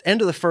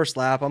end of the first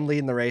lap, I'm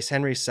leading the race.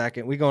 Henry's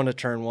second. We go into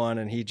turn 1,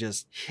 and he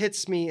just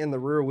hits me in the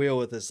rear wheel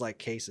with his like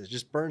cases.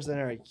 Just burns in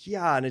there,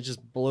 and it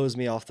just blows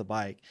me off the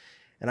bike.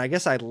 And I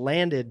guess I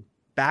landed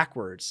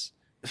backwards.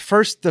 The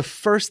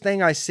first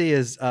thing I see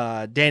is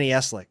Danny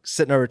Eslick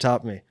sitting over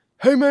top of me.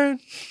 Hey man,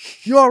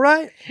 you all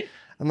right?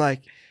 I'm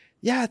like,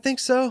 yeah, I think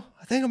so.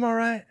 I think I'm all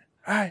right.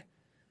 All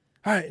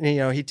right.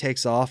 And he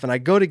takes off, and I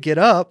go to get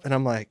up, and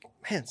I'm like,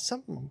 man,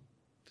 something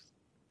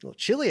a little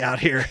chilly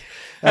out here.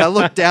 And I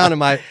looked down,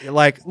 and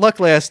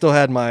luckily I still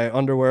had my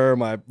underwear,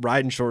 my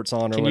riding shorts on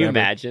or whatever. Can you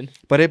imagine?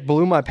 But it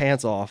blew my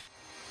pants off.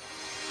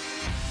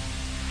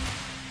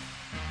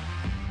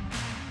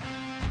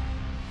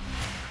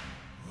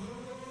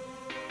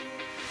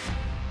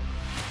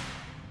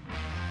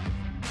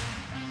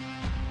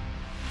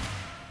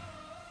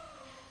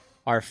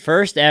 Our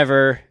first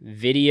ever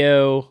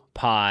video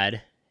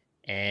pod,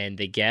 and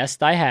the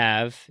guest I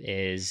have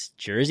is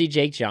Jersey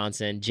Jake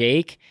Johnson.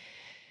 Jake,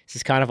 this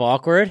is kind of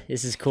awkward.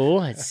 This is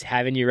cool. It's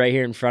having you right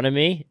here in front of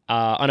me.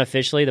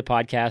 Unofficially, the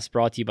podcast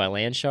brought to you by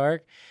Landshark,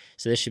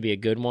 so this should be a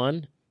good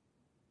one.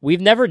 We've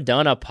never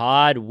done a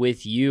pod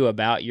with you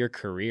about your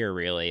career,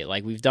 really.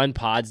 Like, we've done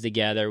pods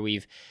together.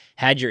 We've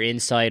had your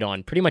insight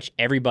on pretty much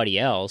everybody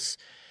else.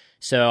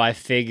 So I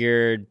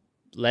figured,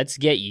 let's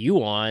get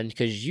you on,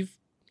 because you've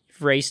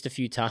raced a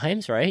few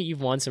times, right?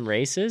 You've won some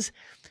races,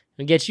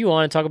 and get you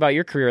on and talk about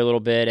your career a little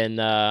bit, and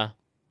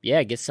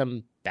get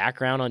some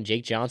background on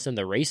Jake Johnson,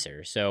 the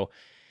racer. So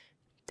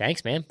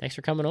thanks, man. Thanks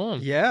for coming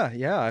on.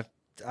 Yeah.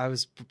 I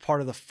was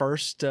part of the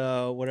first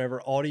audio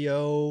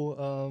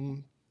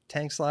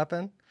tank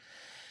slapping.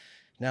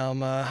 Now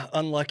I'm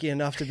unlucky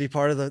enough to be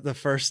part of the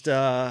first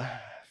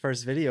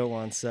video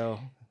one, so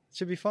it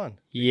should be fun.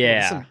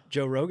 Yeah. Some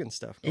Joe Rogan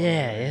stuff.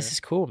 This is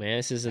cool, man.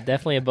 This is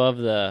definitely above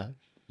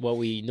what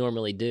we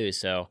normally do.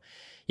 So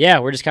yeah,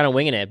 we're just kind of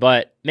winging it.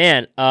 But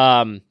man,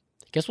 I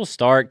guess we'll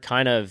start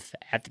kind of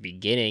at the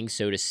beginning,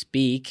 so to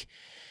speak.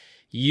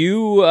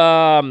 Your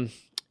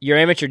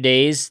amateur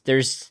days,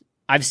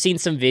 I've seen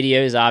some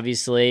videos,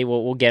 obviously.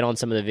 We'll get on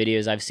some of the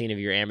videos I've seen of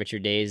your amateur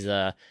days,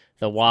 the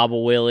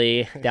Wobble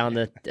Willie down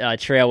the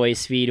Trailway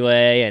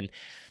Speedway, and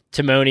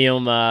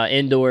Timonium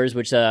indoors,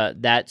 which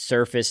that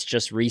surfaced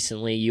just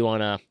recently. You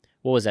on a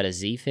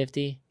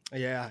Z50?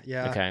 Yeah.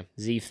 Okay,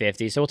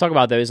 Z50. So we'll talk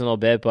about those in a little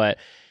bit, but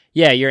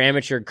yeah, your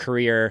amateur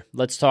career.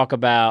 Let's talk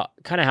about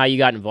kind of how you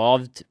got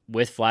involved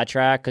with flat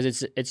track,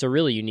 because it's a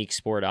really unique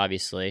sport,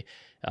 obviously.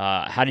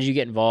 How did you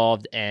get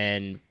involved,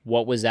 and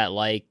what was that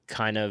like,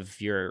 kind of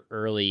your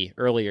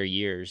earlier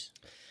years?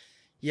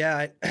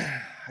 Yeah,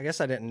 I guess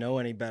I didn't know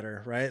any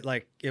better, right?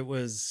 Like, it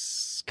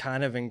was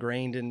kind of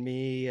ingrained in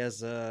me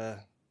as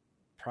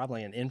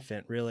probably an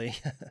infant, really.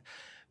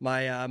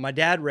 My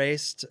dad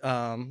raced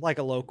like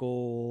a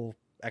local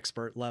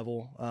expert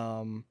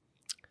level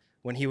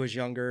when he was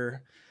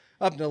younger,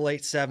 up in the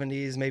late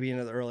 70s, maybe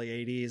into the early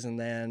 80s, and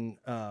then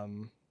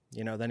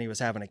then he was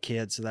having a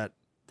kid, so that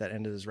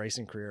ended his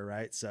racing career,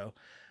 right? So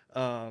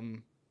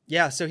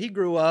so he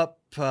grew up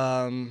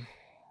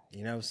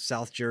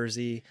South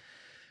Jersey,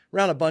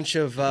 around a bunch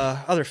of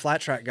other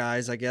flat track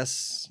guys. I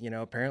guess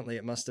apparently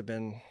it must have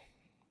been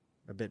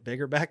a bit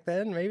bigger back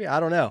then, maybe, I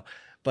don't know.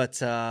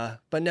 But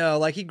no,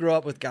 like, he grew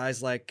up with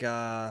guys like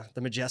the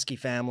Majeski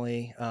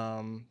family.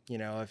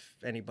 If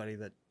anybody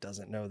that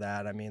doesn't know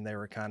that, I mean, they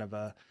were kind of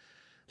a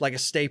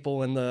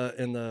staple in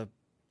the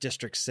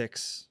District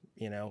 6,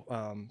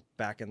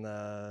 back in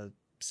the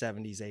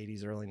 70s,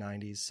 80s, early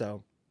 90s.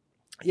 So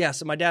yeah,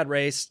 so my dad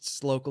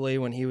raced locally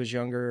when he was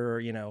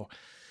younger,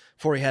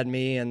 before he had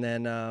me. And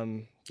then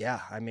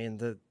I mean,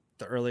 the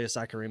earliest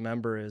I can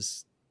remember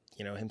is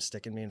him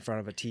sticking me in front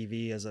of a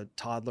TV as a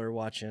toddler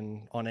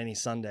watching on any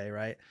Sunday,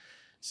 right?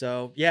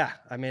 So yeah,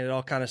 I mean, it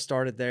all kind of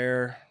started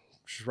there,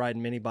 just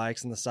riding mini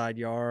bikes in the side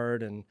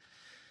yard. And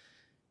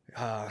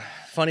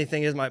funny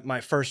thing is, my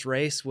first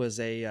race was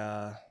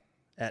at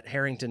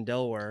Harrington,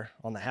 Delaware,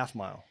 on the half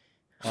mile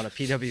on a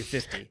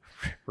PW50.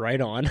 Right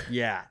on.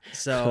 Yeah.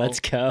 So let's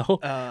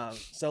go.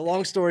 So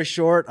long story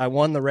short, I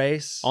won the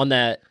race on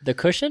the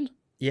cushion.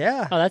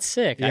 Yeah. Oh, that's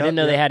sick. I didn't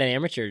know they had an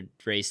amateur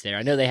race there.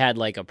 I know they had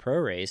like a pro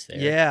race there.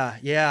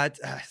 Yeah.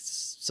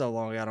 It's so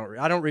long ago.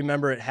 I don't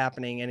remember it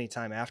happening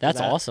anytime after that.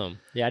 That's awesome.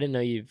 Yeah, I didn't know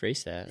you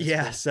raced that.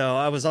 That's cool. So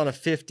I was on a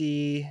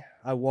 50.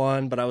 I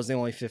won, but I was the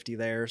only 50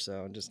 there,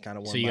 so just kind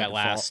of won. So you got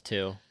default. last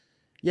too.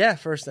 Yeah,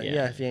 first thing.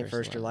 Yeah, if you ain't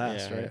first, you're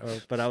last, right?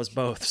 But I was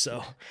both.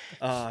 So,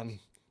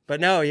 but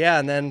no, yeah,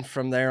 and then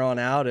from there on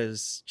out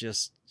is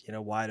just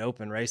wide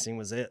open. Racing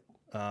was it.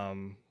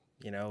 How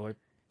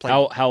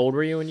old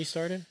were you when you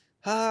started?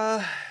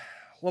 Well,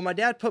 my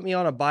dad put me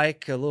on a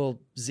bike, a little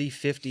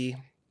Z50,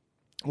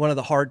 one of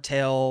the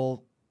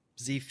hardtail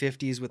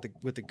Z50s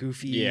with the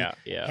goofy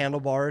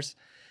handlebars.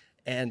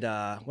 And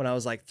when I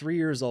was like 3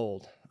 years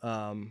old,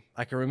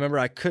 I can remember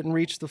I couldn't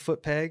reach the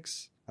foot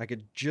pegs. I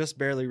could just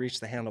barely reach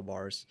the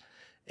handlebars.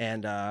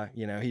 And,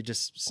 he'd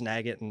just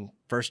snag it in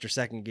first or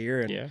second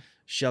gear and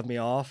shove me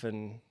off.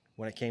 And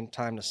when it came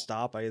time to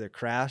stop, I either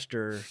crashed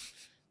or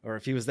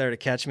if he was there to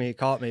catch me, he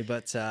caught me.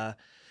 But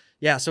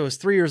yeah, so I was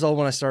 3 years old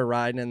when I started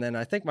riding, and then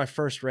I think my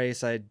first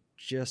race I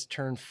just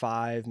turned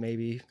 5,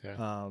 maybe. Okay.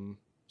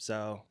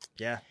 So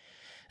yeah,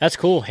 That's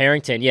cool.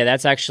 Harrington. Yeah,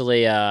 that's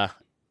actually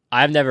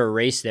I've never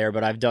raced there,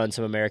 but I've done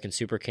some American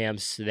Super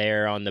Camps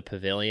there on the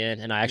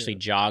pavilion, and I actually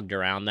jogged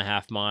around the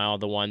half mile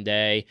the one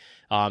day.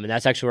 And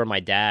that's actually where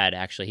my dad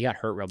he got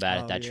hurt real bad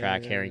at that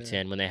track,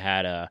 Harrington, when they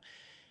had I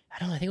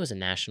don't know, I think it was a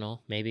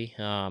national, maybe.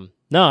 No,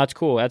 that's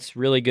cool. That's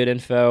really good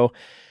info.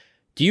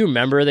 Do you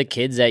remember the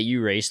kids that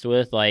you raced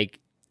with? Like,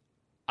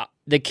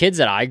 the kids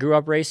that I grew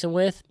up racing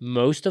with,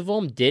 most of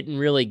them didn't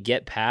really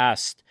get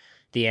past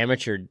the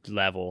amateur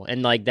level.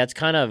 And, like, that's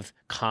kind of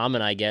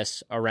common, I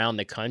guess, around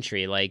the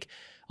country. Like,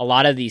 a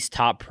lot of these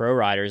top pro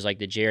riders, like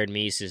the Jared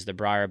Meeses, the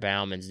Briar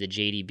Baumans, the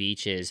JD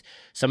Beaches,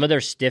 some of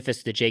their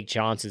stiffest, the Jake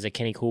Johnsons, the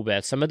Kenny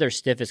Coolbeth, some of their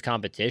stiffest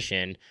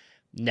competition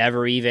we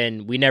never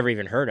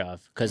even heard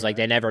of, because like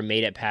they never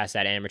made it past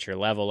that amateur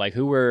level. Like,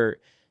 who were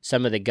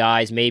some of the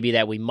guys maybe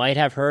that we might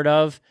have heard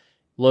of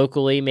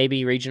locally,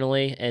 maybe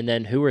regionally, and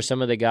then who were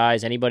some of the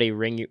guys, anybody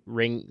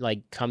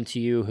like come to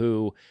you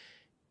who,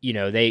 you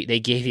know, they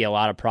gave you a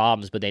lot of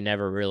problems, but they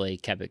never really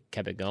kept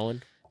it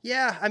going?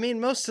 Yeah, I mean,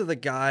 most of the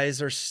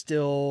guys are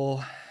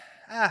still,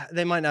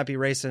 they might not be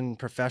racing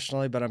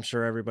professionally, but I'm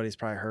sure everybody's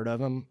probably heard of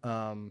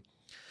them.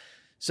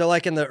 So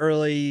like in the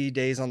early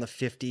days on the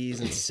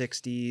 50s and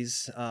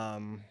 60s, I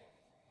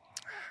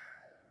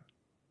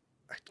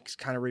just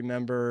kind of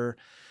remember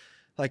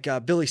like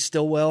Billy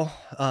Stillwell.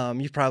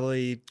 You've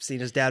probably seen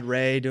his dad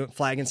Ray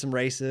flagging some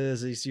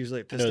races. He's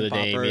usually at Piston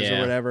Poppers or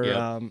whatever.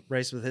 Yep.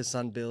 Raced with his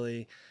son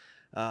Billy.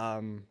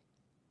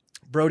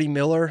 Brody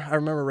Miller, I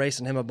remember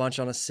racing him a bunch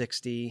on a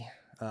 60.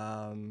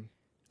 Then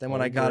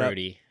when I got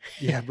Brody.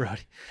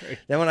 Brody.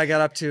 Then when I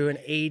got up to an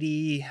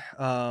 80,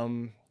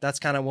 that's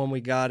kind of when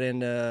we got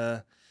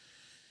into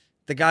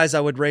the guys I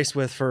would race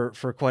with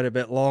for quite a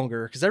bit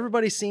longer, because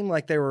everybody seemed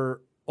like they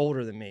were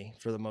older than me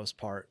for the most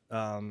part.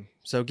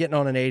 So getting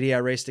on an 80, I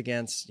raced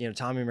against,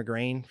 Tommy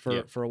McGrain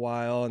for a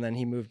while, and then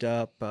he moved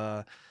up,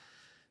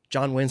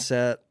 John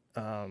Winsett,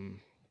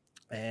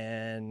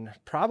 and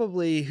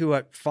probably who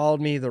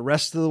followed me the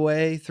rest of the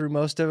way through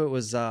most of it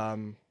was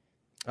Don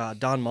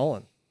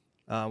Mullen.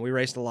 We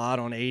raced a lot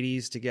on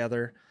 80s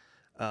together.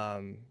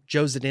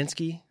 Joe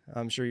Zadinsky,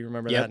 I'm sure you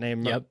remember that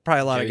name.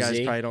 Probably a lot of guys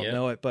probably don't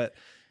know it, but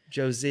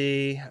Joe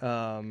Z,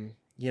 and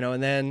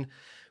then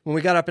when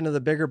we got up into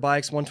the bigger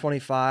bikes,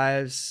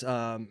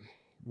 125s,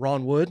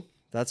 Ron Wood,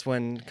 that's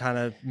when kind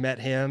of met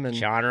him. And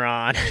John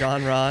Ron.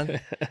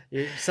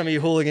 Some of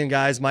you hooligan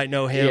guys might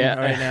know him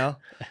right now.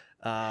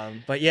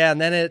 But yeah,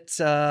 and then it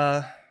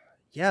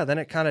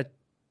kind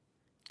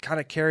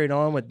of carried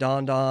on with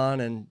Don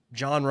and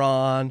John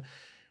Ron.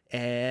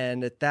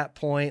 And at that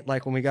point,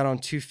 like when we got on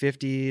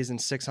 250s and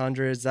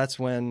 600s, that's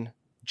when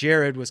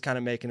Jared was kind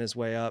of making his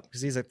way up,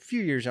 because he's a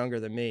few years younger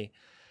than me.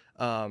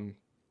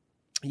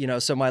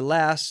 So my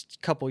last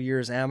couple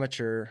years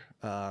amateur,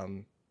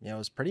 it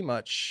was pretty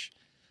much,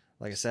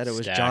 like I said, it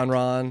was stacked. John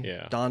Ron,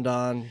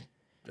 Don,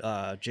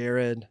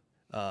 Jared,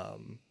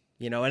 and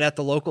at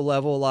the local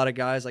level, a lot of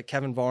guys like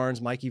Kevin Varnes,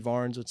 Mikey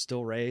Varnes would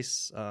still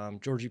race,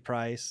 Georgie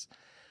Price.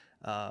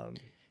 How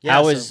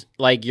was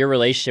like your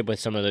relationship with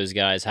some of those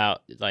guys? How,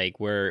 like,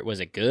 was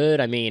it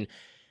good? I mean,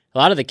 a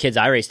lot of the kids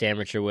I raced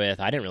amateur with,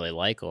 I didn't really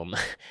like them.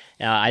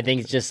 I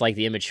think it's just like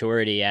the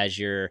immaturity as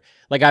you're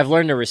like, I've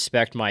learned to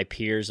respect my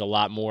peers a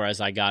lot more as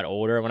I got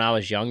older. When I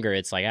was younger,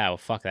 it's like, well,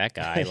 fuck that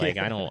guy. Like,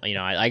 I don't,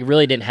 I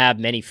really didn't have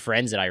many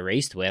friends that I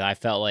raced with. I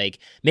felt like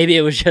maybe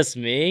it was just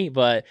me,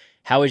 but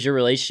how was your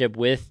relationship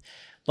with,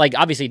 like,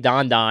 obviously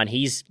Don,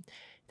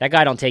 that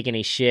guy don't take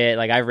any shit.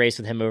 Like, I've raced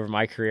with him over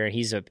my career, and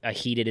he's a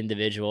heated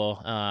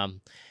individual.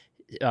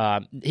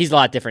 He's a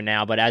lot different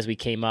now, but as we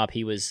came up,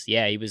 he was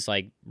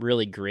like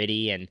really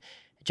gritty. And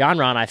John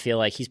Ron, I feel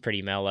like he's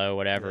pretty mellow,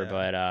 whatever. Yeah.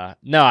 But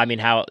no, I mean,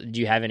 how do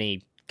you have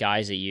any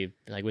guys that you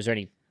like? Was there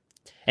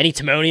any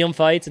timonium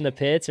fights in the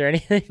pits or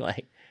anything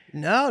like?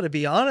 No, to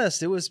be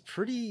honest, it was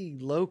pretty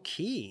low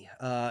key,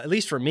 at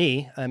least for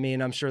me. I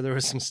mean, I'm sure there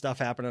was some stuff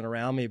happening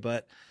around me,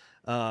 but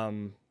I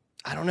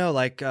don't know.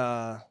 Like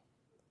I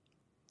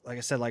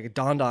said, like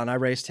Don, I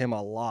raced him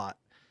a lot,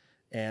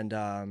 and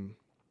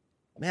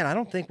man, I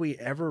don't think we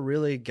ever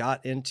really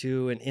got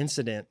into an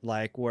incident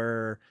like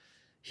where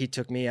he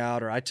took me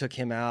out or I took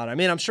him out. I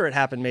mean, I'm sure it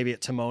happened maybe at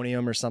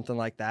Timonium or something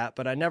like that,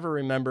 but I never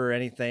remember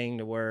anything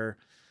to where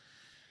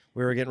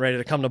we were getting ready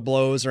to come to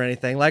blows or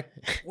anything. Like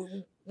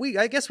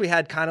I guess we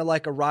had kind of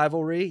like a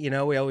rivalry,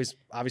 we always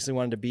obviously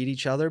wanted to beat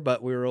each other,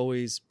 but we were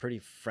always pretty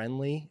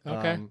friendly.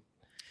 Okay.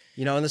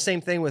 And the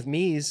same thing with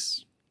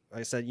Mies,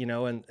 like I said,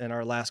 in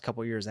our last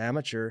couple of years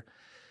amateur,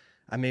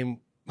 I mean,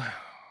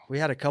 we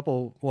had a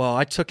couple. Well,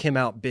 I took him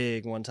out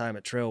big one time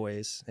at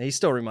Trailways, and he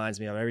still reminds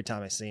me of it every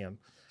time I see him.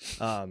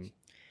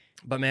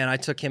 But man, I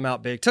took him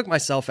out big. Took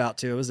myself out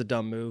too. It was a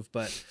dumb move,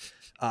 but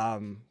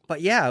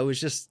yeah, it was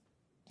just,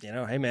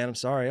 hey man, I'm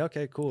sorry.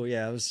 Okay, cool.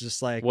 Yeah, it was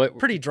just like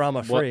pretty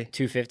drama free.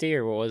 250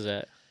 or what was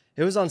it?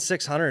 It was on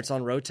 600s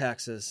on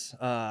Rotaxes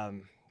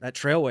at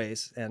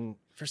Trailways, and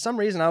for some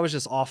reason I was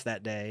just off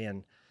that day,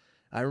 and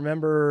I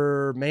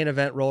remember main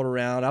event rolled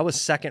around. I was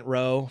second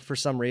row for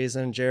some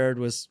reason. Jared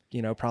was,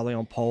 probably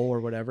on pole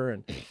or whatever.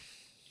 And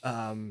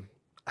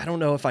I don't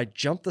know if I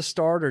jumped the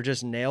start or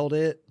just nailed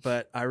it,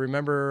 but I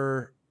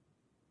remember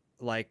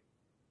like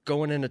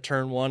going into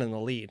turn 1 in the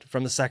lead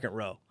from the second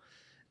row.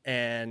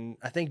 And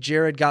I think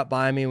Jared got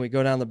by me and we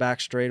go down the back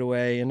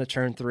straightaway into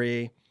turn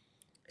 3.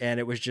 And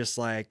it was just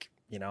like,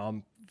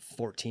 I'm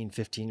 14,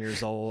 15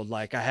 years old.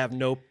 Like I have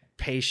no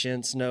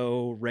patience,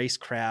 no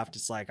racecraft.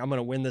 It's like, I'm going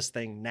to win this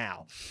thing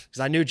now.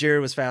 Because I knew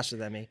Jared was faster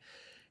than me.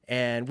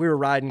 And we were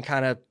riding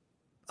kind of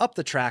up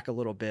the track a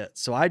little bit.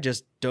 So I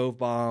just dove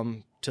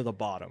bomb to the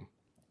bottom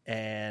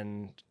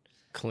and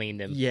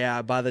cleaned him.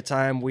 Yeah, by the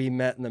time we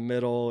met in the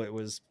middle, it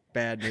was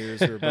bad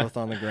news. We were both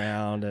on the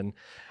ground, and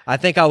I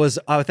think I was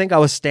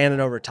standing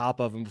over top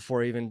of him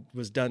before he even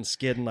was done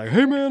skidding. Like,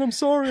 hey man, I'm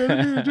sorry, I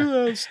didn't mean to do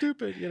that. It's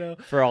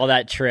stupid, For all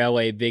that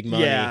Trailway big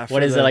money. Yeah.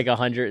 What is it, like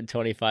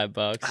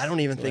 $125? I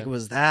don't even think it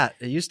was that.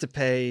 It used to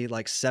pay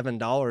like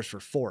 $7 for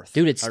fourth.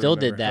 Dude, it still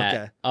did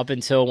that up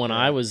until when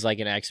I was like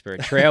an expert.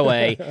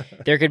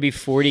 Trailway, there could be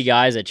 40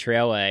 guys at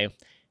Trailway.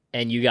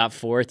 And you got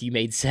fourth, you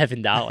made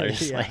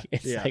 $7.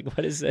 Like,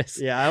 what is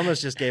this? Yeah, I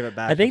almost just gave it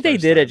back. I think they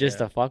did it just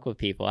to fuck with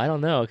people. I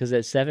don't know, because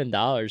it's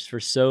 $7 for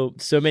so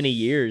many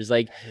years.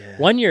 Like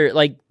 1 year,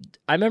 like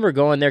I remember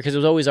going there because it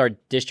was always our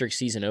district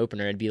season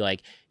opener. It'd be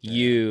like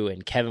you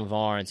and Kevin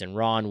Varnes and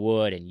Ron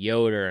Wood and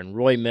Yoder and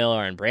Roy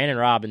Miller and Brandon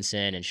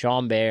Robinson and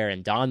Sean Bear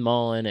and Don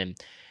Mullen and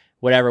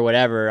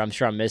whatever. I'm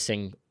sure I'm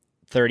missing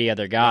 30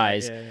 other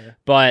guys,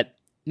 but.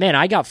 Man,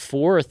 I got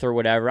fourth or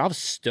whatever. I was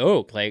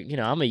stoked. Like,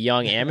 I'm a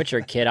young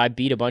amateur kid. I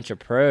beat a bunch of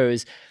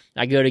pros.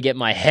 I go to get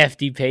my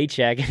hefty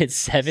paycheck and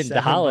it's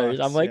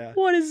 $7. I'm like,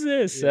 what is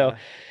this? Yeah. So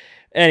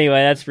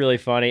anyway, that's really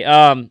funny.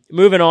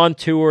 Moving on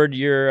toward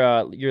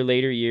your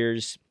later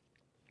years.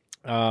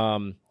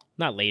 Not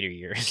later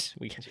years.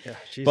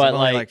 But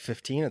like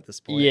 15 at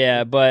this point.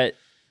 Yeah, but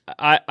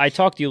I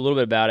talked to you a little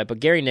bit about it, but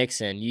Gary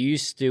Nixon, you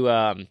used to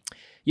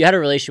you had a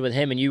relationship with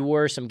him and you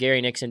wore some Gary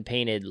Nixon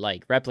painted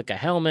like replica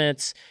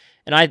helmets.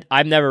 And I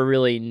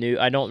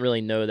don't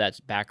really know that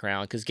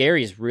background because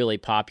Gary is really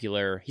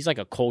popular. He's like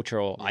a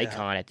cultural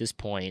icon at this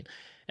point.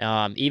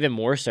 Even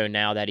more so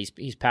now that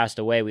he's passed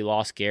away. We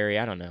lost Gary.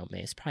 I don't know,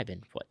 man. It's probably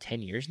been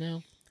 10 years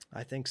now.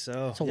 I think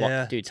so. It's a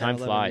lot, dude. Time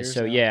flies.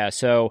 So now.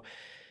 So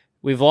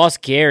we've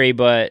lost Gary,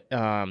 but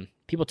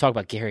people talk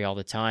about Gary all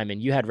the time.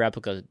 And you had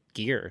replica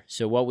gear.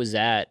 So what was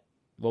that?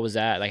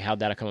 Like, how'd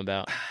that come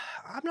about?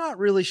 I'm not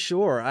really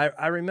sure.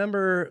 I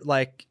remember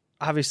like.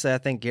 Obviously, I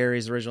think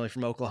Gary's originally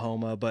from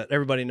Oklahoma, but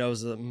everybody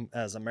knows him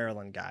as a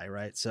Maryland guy,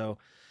 right? So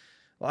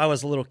I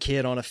was a little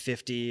kid on a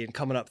 50 and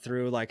coming up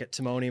through like at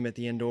Timonium at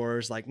the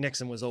indoors, like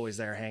Nixon was always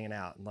there hanging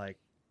out and like,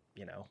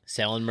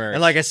 selling merch.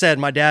 And like I said,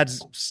 my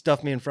dad's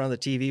stuffed me in front of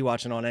the TV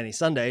watching on any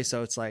Sunday.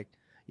 So it's like,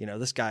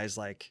 this guy's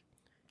like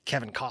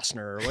Kevin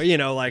Costner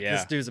or,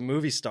 this dude's a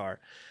movie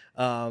star,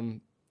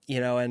 he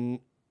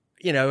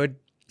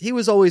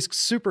was always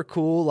super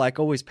cool, like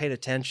always paid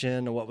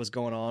attention to what was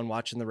going on,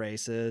 watching the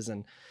races.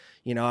 And,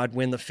 I'd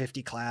win the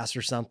 50 class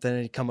or something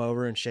and he'd come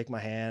over and shake my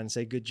hand and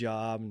say, good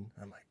job. And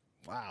I'm like,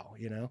 wow,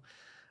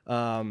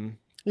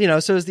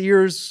 so as the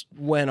years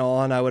went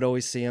on, I would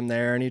always see him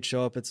there and he'd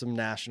show up at some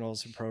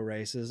nationals and pro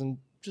races and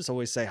just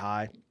always say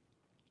hi.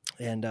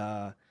 And,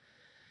 I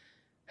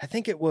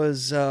think it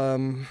was,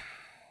 2000,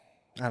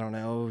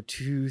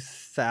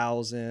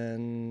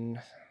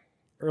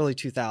 early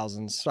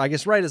 2000s. So I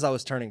guess right as I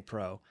was turning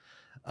pro,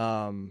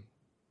 I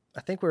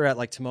think we were at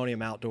like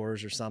Timonium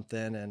Outdoors or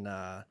something. And,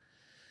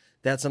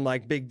 they had some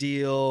like big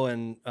deal.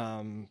 And,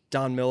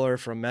 Don Miller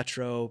from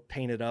Metro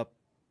painted up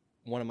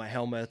one of my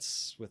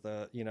helmets with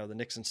the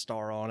Nixon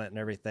star on it and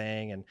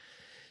everything. And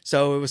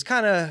so it was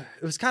kind of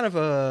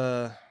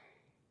a,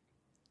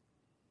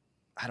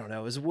 I don't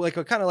know, it was like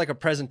a kind of like a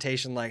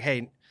presentation, like,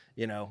 hey,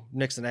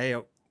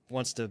 Nixon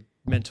wants to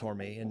mentor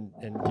me and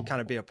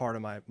kind of be a part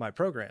of my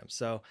program.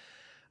 So,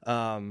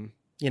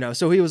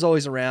 so he was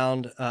always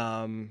around,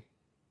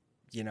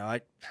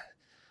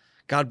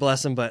 God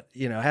bless him, but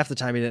half the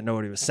time he didn't know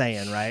what he was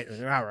saying, right?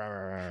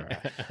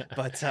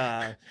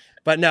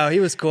 But no,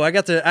 he was cool. I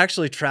got to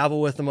actually travel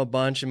with him a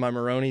bunch in my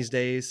Maroney's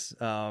days.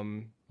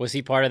 Was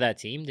he part of that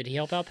team? Did he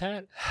help out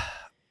Pat?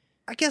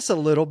 I guess a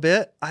little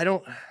bit. I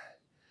don't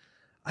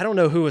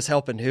know who was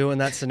helping who in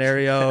that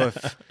scenario,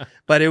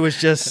 but it was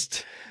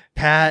just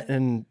Pat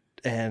and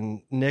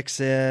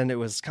Nixon. It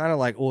was kind of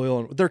like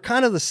oil. They're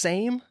kind of the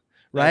same,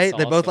 right?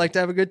 They both like to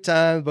have a good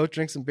time, both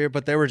drink some beer,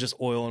 but they were just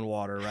oil and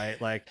water, right?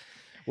 Like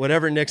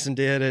whatever Nixon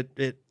did,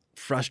 it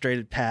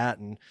frustrated Pat.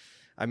 And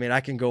I mean,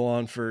 I can go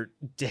on for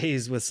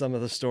days with some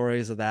of the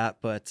stories of that,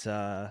 but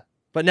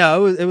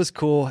no, it was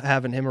cool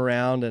having him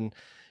around. And,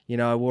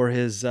 I wore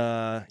his,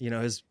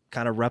 his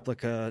kind of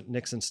replica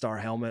Nixon Star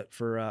helmet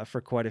for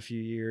quite a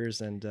few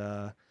years. And,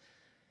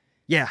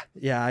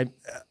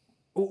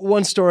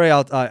 one story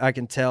I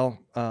can tell,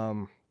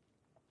 I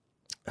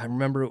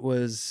remember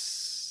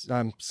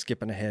I'm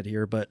skipping ahead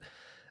here, but,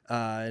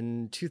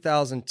 in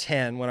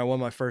 2010, when I won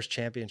my first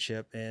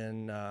championship I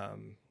think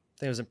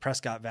it was in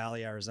Prescott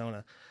Valley,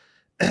 Arizona,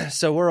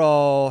 so we're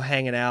all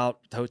hanging out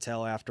at the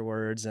hotel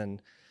afterwards,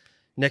 and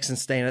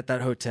Nixon's staying at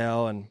that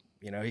hotel, and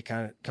he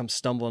kind of comes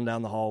stumbling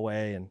down the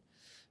hallway, and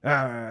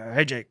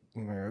hey Jake,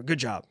 good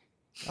job.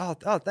 Oh,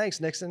 thanks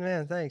Nixon,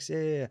 man, thanks.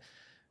 Yeah.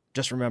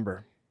 Just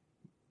remember,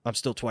 I'm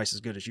still twice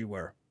as good as you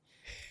were,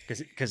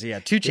 because he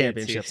had 2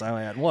 championships. I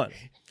only had 1.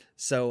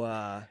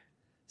 So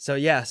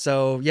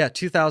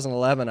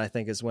 2011 I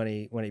think is when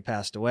he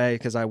passed away,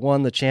 because I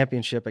won the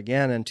championship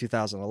again in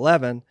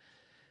 2011.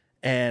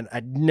 And I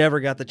never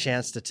got the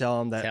chance to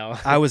tell him that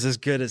I was as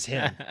good as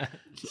him.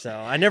 So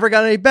I never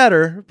got any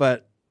better,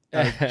 but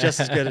just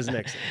as good as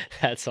Nixon.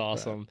 That's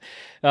awesome.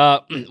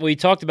 We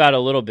talked about a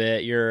little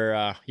bit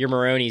your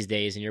Maroney's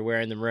days, and you're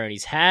wearing the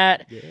Maroney's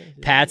hat. Yeah,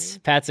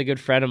 Pat's a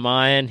good friend of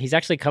mine. He's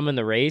actually coming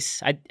the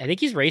race. I think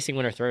he's racing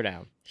Winter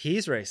Throwdown.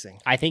 He's racing.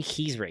 I think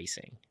he's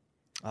racing.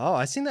 Oh,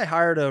 I seen they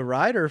hired a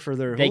rider for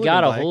their. They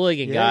got a bike.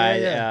 Hooligan guy.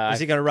 Yeah. Is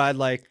he going to ride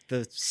like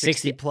the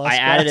 60 plus? I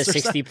added a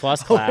 60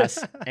 plus class,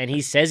 and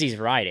he says he's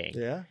riding.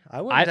 Yeah, I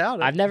wouldn't doubt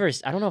it. I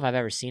don't know if I've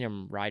ever seen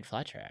him ride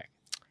flat track.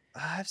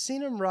 I've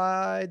seen him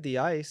ride the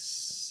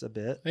ice a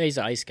bit. He's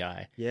an ice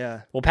guy.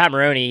 Yeah. Well, Pat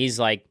Maroney, he's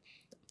like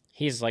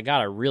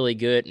got a really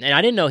good, and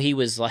I didn't know he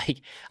was like.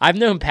 I've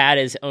known Pat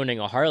as owning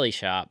a Harley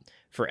shop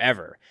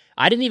forever.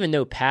 I didn't even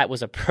know Pat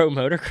was a pro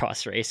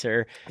motocross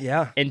racer.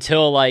 Yeah.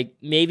 Until like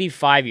maybe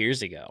 5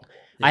 years ago.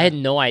 Yeah. I had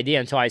no idea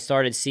until I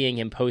started seeing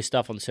him post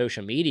stuff on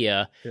social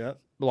media. Yeah.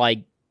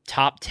 Like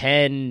top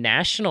 10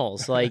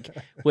 nationals, like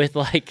with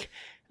like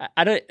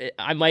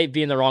I might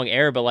be in the wrong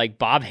era, but like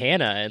Bob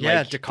Hanna and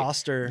like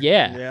DeCoster.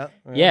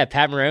 Yeah,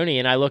 Pat Maroney,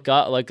 and I look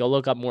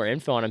up more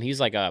info on him. He's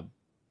like a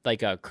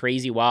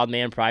crazy wild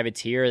man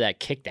privateer that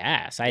kicked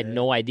ass. I had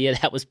no idea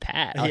that was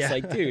Pat. I was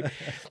like, dude,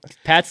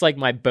 Pat's like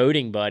my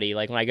boating buddy.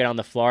 Like when I go down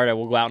to Florida,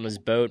 we'll go out on his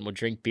boat and we'll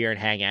drink beer and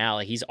hang out.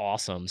 Like he's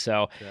awesome.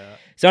 So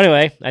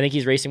anyway, I think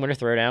he's racing Winter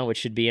Throwdown, which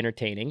should be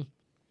entertaining.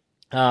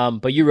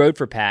 But you rode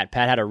for Pat.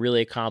 Pat had a really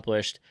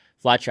accomplished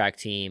flat track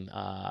team.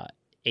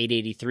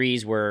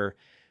 883s were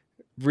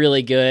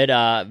really good.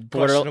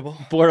 Borderline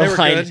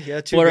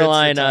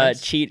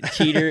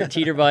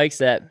cheater bikes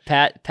that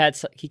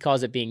Pat's he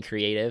calls it being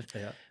creative.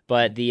 Yeah.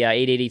 But the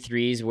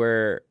 883s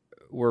were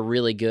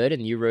really good,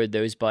 and you rode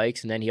those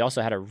bikes. And then he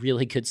also had a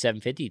really good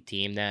 750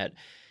 team that,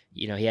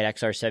 he had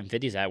XR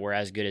 750s that were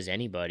as good as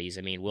anybody's.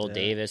 I mean, Will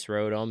Davis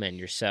rode them, and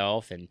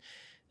yourself, and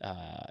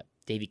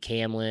Davey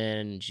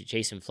Camlin,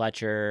 Jason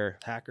Fletcher,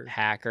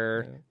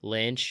 Hacker,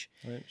 Lynch.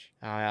 Man,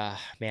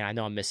 I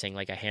know I'm missing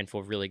like a handful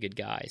of really good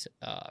guys.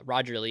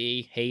 Roger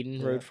Lee,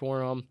 Hayden rode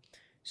for him.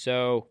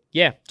 So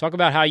yeah, talk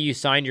about how you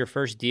signed your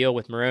first deal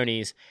with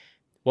Maroney's.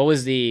 What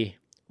was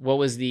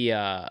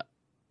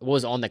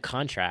on the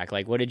contract?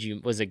 Like,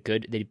 was it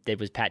good?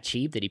 Was Pat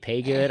cheap? Did he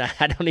pay good?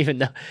 I don't even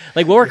know.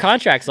 Like, what were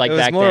contracts like back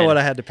then? It was more what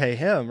I had to pay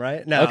him,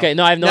 right? No. Okay,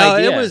 no, I have no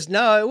idea.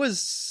 It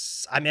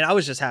was, I mean, I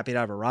was just happy to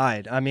have a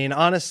ride. I mean,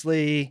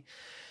 honestly,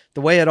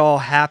 the way it all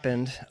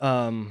happened,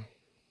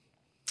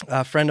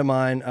 a friend of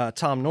mine,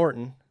 Tom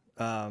Norton,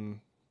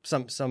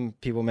 some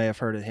people may have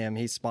heard of him.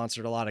 He's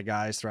sponsored a lot of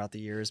guys throughout the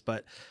years,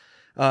 but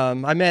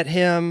I met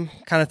him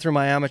kind of through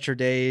my amateur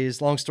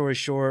days. Long story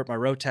short, my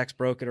Rotex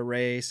broke at a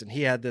race, and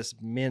he had this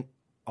mint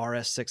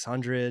RS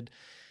 600.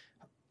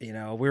 We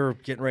were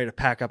getting ready to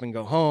pack up and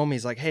go home.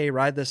 He's like, hey,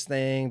 ride this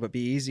thing, but be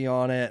easy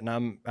on it. And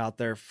I'm out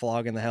there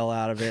flogging the hell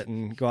out of it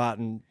and go out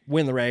and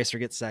win the race or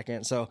get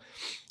second. So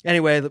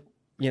anyway,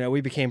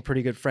 we became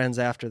pretty good friends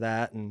after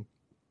that. And,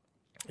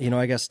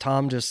 I guess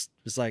Tom just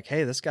was like,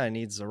 hey, this guy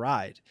needs a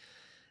ride.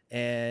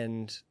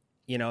 And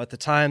at the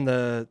time,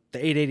 the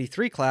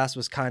 883 class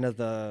was kind of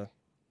the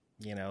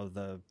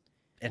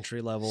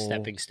entry level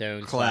stepping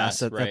stone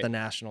class at the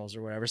Nationals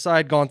or whatever. So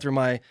I'd gone through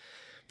my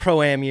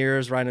Pro-Am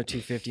years, riding a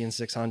 250 and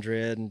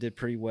 600 and did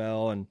pretty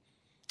well. And,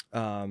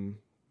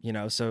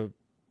 so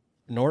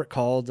Nort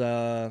called,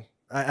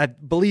 I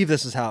believe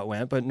this is how it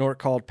went, but Nort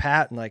called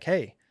Pat and like,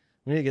 hey,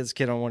 we need to get this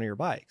kid on one of your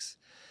bikes.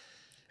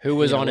 Who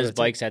was on his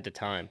bikes at the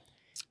time?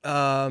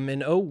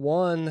 In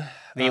 01.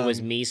 Was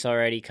Meese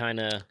already kind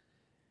of...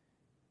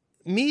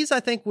 Meese, I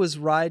think, was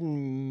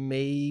riding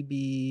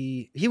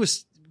Meese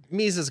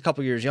is a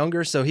couple years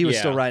younger, so he was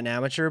still riding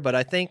amateur, but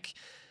I think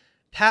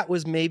Pat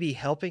was maybe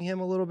helping him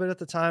a little bit at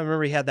the time. I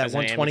remember he had that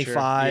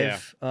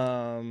 125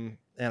 and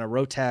a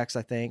Rotax,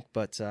 I think,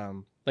 but...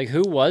 like,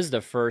 who was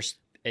the first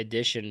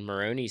edition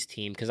Maroney's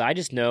team? Because I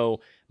just know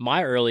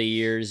my early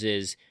years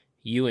is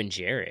you and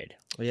Jared.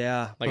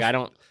 Yeah. Like, I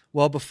don't...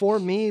 Well, before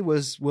me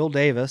was Will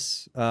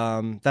Davis.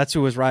 That's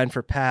who was riding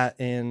for Pat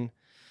in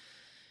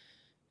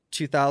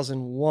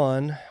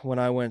 2001 when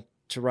I went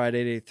to ride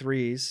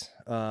 883s.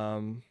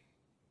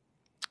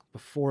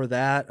 Before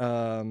that,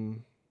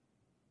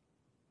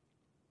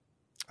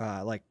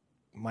 like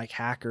Mike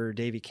Hacker,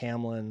 Davey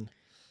Camlin,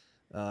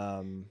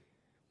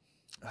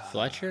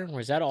 Fletcher.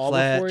 Was that all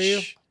Fletch. Before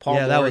you? Paul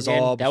yeah, Morgan. That was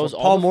all. That was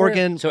all Paul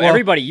Morgan. So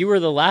everybody, you were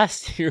the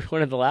last. You were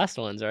one of the last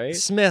ones, right?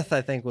 Smith,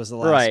 I think, was the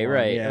last one.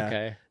 Right. Yeah.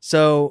 Okay.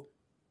 So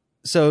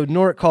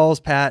Nort calls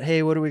Pat,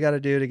 hey, what do we got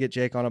to do to get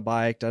Jake on a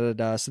bike? Da da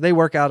da. So they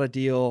work out a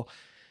deal.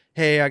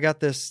 hey, I got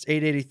this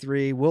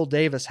 883. Will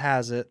Davis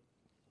has it.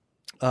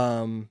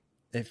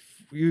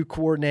 If you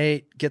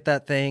coordinate, get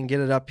that thing, get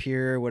it up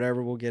here,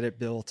 whatever, we'll get it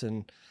built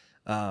and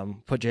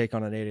put Jake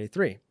on an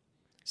 883.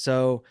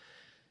 So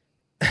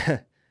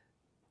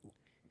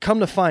come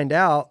to find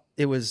out,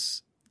 it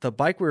was the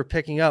bike we were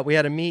picking up. We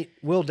had to meet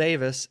Will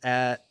Davis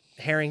at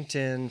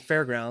Harrington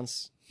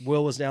Fairgrounds.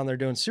 Will was down there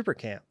doing super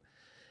camp,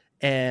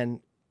 and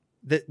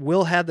that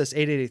Will had this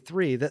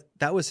 883.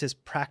 That was his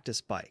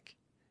practice bike.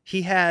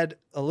 He had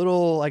a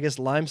little, I guess,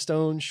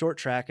 limestone short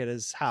track at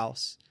his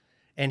house,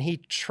 and he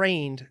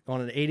trained on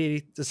an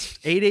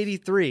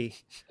 883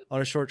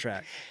 on a short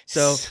track.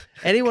 So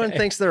anyone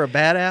thinks they're a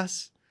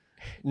badass?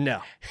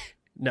 No.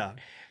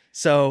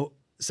 So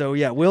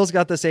yeah, Will's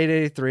got this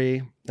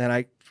 883, and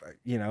I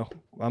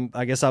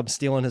guess I'm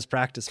stealing his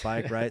practice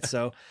bike, right?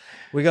 So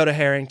we go to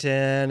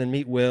Harrington and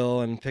meet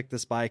Will and pick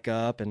this bike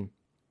up, and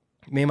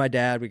me and my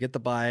dad, we get the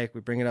bike,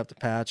 we bring it up to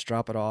Patch,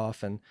 drop it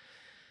off, and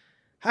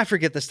I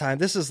forget this time.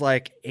 This is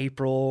like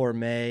April or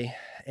May,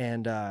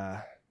 and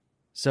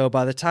so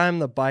by the time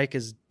the bike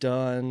is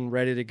done,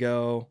 ready to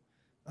go,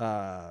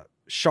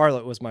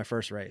 Charlotte was my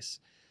first race,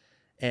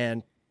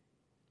 and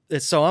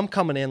so I'm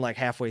coming in like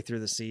halfway through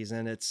the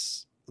season.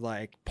 It's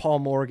like Paul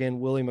Morgan,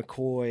 Willie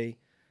McCoy,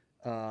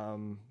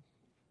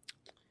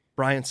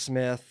 Brian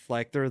Smith,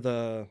 like they're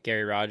the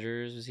Gary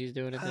Rogers, was he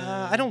doing it then?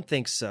 I don't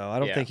think so. I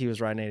don't think he was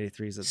riding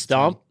 83s at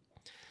Stump? the time.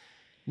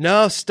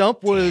 No,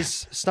 Stump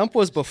was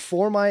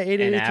before my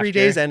 883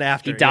 days and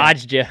after. He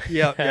dodged you.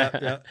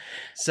 Yep.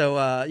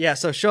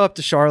 So show up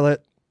to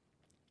Charlotte,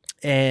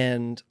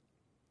 and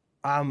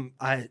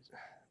I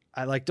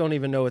like don't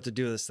even know what to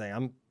do with this thing.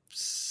 I'm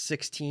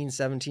 16,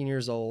 17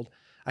 years old.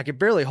 I could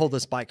barely hold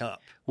this bike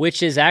up.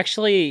 Which is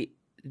actually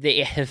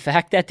the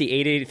fact that the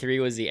 883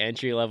 was the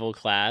entry level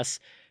class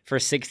for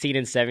 16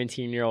 and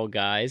 17-year-old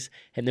guys,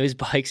 and those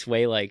bikes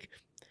weigh like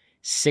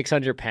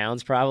 600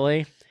 pounds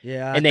probably.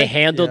 Yeah. And they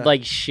handled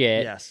like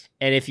shit. Yes.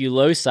 And if you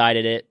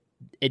low-sided it,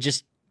 it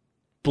just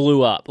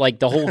blew up. Like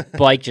the whole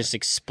bike just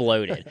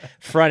exploded.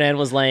 Front end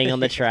was laying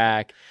on the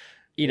track.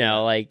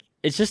 Like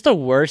it's just the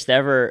worst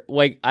ever.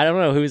 Like I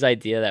don't know whose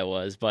idea that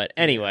was, but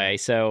anyway,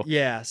 so.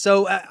 Yeah.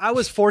 So I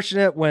was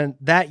fortunate when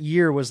that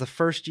year was the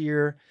first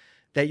year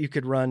that you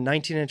could run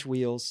 19-inch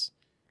wheels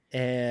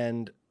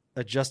and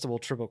adjustable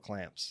triple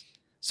clamps.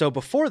 So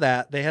before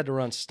that, they had to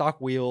run stock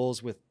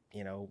wheels with,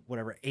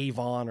 whatever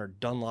Avon or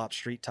Dunlop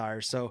street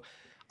tires. So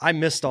I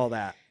missed all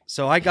that.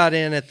 So I got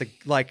in at the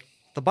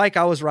bike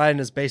I was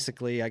riding is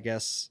basically, I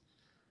guess,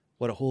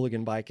 what a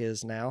hooligan bike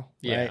is now.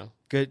 Yeah.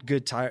 Right?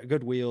 Good tire,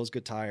 good wheels,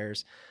 good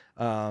tires.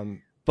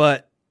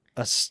 But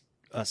a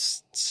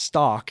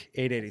stock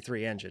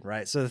 883 engine,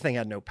 right? So the thing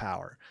had no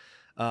power.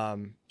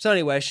 So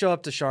anyway, show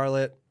up to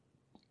Charlotte,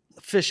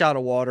 fish out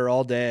of water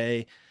all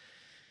day,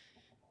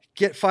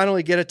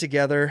 finally get it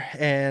together,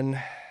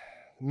 and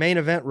main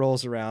event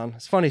rolls around.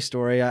 It's a funny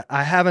story.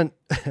 I haven't,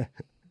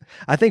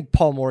 I think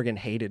Paul Morgan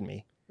hated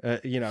me,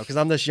 because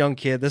I'm this young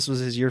kid. This was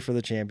his year for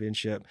the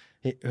championship.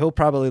 He'll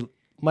probably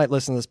might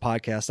listen to this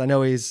podcast. I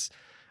know he's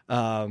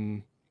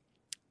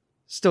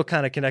still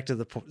kind of connected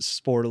to the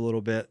sport a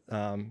little bit.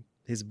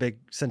 He's a big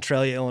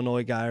Centralia,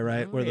 Illinois guy,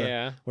 right?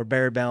 We're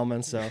Barry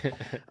Bauman. So,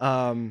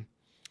 I'm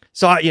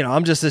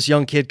just this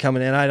young kid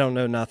coming in. I don't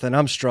know nothing.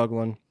 I'm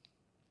struggling.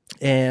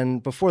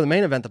 And before the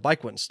main event, the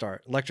bike wouldn't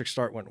start. Electric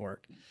start wouldn't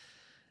work.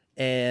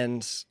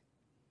 And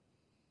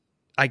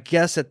I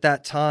guess at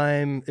that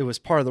time it was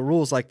part of the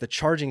rules, like the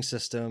charging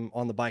system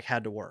on the bike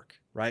had to work,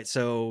 right?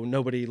 So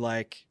nobody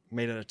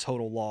made it a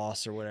total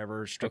loss or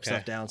whatever, stripped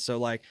stuff down.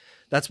 So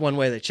that's one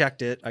way they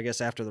checked it, I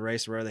guess, after the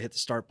race, where they hit the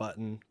start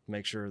button,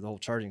 make sure the whole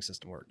charging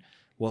system worked.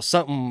 Well,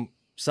 something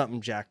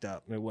jacked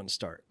up and it wouldn't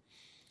start.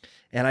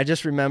 And I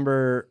just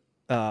remember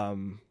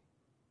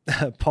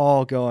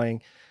Paul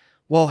going,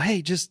 well,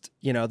 hey, just,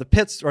 the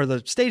pits or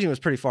the staging was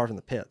pretty far from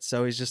the pits.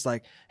 So he's just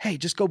like, hey,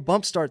 just go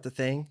bump start the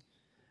thing,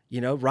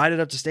 ride it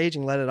up to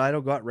staging, let it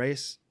idle, go out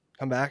race,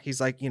 come back. He's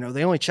like,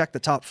 they only check the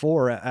top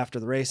 4 after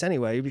the race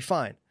anyway. You'll be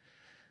fine.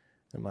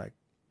 I'm like,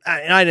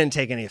 I didn't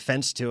take any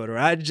offense to it,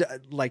 or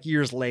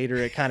years later,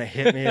 it kind of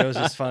hit me. It was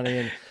just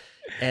funny.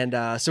 And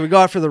so we go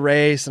out for the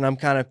race, and I'm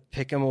kind of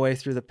picking my way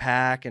through the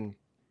pack. And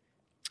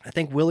I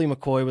think Willie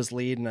McCoy was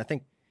leading. I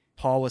think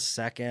Paul was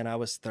second. I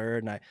was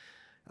third. And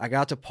I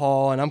got to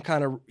Paul,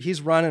 and he's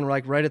running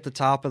right at the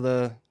top of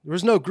there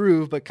was no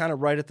groove, but kind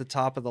of right at the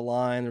top of the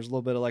line. There's a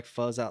little bit of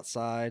fuzz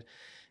outside,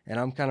 and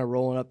I'm kind of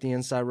rolling up the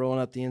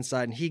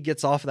inside, and he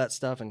gets off of that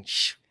stuff and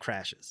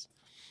crashes.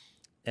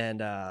 And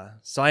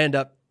so I end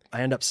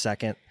up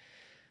second,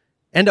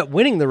 end up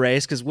winning the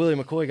race because Willie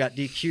McCoy got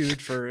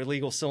DQ'd for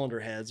illegal cylinder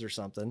heads or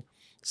something.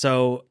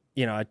 So,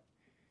 I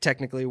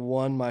technically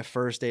won my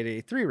first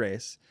 883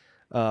 race.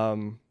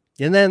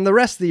 And then the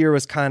rest of the year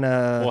was kind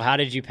of... Well, how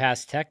did you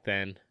pass tech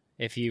then?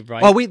 If you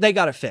they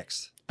got it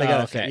fixed. They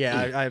got it fixed.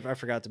 Yeah, I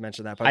forgot to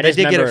mention that, but they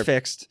did get it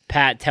fixed.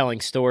 Pat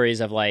telling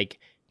stories of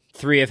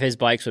 3 of his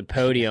bikes would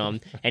podium,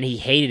 and he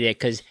hated it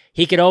because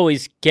he could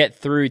always get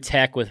through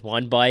tech with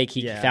one bike.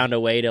 He Yeah. found a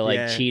way to like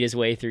Yeah. cheat his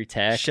way through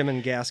tech.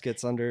 shimming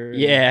gaskets under.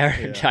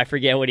 Yeah, I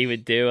forget what he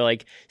would do,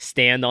 like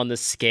stand on the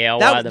scale.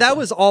 That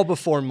was all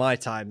before my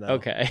time, though.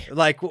 okay.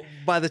 Like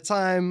by the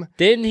time,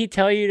 Didn't he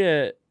tell you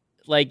to,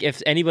 like,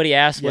 if anybody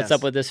asks what's Yes.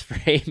 up with this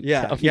frame?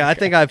 yeah, tell me yeah, I crap.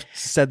 think I've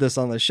said this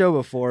on the show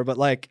before, but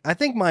like I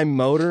think my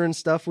motor and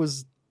stuff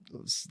was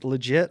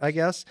legit, I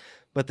guess,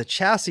 but the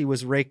chassis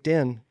was raked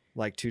in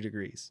like 2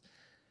 degrees,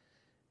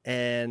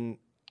 and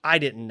I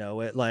didn't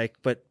know it. Like,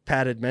 but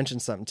Pat had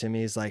mentioned something to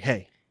me. He's like,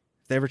 "Hey,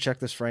 if they ever check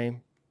this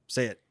frame,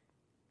 say it.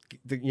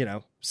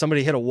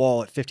 Somebody hit a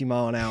wall at 50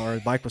 mile an hour.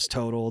 The bike was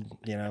totaled.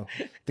 The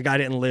guy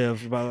didn't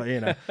live. But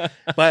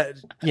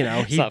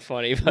It's he not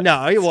funny. But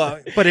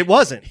but it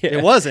wasn't. Yeah.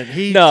 It wasn't.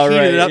 He heated right.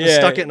 it up and Yeah.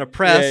 stuck it in a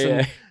press Yeah,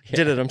 and yeah.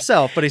 did it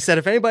himself. But he said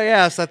if anybody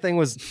asks,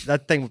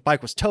 that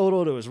bike was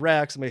totaled. It was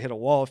wrecked. Somebody hit a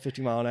wall at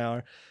 50 mile an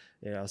hour.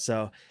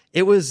 So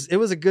it was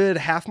a good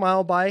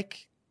half-mile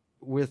bike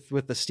with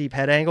the steep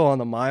head angle on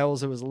the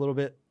miles. It was a little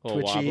bit A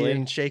little twitchy wobbly.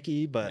 and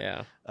shaky, but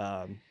Yeah.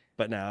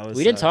 but no, it was,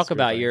 We didn't it's talk pretty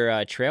about funny. your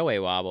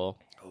trailway wobble.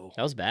 Oh.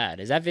 That was bad.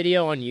 Is that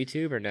video on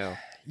YouTube or no?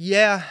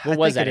 Yeah, What I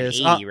was think that? it An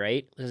is. 80,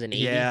 right? It was an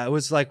 80. Yeah, it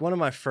was like one of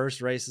my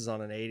first races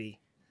on an 80,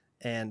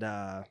 and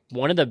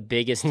One of the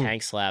biggest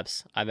tank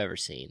slaps I've ever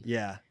seen.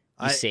 yeah,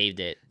 You saved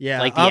it. yeah.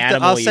 Like the I'll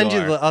animal send you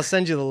you are. the I'll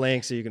send you the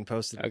link so you can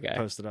post it Okay.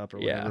 up or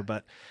Yeah. whatever.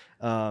 But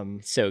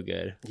So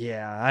good.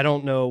 yeah, I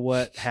don't know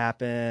what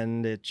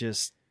happened. It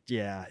just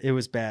it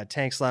was bad.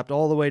 Tank slapped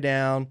all the way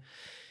down.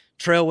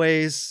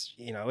 Trailways,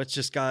 it's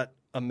just got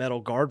a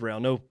metal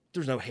guardrail.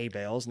 There's no hay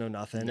bales, no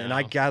nothing. And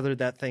I No. gathered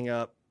that thing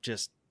up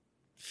just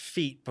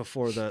feet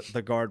before the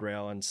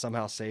guardrail and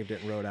somehow saved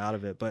it and rode out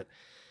of it. But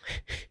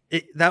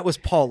that was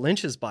Paul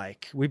Lynch's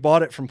bike. We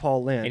bought it from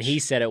Paul Lynch. And he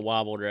said it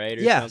wobbled, right?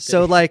 Or Yeah.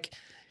 something?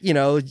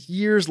 So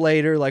years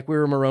later, like we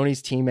were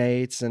Maroney's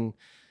teammates and,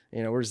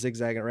 we're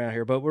zigzagging around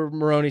here, but we're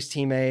Maroney's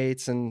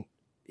teammates and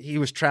he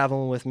was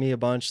traveling with me a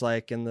bunch,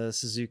 like in the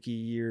Suzuki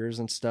years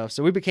and stuff.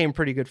 So we became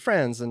pretty good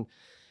friends and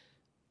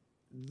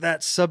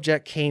that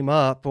subject came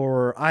up,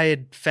 or I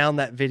had found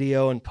that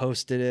video and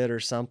posted it or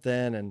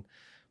something. And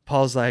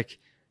Paul's like,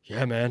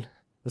 yeah, man,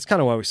 that's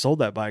kind of why we sold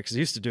that bike. Cause he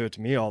used to do it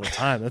to me all the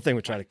time. That thing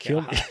would try to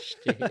kill me. Gosh,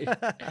 dude.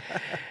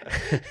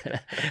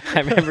 I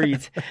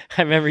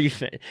remember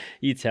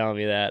you telling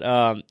me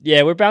that.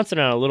 Yeah, we're bouncing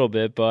around a little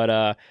bit, but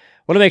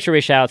want to make sure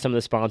we shout out some of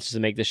the sponsors to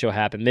make this show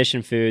happen.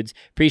 Mission Foods,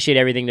 appreciate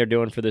everything they're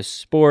doing for the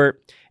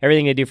sport,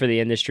 everything they do for the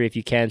industry. If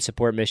you can,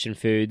 support Mission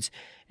Foods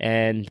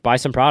and buy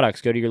some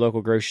products. Go to your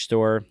local grocery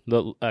store.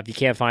 If you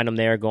can't find them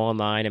there, go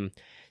online and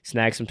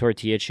snag some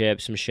tortilla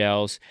chips, some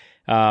shells.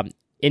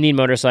 Indian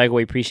Motorcycle,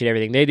 we appreciate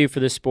everything they do for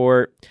the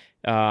sport.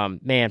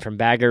 Man, from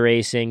bagger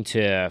racing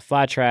to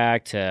flat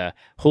track to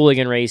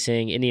hooligan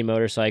racing, Indian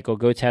Motorcycle,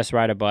 go test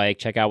ride a bike,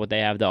 check out what they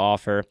have to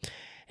offer.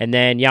 And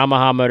then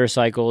Yamaha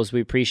Motorcycles, we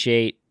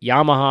appreciate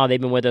Yamaha.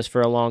 They've been with us for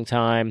a long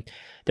time.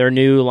 Their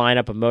new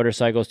lineup of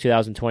motorcycles,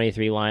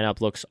 2023 lineup,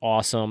 looks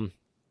awesome.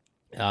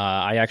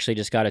 I actually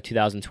just got a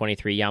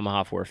 2023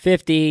 Yamaha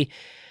 450.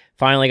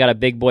 Finally got a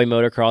big boy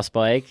motocross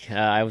bike.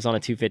 I was on a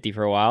 250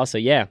 for a while. So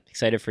yeah,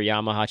 excited for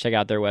Yamaha. Check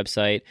out their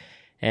website.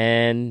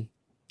 And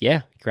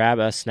yeah,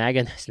 snag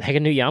a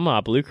new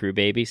Yamaha Blue Crew,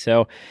 baby.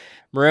 So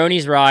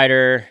Maroney's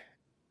rider,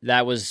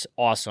 that was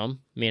awesome.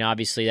 I mean,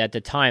 obviously at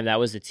the time, that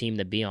was the team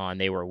to be on.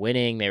 They were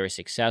winning. They were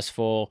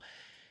successful.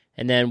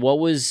 And then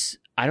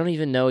I don't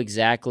even know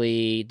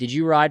exactly. Did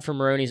you ride for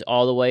Maroney's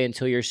all the way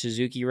until your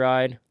Suzuki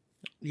ride?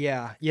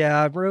 Yeah.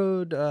 I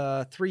rode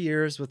 3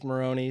 years with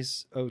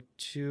Maroney's,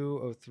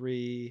 02,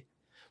 03.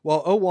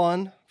 Well,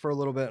 01 for a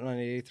little bit in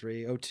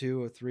 1983,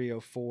 02, 03,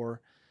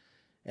 04,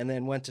 and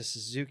then went to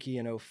Suzuki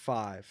in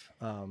 05.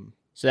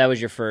 So that was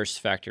your first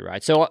factory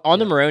ride. So on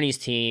the Maroney's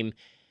team,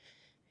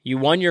 you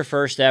won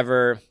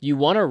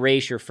a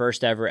race your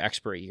first ever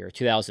expert year,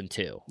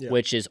 2002,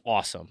 which is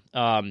awesome.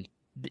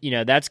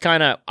 That's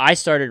I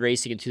started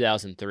racing in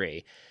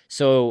 2003.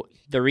 So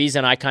the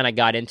reason I kind of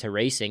got into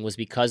racing was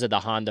because of the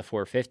Honda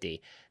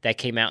 450 that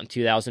came out in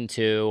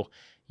 2002.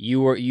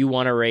 You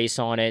won a race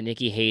on it.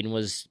 Nicky Hayden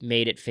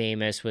made it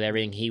famous with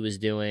everything he was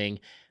doing.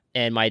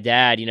 And my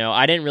dad,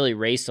 I didn't really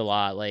race a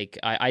lot. Like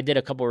I did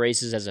a couple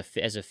races as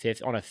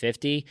a on a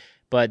 50,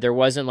 but there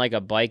wasn't like a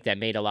bike that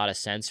made a lot of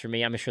sense for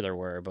me. I'm sure there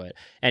were, but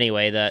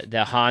anyway,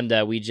 the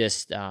Honda, we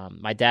just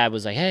my dad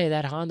was like, "Hey,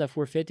 that Honda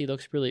 450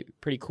 looks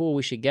pretty cool.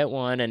 We should get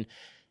one." And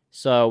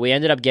so we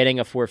ended up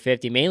getting a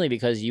 450 mainly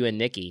because you and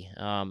Nicky,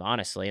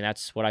 honestly, and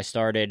that's what I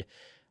started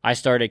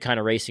kind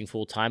of racing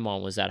full time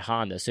on was that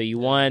Honda. So you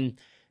won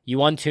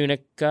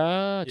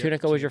Tunica.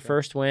 Tunica was your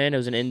first win. It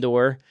was an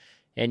indoor.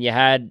 And you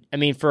had,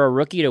 for a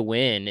rookie to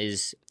win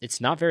it's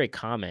not very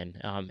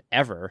common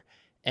ever.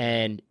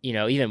 And,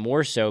 even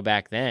more so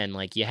back then,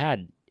 like you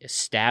had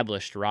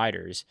established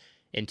riders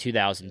in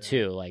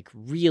 2002, like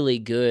really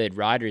good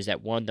riders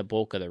that won the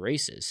bulk of the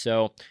races.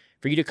 So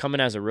for you to come in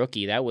as a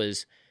rookie, that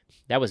was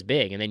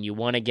big. And then you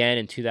won again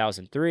in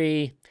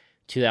 2003,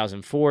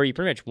 2004. You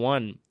pretty much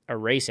won a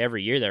race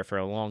every year there for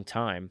a long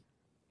time.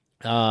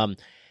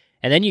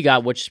 And then you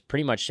got, which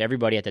pretty much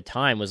everybody at the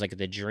time was like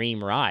the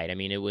dream ride. I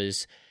mean, it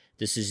was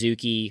the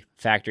Suzuki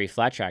factory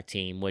flat track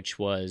team, which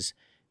was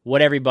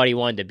what everybody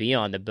wanted to be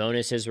on. The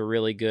bonuses were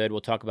really good.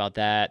 We'll talk about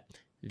that.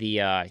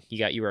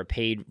 You were a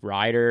paid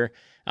rider.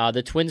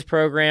 The Twins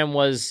program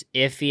was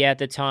iffy at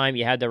the time.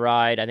 You had the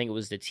ride. I think it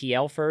was the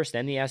TL first,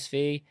 then the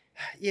SV.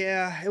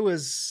 Yeah, it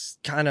was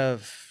kind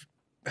of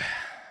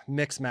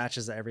mixed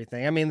matches of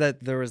everything. I mean,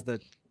 there was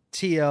the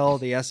TL,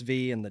 the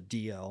SV, and the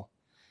DL,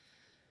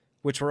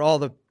 which were all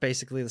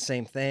basically the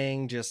same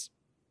thing, just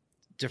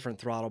different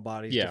throttle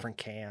bodies, different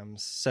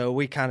cams. So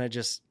we kind of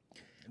just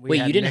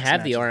wait. You didn't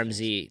have the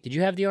RMZ? Did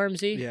you have the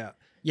RMZ? Yeah.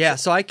 Yeah,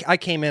 so I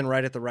came in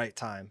right at the right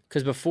time.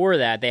 Because before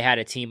that, they had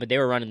a team, but they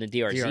were running the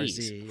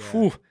DRZs.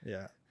 DRZ,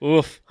 yeah.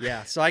 Oof.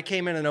 Yeah, so I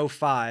came in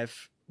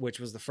 05, which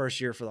was the first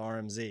year for the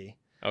RMZ.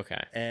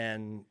 Okay.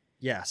 And,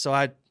 yeah, so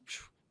I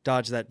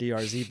dodged that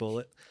DRZ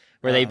bullet.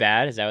 Were they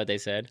bad? Is that what they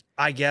said?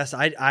 I guess.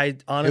 I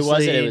honestly Who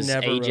was it? It was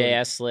never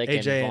AJ Slick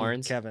and Barnes?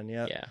 And Kevin,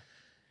 yeah. Yeah.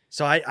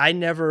 So I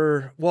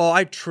never – well,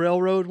 I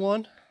trail rode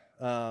one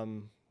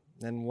and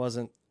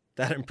wasn't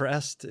that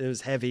impressed. It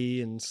was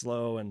heavy and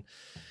slow and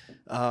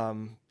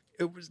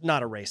it was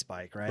not a race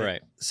bike, right?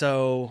 Right.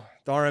 So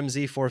the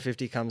RMZ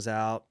 450 comes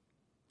out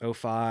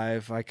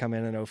 05. I come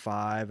in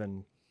 05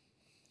 and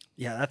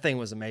yeah, that thing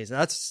was amazing.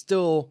 That's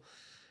still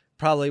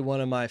probably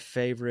one of my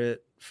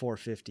favorite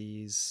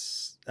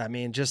 450s. I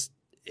mean, just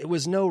it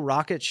was no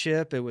rocket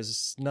ship. It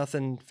was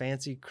nothing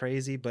fancy,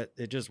 crazy, but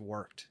it just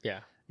worked. Yeah.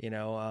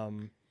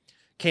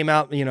 Came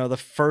out, the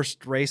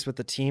first race with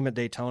the team at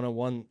Daytona,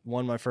 won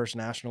my first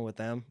national with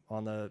them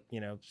on the,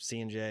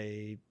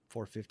 C&J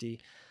 450.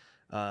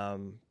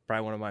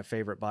 Probably one of my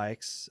favorite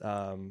bikes.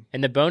 And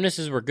the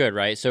bonuses were good,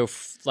 right? So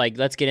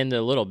let's get into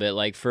a little bit,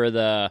 like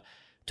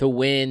to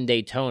win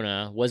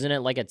Daytona, wasn't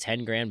it like a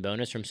 10 grand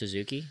bonus from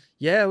Suzuki?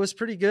 Yeah, it was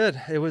pretty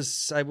good. It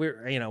was, we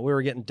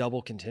were getting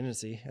double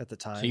contingency at the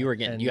time. So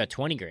you got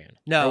 20 grand.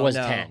 No, or was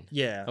no. 10?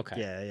 Yeah. Okay.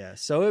 Yeah.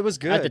 So it was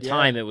good. At the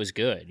time, it was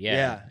good. Yeah.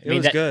 Yeah, it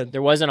was good.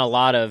 There wasn't a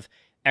lot of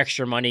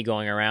extra money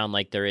going around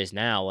like there is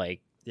now.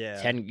 Like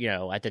 10,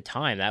 at the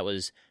time that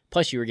was,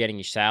 plus you were getting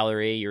your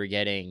salary, you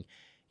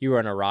were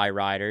on a rye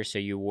rider, so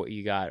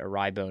you got a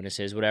rye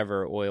bonuses,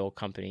 whatever oil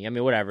company. I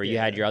mean, whatever. You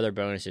had your other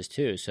bonuses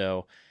too.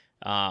 So,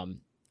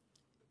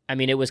 I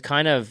mean, it was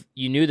kind of,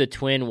 you knew the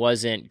twin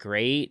wasn't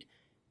great,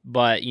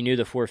 but you knew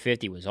the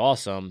 450 was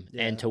awesome.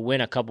 Yeah. And to win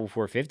a couple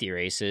 450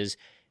 races,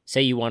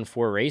 say you won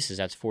 4 races,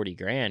 that's 40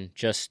 grand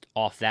just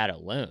off that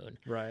alone.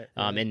 Right.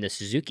 In the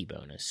Suzuki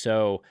bonus.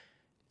 So,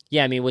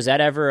 yeah, I mean, was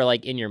that ever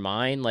like in your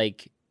mind?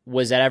 Like,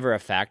 was that ever a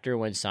factor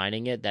when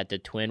signing it that the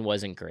twin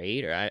wasn't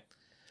great? Or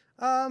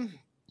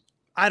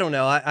I don't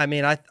know. I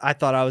mean, I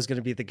thought I was going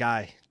to be the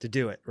guy to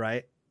do it,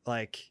 right?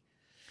 Like,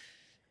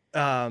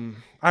 I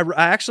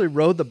actually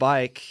rode the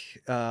bike,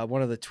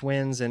 one of the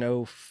twins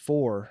in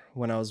 04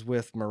 when I was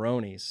with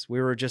Maroney's. We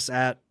were just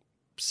at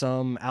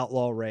some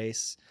outlaw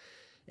race,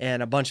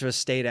 and a bunch of us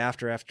stayed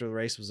after the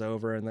race was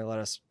over, and they let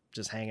us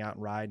just hang out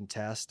and ride and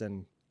test.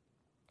 And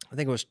I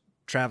think it was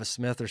Travis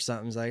Smith or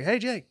something. He's like, "Hey,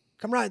 Jake,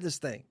 come ride this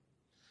thing."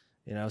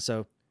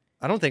 So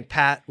I don't think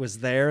Pat was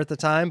there at the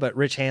time, but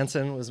Rich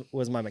Hansen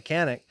was my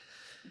mechanic.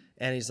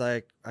 And he's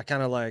like, I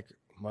kind of like,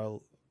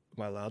 am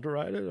I allowed to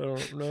ride it? I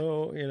don't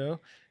know,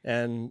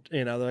 And,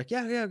 they're like,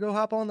 yeah, go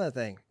hop on that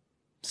thing.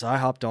 So I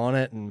hopped on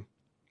it, and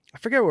I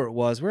forget where it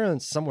was. We were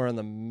somewhere in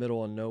the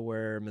middle of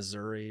nowhere,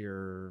 Missouri,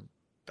 or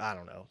I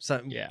don't know.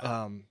 Something.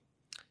 Yeah.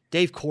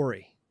 Dave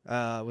Corey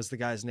was the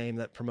guy's name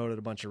that promoted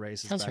a bunch of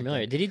races. Sounds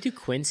familiar. Then. Did he do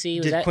Quincy?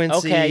 Quincy.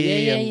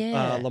 Okay,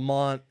 yeah.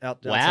 Lamont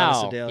outside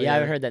of Sedalia. Yeah, I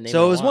haven't heard that name.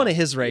 So it was one of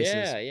his races.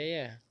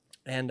 Yeah.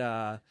 And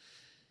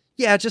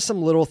just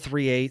some little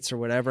 3/8 or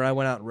whatever. I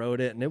went out and rode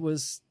it, and it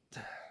was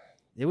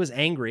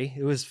angry.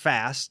 It was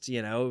fast,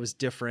 it was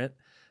different.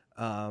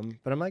 But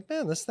I'm like,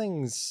 man, this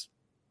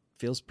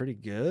feels pretty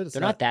good.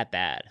 They're not that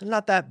bad.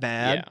 Not that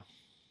bad. Yeah.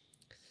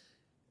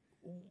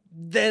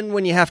 Then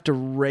when you have to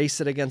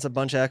race it against a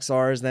bunch of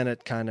XRs, then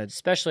it kind of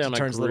especially on a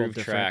turns groove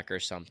track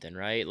or something,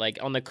 right? Like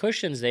on the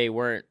cushions, they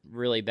weren't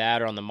really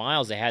bad, or on the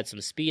miles, they had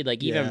some speed.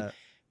 Like even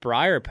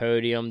Breyer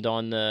podiumed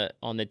on the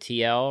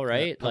TL,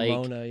 right?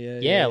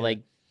 Pomona,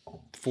 like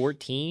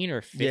 14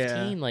 or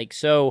 15. Like,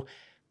 so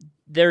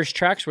there's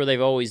tracks where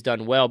they've always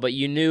done well, but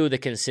you knew the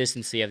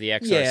consistency of the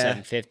XR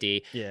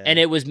 750, and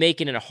it was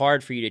making it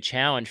hard for you to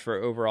challenge for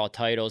overall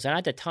titles. And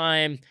at the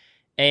time,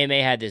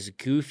 AMA had this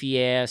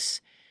goofy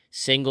ass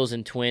singles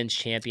and twins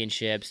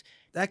championships.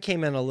 That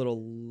came in a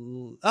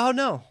little. Oh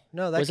no,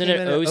 that wasn't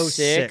came it in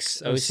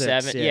 06,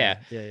 07? Yeah.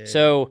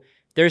 So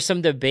there's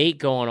some debate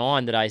going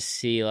on that I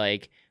see,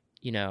 like,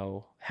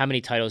 how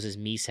many titles does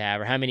Meese have,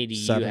 or how many do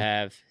you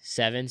have?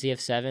 7? Do you have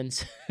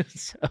 7s?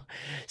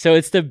 so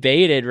it's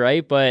debated,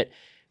 right? But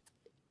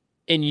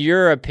in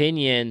your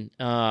opinion,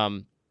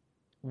 it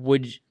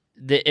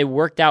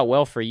worked out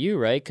well for you,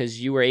 right?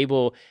 Because you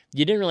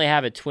didn't really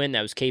have a twin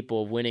that was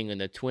capable of winning in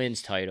the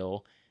twins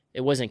title.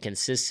 It wasn't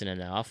consistent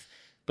enough.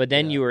 But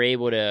then you were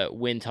able to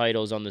win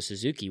titles on the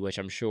Suzuki, which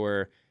I'm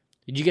sure.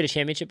 Did you get a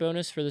championship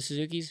bonus for the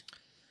Suzukis?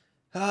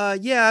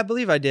 Yeah, I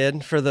believe I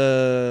did for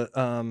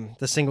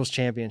the singles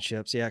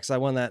championships. Yeah, because I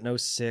won that in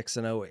 06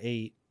 and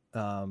 08.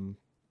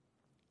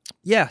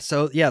 Yeah,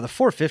 so yeah, the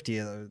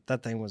 450,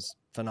 that thing was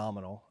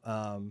phenomenal.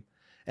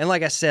 And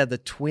like I said, the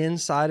twin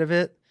side of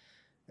it,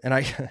 and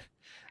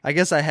I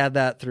guess I had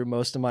that through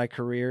most of my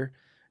career,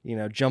 you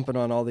know, jumping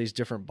on all these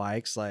different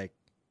bikes. Like,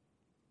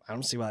 I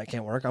don't see why that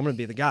can't work. I'm going to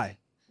be the guy.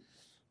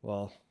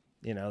 Well,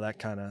 you know, that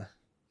kind of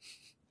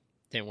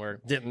didn't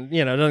work. Doesn't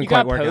you quite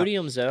got work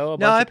podiums out.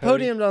 though. No, I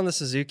podiumed on the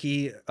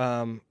Suzuki.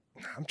 I'm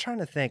trying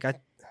to think.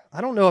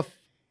 I don't know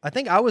if I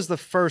think I was the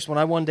first when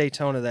I won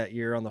Daytona that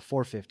year on the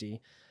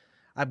 450.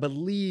 I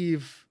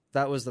believe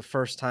that was the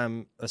first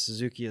time a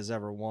Suzuki has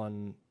ever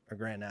won a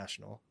Grand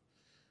National.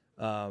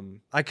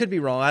 I could be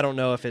wrong. I don't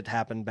know if it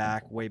happened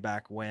way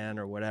back when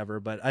or whatever,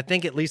 but I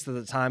think at least at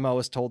the time I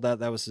was told that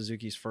was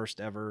Suzuki's first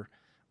ever,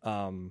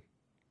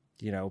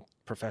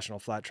 professional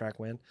flat track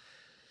win.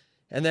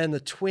 And then the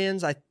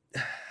twins, I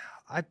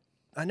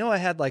know I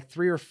had like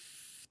three or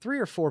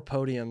four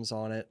podiums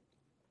on it.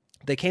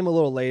 They came a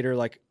little later,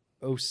 like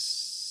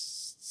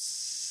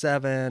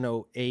 07,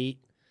 08,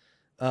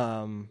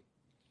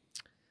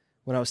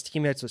 when I was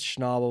teammates with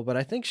Schnabel, but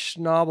I think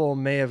Schnabel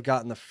may have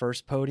gotten the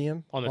first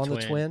podium on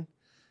the twin.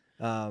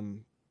 I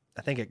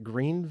think at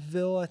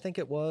Greenville, I think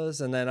it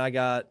was. And then I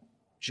got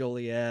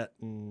Joliet,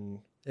 and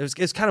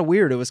it's kind of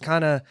weird. It was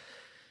kind of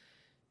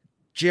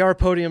JR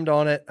podiumed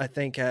on it, I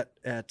think at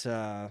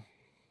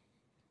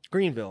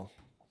Greenville.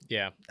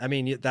 Yeah. I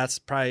mean, that's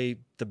probably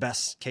the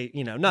best case,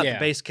 not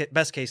the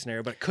best case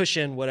scenario, but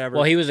cushion, whatever.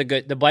 Well,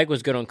 the bike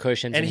was good on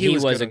cushions, and he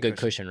was a good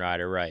cushion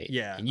rider, right?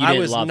 Yeah. And you I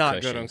didn't was love not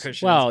cushions. good on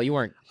cushions. Well, you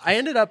weren't. I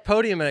ended up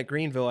podiuming at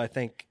Greenville, I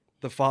think,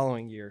 the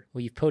following year.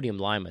 Well, you podiumed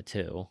Lima,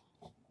 too.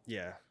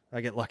 Yeah.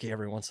 I get lucky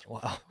every once in a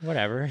while.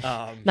 Whatever.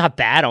 Not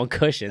bad on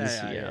cushions.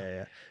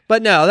 Yeah.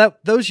 But no,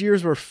 those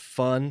years were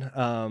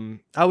fun.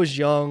 I was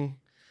young.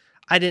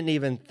 I didn't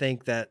even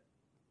think that,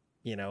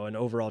 an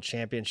overall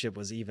championship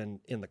was even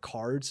in the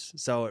cards.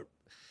 So it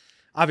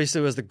obviously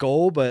was the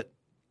goal, but,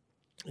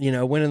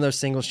 winning those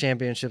singles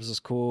championships was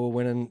cool.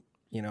 Winning,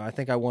 I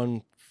think I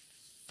won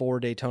 4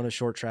 Daytona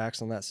short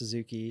tracks on that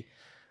Suzuki.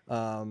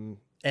 And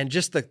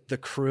just the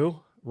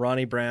crew,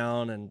 Ronnie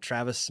Brown and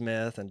Travis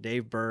Smith and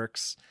Dave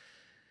Burks,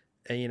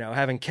 and,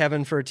 having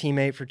Kevin for a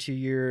teammate for 2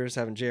 years,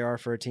 having JR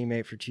for a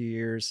teammate for 2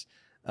 years.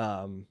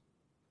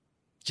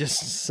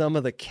 Just some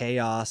of the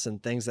chaos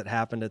and things that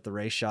happened at the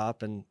race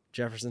shop in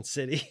Jefferson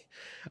City.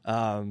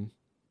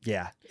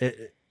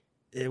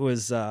 It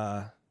was,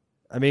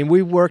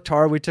 we worked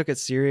hard. We took it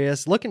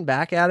serious. Looking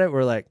back at it,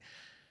 we're like,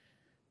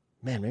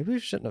 man, maybe we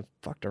shouldn't have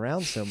fucked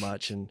around so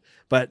much.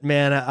 But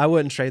man, I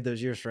wouldn't trade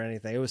those years for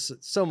anything. It was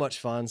so much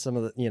fun. Some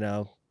of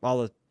the,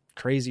 all the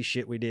crazy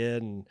shit we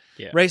did and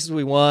races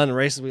we won and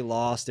races we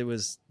lost. It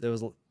was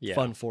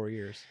fun 4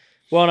 years.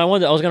 Well, and I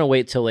was going to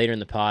wait till later in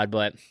the pod,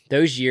 but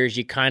those years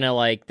you kind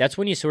of that's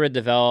when you sort of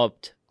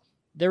developed,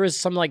 there was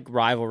some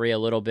rivalry a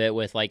little bit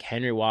with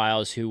Henry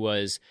Wiles, who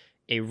was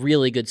a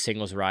really good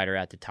singles rider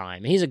at the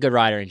time. He's a good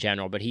rider in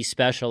general, but he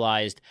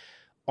specialized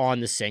on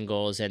the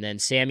singles. And then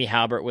Sammy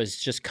Halbert was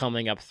just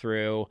coming up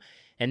through,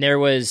 and there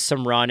was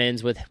some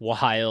run-ins with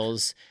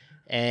Wiles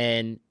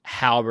and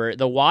Halbert.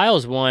 The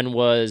Wiles one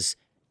was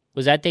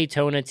that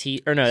Daytona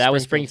that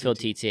was Springfield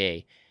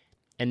TTA.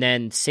 And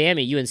then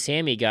you and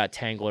Sammy got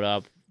tangled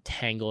up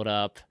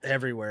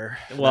everywhere.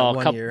 Well,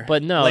 one year.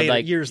 But no,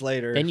 years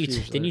later. Then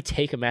you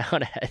take him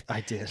out at.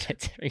 I did.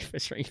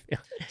 Springfield.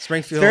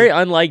 It's very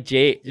unlike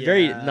Jake. Yeah.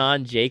 Very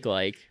non-Jake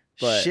like.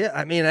 But shit,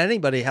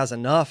 anybody has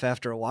enough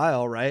after a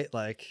while, right?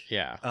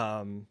 Yeah.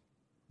 I'm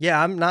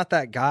not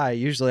that guy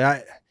usually.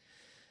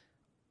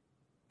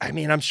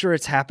 I'm sure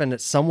it's happened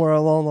at somewhere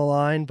along the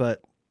line,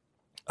 but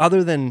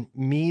other than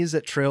me's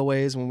at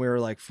Trailways when we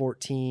were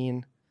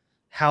 14.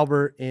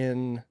 Halbert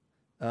in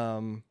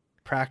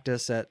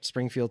practice at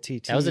Springfield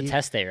TT. That was a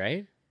test day,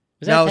 right?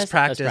 It was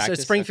practice.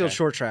 It's Springfield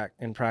short track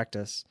in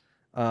practice.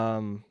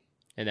 And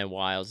then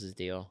Wiles'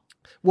 deal.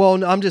 Well,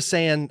 no, I'm just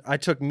saying I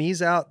took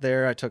Mies out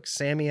there. I took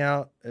Sammy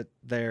out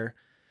there.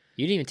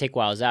 You didn't even take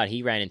Wiles out.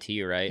 He ran into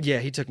you, right? Yeah,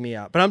 he took me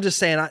out. But I'm just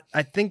saying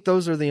I think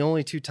those are the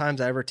only 2 times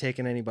I ever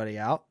taken anybody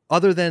out.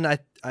 Other than I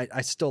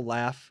still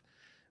laugh.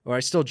 Or I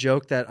still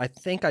joke that I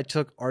think I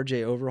took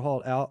RJ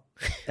Overhaul out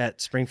at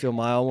Springfield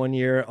Mile one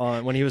year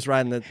when he was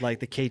riding the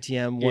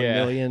KTM 1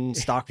 million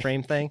stock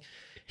frame thing.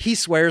 He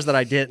swears that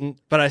I didn't,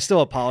 but I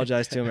still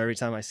apologize to him every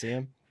time I see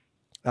him.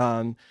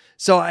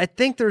 So I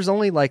think there's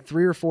only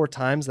 3 or 4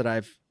 times that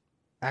I've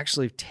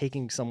actually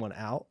taken someone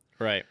out.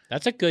 Right.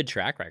 That's a good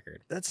track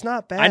record. That's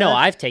not bad. I know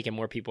I've taken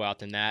more people out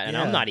than that, and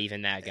I'm not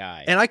even that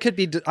guy. And I could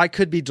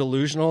be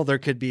delusional. There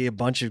could be a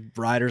bunch of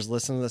riders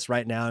listening to this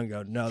right now and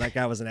go, no, that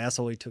guy was an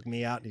asshole. He took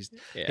me out. And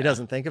he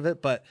doesn't think of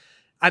it. But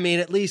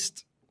at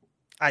least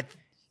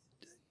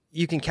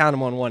you can count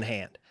them on one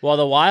hand. Well,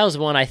 the Wiles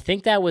one, I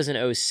think that was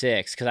in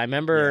 06 because I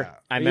remember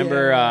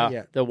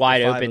the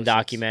Wide Open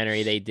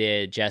documentary they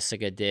did,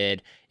 Jessica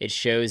did. It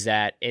shows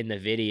that in the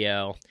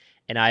video.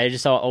 And I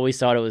just always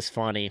thought it was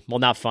funny. Well,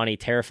 not funny,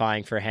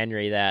 terrifying for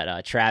Henry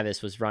that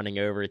Travis was running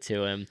over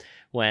to him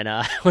when he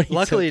Luckily,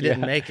 he took you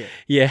didn't out. make it.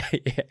 Yeah,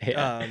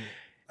 yeah.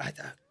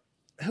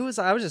 Who was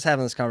I was just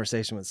having this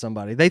conversation with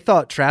somebody. They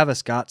thought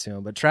Travis got to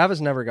him, but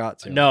Travis never got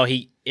to him. No,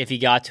 if he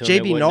got to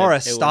him, JB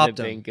Norris stopped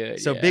him. Been good,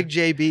 so Big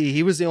JB,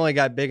 he was the only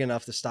guy big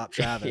enough to stop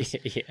Travis.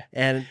 yeah.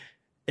 And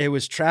it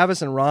was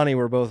Travis and Ronnie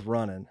were both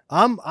running.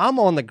 I'm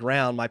on the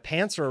ground. My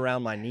pants are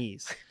around my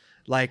knees.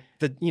 Like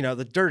the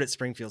dirt at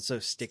Springfield's so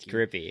sticky.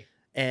 Drippy.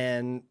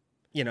 And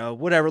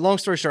whatever. Long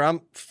story short,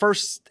 I'm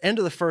end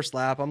of the first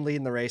lap. I'm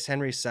leading the race.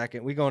 Henry's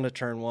second. We go into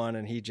turn 1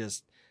 and he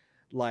just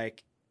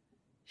like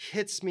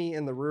hits me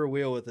in the rear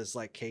wheel with his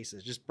like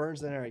cases, just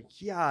burns in there.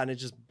 And it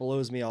just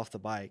blows me off the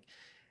bike.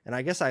 And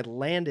I guess I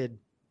landed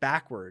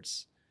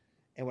backwards.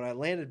 And when I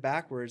landed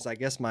backwards, I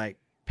guess my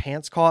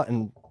pants caught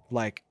and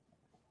like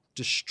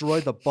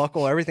destroyed the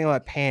buckle, everything on my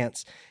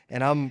pants.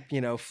 And I'm,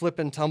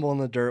 flipping, tumble in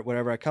the dirt,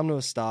 whatever. I come to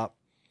a stop,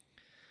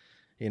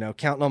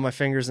 counting on my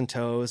fingers and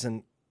toes.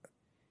 And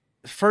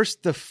the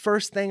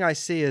first thing I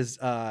see is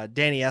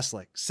Danny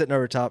Eslick sitting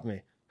over top of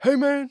me. Hey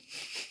man,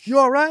 you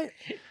all right?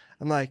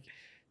 I'm like,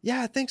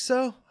 yeah, I think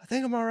so. I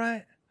think I'm all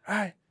right. All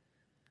right.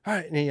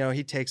 And,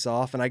 he takes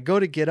off and I go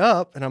to get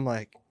up and I'm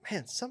like,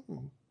 man,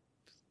 something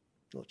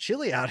a little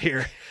chilly out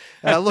here.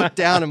 And I look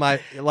down and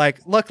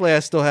luckily I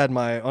still had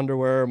my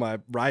underwear, my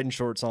riding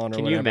shorts on or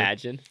Can whatever. you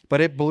imagine?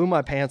 But it blew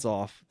my pants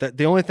off.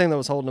 The only thing that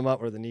was holding them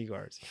up were the knee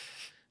guards.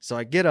 So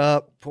I get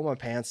up, pull my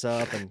pants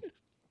up and,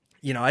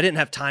 I didn't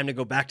have time to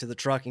go back to the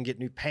truck and get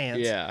new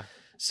pants. Yeah.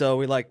 So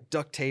we like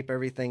duct tape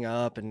everything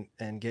up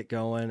and get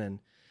going. And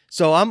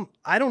so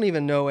I don't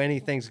even know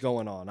anything's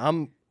going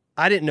on.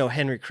 I didn't know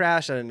Henry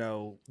crashed. I didn't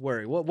know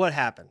what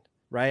happened,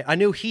 right? I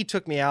knew he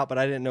took me out, but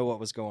I didn't know what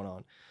was going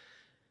on.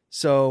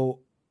 So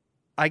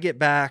I get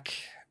back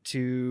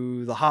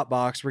to the hot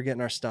box. We're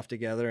getting our stuff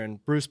together,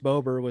 and Bruce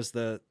Bober was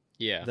the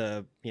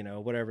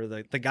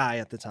guy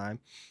at the time.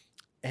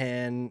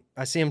 And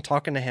I see him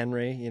talking to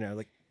Henry,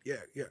 like, yeah,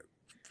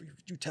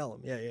 you tell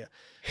him. Yeah.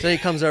 So he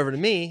comes over to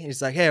me.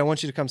 He's like, hey, I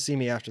want you to come see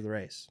me after the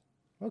race.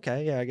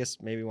 Okay. Yeah. I guess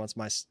maybe once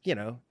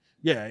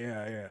yeah.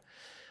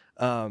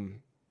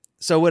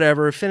 So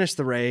whatever, finished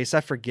the race.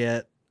 I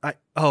forget.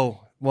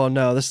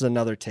 No, this is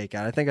another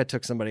takeout. I think I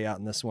took somebody out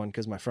in this one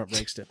because my front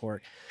brakes didn't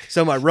work.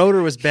 So my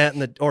rotor was bent in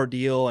the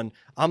ordeal, and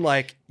I'm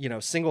like,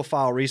 single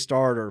file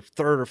restart or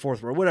third or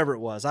fourth or whatever it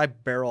was. I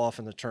barrel off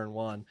into turn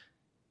 1.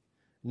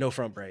 No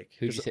front brake.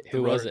 Who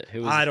was it?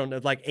 I don't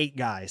know, like 8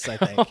 guys, I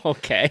think.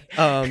 Okay.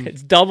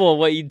 It's double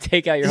what you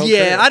take out your whole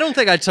Yeah, crew. I don't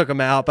think I took them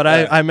out, but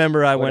I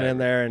remember I went in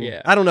there, and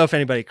Yeah. I don't know if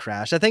anybody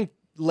crashed. I think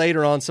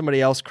later on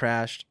somebody else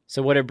crashed.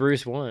 So what did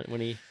Bruce want when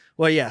he...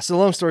 Well, yeah, so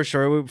long story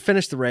short, we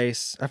finished the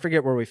race. I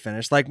forget where we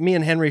finished. Like, me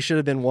and Henry should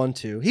have been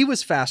 1-2. He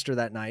was faster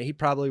that night. He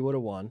probably would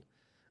have won.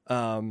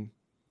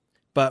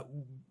 But,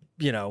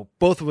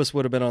 both of us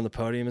would have been on the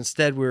podium.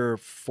 Instead, we were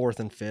 4th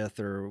and 5th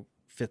or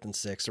 5th and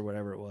 6th or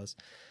whatever it was.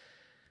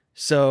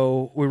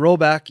 So we roll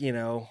back,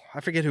 I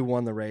forget who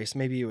won the race.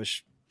 Maybe it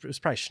was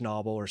probably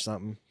Schnabel or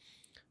something.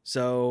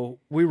 So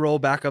we roll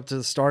back up to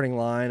the starting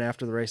line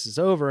after the race is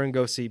over and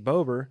go see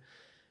Bober.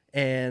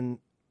 And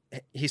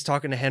he's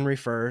talking to Henry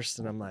first.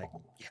 And I'm like,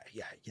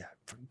 yeah,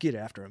 get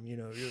after him,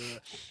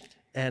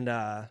 And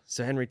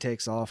so Henry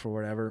takes off or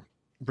whatever.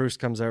 Bruce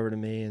comes over to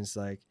me and is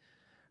like,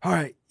 all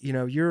right,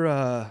 you're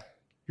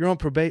on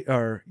probation,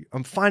 or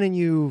I'm fining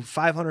you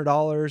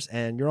 $500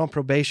 and you're on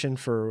probation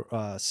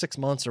for 6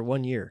 months or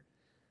 1 year.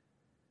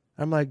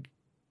 I'm like,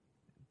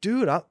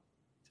 dude,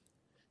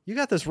 you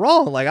got this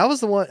wrong. Like, I was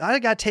the one, I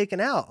got taken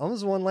out. I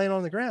was the one laying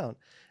on the ground.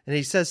 And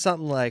he says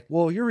something like,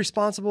 well, you're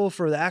responsible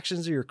for the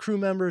actions of your crew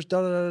members,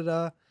 da, da, da,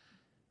 da.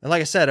 And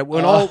like I said,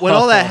 when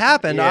all that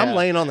happened, yeah. I'm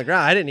laying on the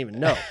ground. I didn't even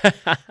know.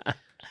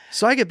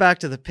 So I get back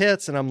to the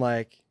pits and I'm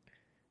like,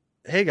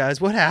 hey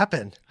guys, what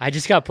happened? I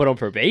just got put on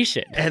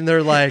probation. And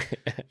they're like,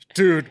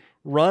 dude,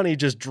 Ronnie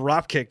just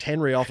drop kicked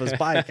Henry off his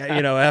bike,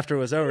 after it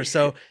was over.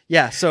 So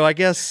yeah, so I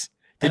guess.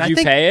 Did you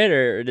pay it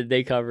or did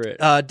they cover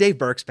it? Dave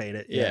Burks paid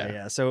it. Yeah.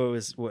 Yeah. So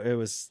it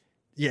was,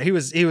 yeah, he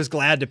was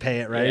glad to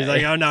pay it. Right. Yeah. He's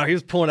like, oh no, he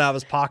was pulling out of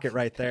his pocket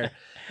right there.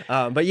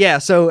 But yeah,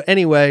 so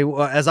anyway,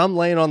 as I'm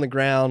laying on the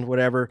ground,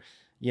 whatever,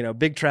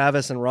 Big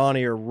Travis and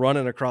Ronnie are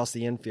running across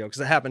the infield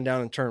because it happened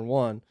down in turn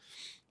 1.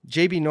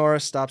 JB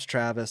Norris stops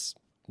Travis.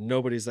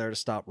 Nobody's there to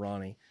stop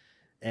Ronnie.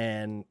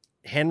 And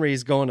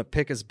Henry's going to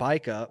pick his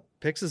bike up,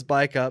 picks his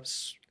bike up.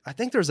 I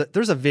think there's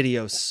a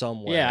video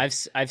somewhere. Yeah,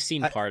 I've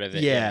seen part of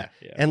it. Yeah.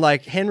 And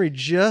like Henry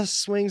just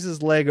swings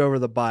his leg over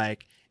the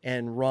bike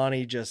and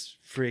Ronnie just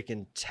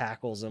freaking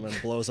tackles him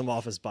and blows him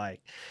off his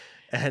bike.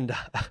 And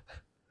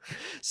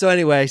so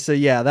anyway,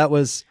 that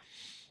was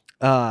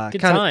good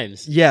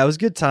times. Yeah, it was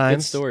good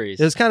times. Good stories.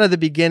 It was kind of the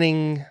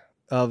beginning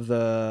of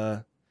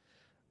I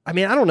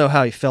don't know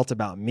how he felt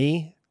about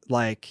me.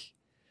 Like,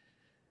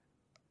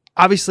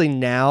 obviously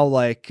now,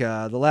 like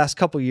the last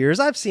couple of years,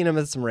 I've seen him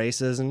at some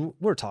races and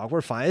we're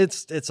fine.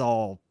 It's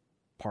all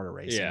part of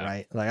racing,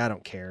 right? Like, I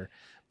don't care.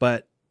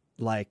 But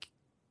like,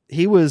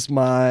 he was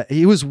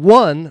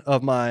one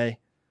of my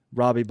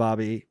Robbie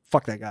Bobby.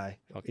 Fuck that guy.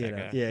 Fuck that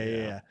guy.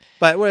 Yeah.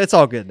 But it's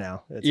all good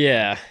now.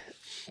 Yeah.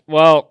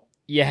 Well,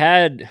 you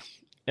had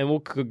and we'll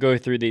go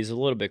through these a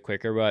little bit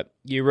quicker, but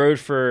you rode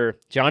for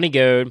Johnny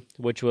Goad,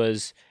 which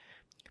was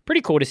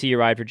pretty cool to see you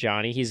ride for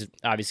Johnny. He's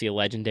obviously a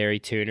legendary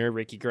tuner.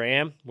 Ricky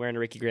Graham, wearing a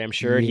Ricky Graham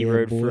shirt. He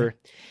rode for,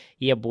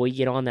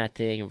 get on that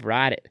thing and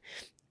ride it.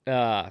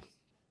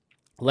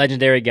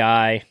 Legendary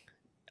guy.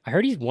 I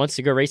heard he wants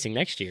to go racing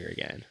next year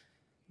again.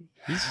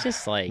 He's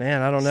just like,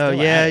 man, I don't know.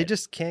 Yeah, he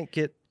just can't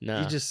get.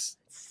 No, it's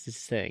his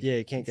thing. Yeah,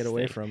 he can't get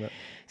away from it.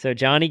 So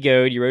Johnny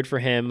Goad, you rode for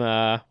him.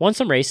 Won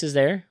some races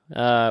there.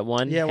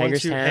 Won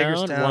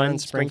Hagerstown, won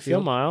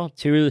Springfield Mile.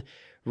 2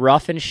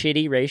 rough and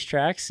shitty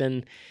racetracks,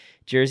 and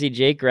Jersey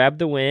Jake grabbed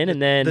the win.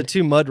 And then the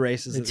 2 mud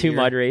races.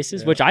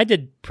 Yeah. Which I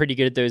did pretty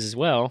good at those as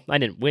well. I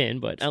didn't win,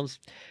 but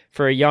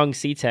for a young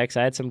C-Tex,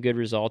 I had some good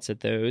results at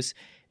those.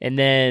 And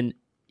then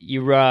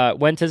you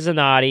went to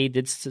Zanatti,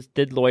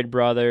 did Lloyd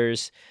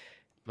Brothers,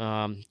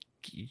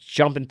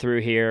 jumping through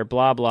here,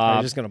 blah, blah.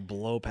 You're just going to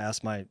blow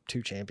past my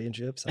 2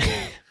 championships?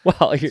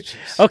 Well,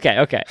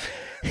 okay.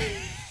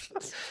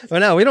 Well,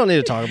 no, we don't need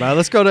to talk about it.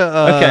 Let's go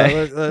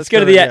to let's go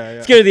to the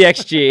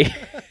XG.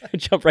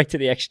 Jump right to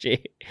the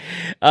XG.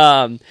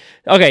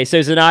 Okay, so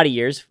Zanatti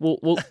years.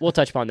 We'll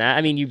touch upon that.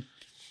 I mean, you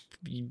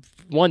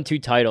won 2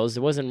 titles.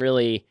 It wasn't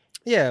really.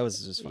 Yeah, it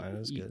was just fine. It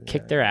was good.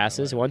 Kicked their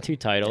asses. Won 2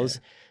 titles.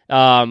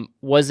 Yeah.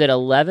 Was it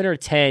 11 or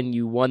 10?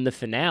 You won the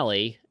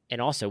finale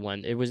and also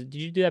won. Did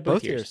you do that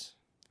both years?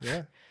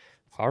 Yeah.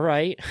 All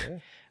right. Yeah.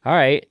 All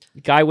right.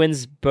 Guy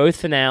wins both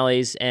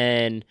finales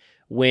and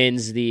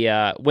wins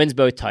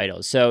both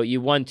titles. So you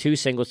won 2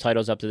 singles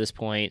titles up to this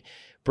point.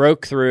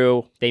 Broke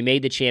through. They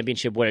made the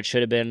championship what it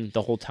should have been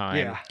the whole time.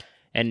 Yeah.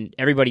 And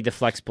everybody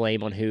deflects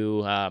blame on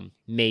who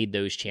made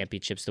those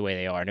championships the way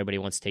they are. Nobody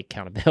wants to take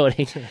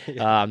accountability.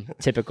 Yeah.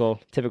 Typical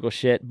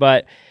shit.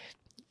 But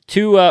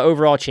 2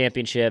 overall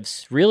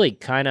championships. Really,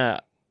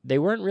 they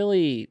weren't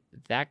really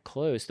that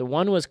close. The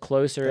one was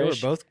closer. They were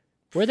both.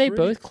 Were they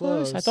both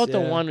close? I thought yeah.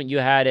 The one you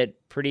had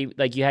it pretty,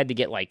 like you had to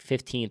get like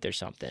 15th or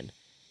something.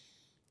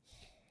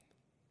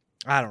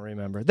 I don't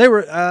remember. They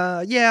were,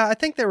 I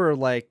think they were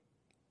like,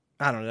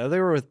 I don't know. They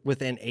were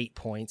within 8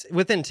 points,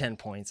 within 10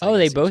 points. Oh,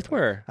 they both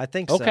were? I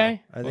think so.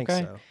 Okay. I think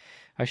so.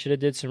 I should have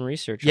did some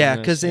research. Yeah,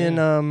 because in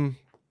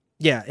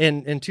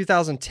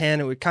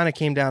 2010, it kind of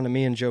came down to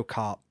me and Joe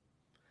Kopp.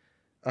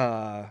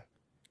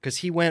 Because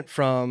he went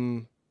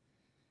from,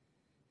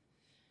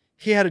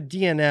 he had a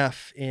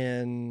DNF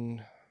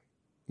in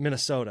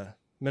Minnesota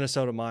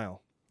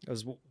Mile. It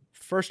was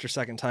first or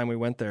second time we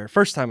went there.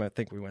 First time I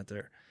think we went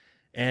there.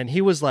 And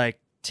he was like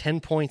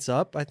 10 points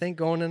up, I think,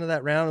 going into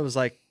that round. It was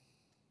like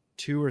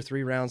 2 or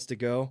 3 rounds to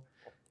go.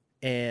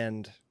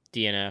 And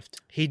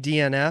DNF'd. He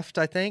DNF'd,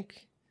 I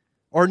think.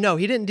 Or no,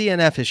 he didn't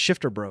DNF. His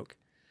shifter broke.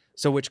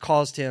 So which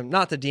caused him,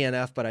 not to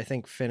DNF, but I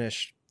think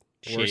finish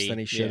worse than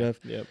he should have.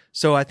 Yep.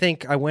 So I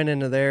think I went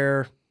into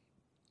there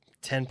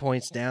 10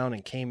 points down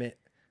and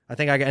I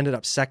think I ended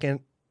up second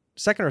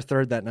or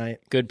third that night.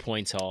 Good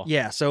points haul.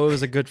 Yeah, so it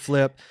was a good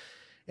flip.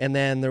 And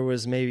then there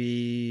was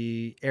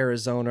maybe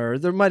Arizona, or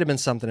there might have been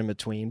something in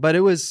between. But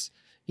it was,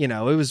 it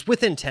was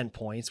within 10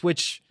 points,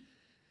 which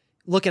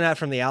looking at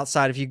from the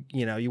outside, if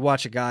you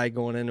watch a guy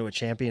going into a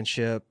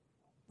championship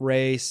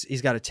race,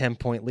 he's got a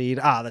 10-point lead.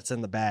 That's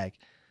in the bag.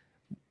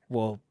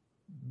 Well,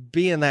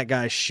 be in that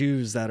guy's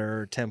shoes that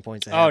are 10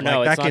 points ahead. Oh,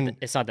 no,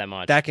 it's not that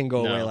much. That can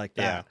go away like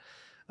that.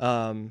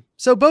 Yeah.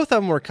 So both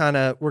of them were kind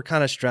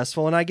of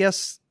stressful. And I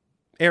guess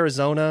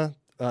Arizona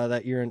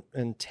that year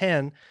in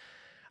 10,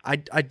 I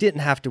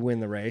didn't have to win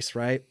the race,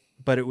 right?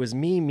 But it was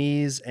me,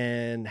 Mies,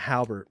 and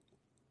Halbert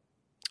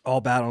all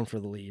battling for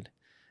the lead.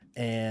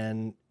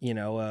 And,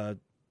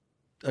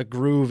 a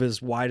groove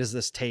as wide as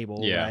this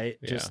table, right?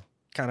 Just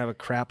kind of a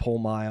crap hole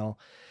mile.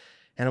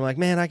 And I'm like,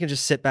 man, I can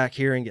just sit back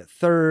here and get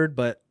third,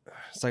 but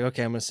it's like,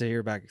 okay, I'm going to sit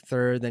here back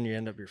third. Then you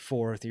end up your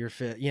 4th, your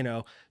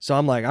 5th, So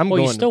I'm like,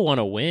 you still want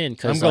to win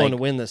because I'm going to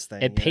win this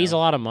thing. It pays a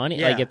lot of money.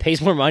 Yeah. Like it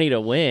pays more money to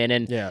win.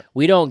 And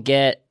we don't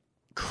get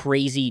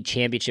crazy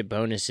championship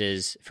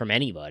bonuses from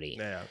anybody.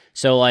 Yeah.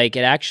 So like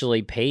it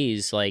actually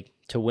pays like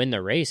to win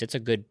the race. It's a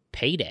good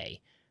payday.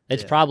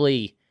 It's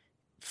probably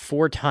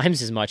 4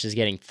 times as much as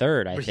getting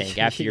third, I think,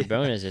 after your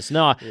bonuses.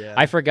 No,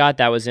 I forgot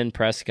that was in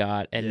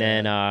Prescott. And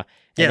then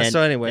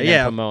so anyway,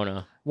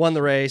 Pomona. Won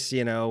the race,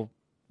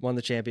 won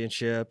the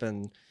championship.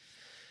 And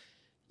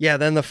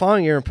then the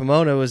following year in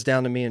Pomona was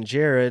down to me and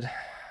Jared.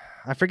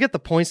 I forget the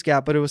points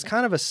gap, but it was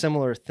kind of a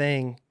similar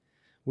thing.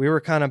 We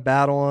were kind of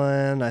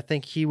battling. I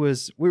think we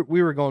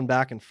were going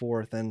back and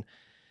forth. And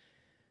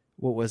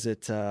what was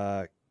it?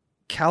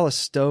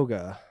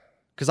 Calistoga.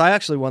 Because I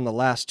actually won the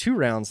last 2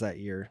 rounds that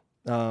year.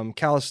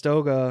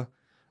 Calistoga,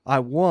 I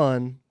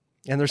won.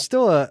 And there's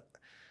still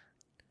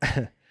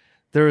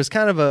there was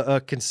kind of a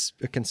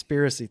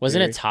conspiracy theory.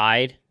 Wasn't it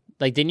tied?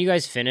 Like, didn't you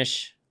guys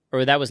finish?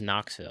 Or that was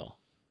Knoxville?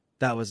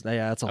 That was,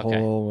 that's a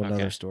whole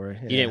another story.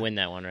 Yeah. You didn't win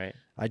that one, right?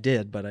 I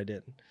did, but I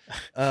didn't.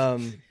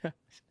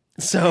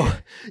 So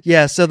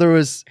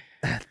there's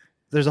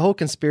a whole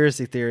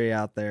conspiracy theory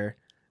out there.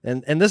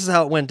 And this is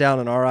how it went down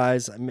in our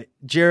eyes. I mean,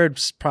 Jared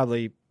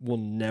probably will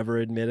never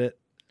admit it,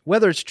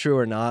 whether it's true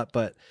or not.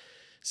 But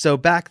so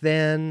back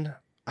then,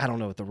 I don't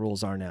know what the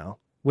rules are now.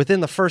 Within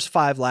the first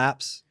 5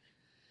 laps,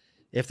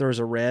 if there was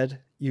a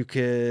red, you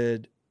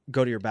could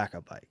go to your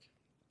backup bike,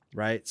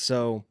 right?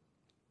 So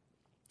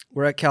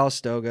we're at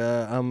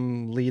Calistoga.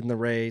 I'm leading the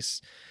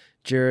race.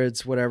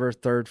 Jared's whatever,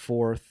 3rd,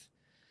 4th.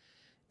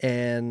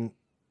 And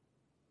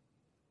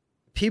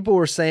people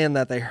were saying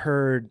that they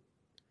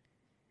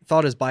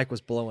thought his bike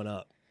was blowing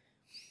up.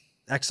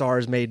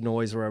 XRs made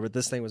noise or whatever.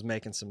 This thing was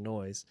making some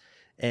noise.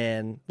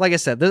 And like I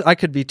said, I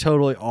could be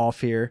totally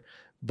off here,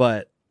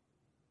 but,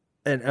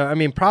 and I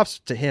mean, props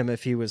to him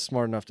if he was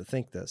smart enough to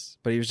think this,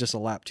 but he was just a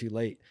lap too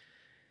late.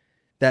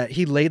 That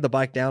he laid the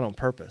bike down on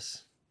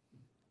purpose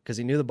because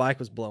he knew the bike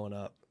was blowing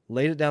up.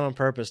 Laid it down on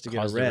purpose to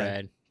get a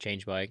red.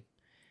 Change bike.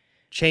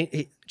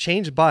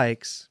 Change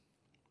bikes,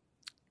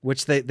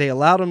 which they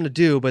allowed him to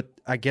do, but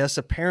I guess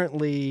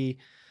apparently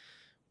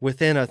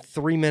within a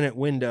 3-minute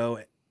window,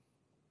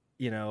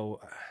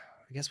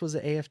 I guess was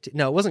it AFT?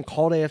 No, it wasn't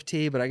called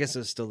AFT, but I guess it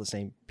was still the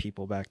same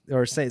people back,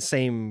 or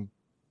same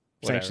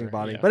sanctioning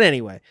body. Yeah. But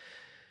anyway,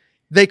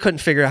 they couldn't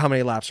figure out how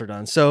many laps are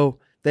done. So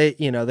they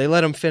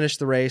let him finish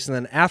the race. And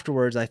then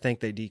afterwards, I think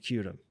they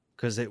DQ'd him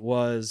because it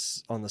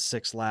was on the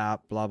 6th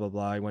lap, blah, blah,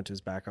 blah. He went to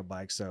his backup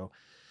bike. So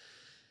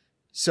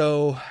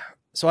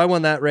I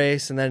won that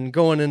race. And then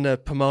going into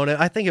Pomona,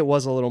 I think it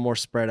was a little more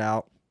spread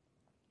out.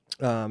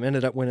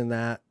 Ended up winning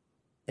that.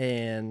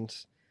 And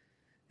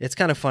it's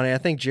kind of funny. I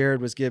think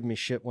Jared was giving me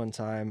shit one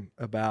time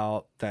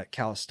about that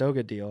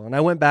Calistoga deal. And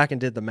I went back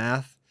and did the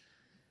math.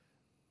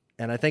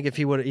 And I think if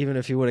he would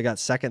have got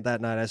second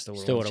that night, I still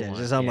would have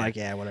changed. So I'm like,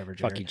 yeah, whatever,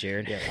 Jared. Fuck you,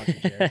 Jared. Yeah, fuck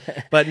you,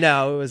 Jared. But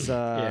no, it was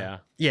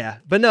yeah.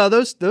 But no,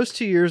 those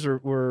 2 years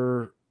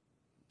were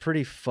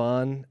pretty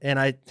fun.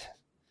 And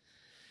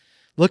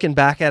looking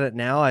back at it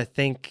now, I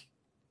think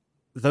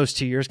those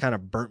 2 years kind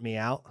of burnt me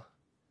out.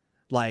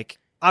 Like,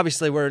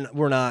 obviously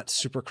we're not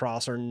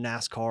Supercross or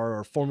NASCAR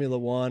or Formula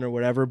One or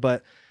whatever,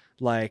 but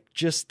like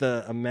just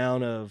the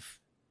amount of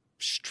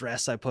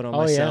stress I put on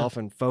myself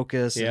and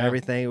focus and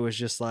everything, it was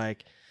just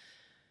like,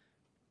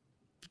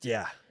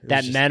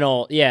 that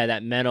mental,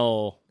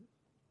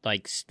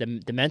 like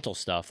the mental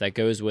stuff that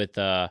goes with,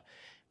 and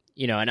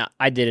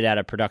I did it at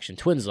a Production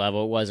Twins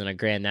level. It wasn't a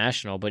Grand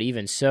National, but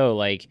even so,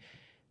 like,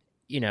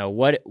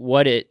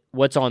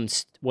 what's on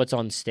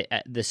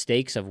the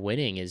stakes of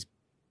winning is,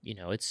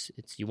 it's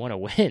you want to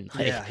win.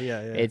 Like,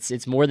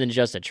 It's more than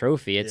just a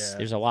trophy.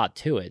 There's a lot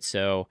to it.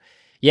 So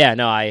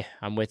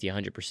I'm with you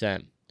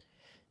 100%.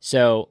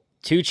 So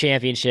 2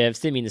 championships.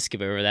 Didn't mean to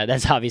skip over that.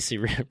 That's obviously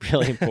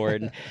really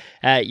important.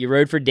 You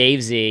rode for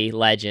Dave Z,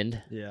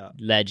 legend. Yeah.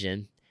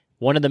 Legend.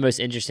 One of the most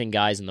interesting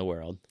guys in the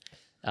world.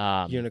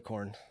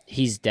 Unicorn.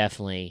 He's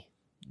definitely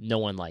no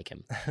one like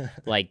him.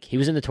 Like, he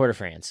was in the Tour de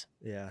France.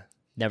 Yeah.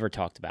 Never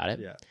talked about it.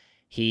 Yeah.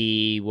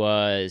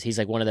 He's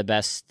like one of the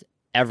best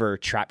ever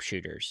trap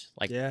shooters,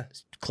 like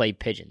clay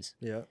pigeons.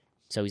 Yeah.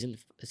 So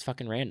it's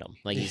fucking random.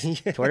 Like,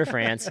 he's Tour de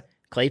France,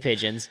 clay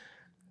pigeons,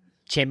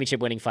 championship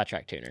winning flat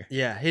track tuner.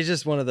 Yeah. He's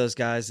just one of those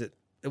guys that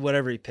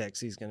whatever he picks,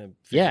 he's going to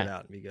figure it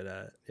out and be good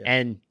at it. Yeah.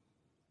 And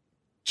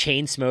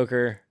chain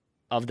smoker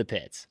of the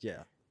pits.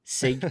 Yeah.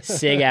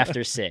 Sig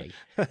after sig,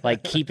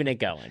 like keeping it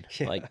going.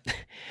 Yeah. Like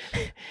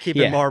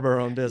keeping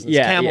Marlboro in business,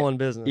 Camel in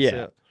business.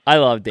 Yeah. I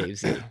love Dave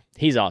Z.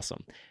 He's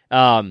awesome.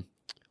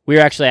 We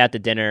were actually at the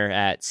dinner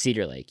at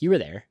Cedar Lake. You were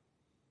there.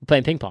 We're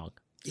playing ping pong.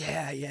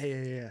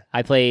 Yeah.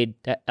 I played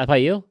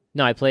you?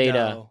 No, I played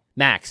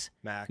Max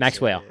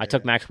Whale. Yeah. I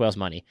took Max Whale's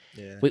money.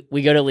 Yeah.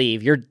 We go to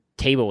leave. Your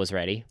table was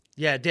ready.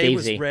 Yeah, Dave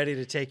was ready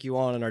to take you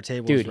on, and our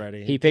table was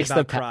ready. He picks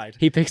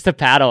the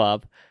paddle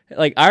up.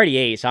 Like, I already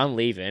ate, so I'm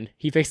leaving.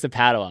 He picks the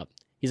paddle up.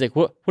 He's like,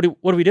 "What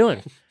are we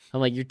doing?" I'm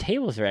like, "Your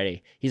table's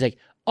ready." He's like,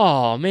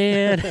 "Oh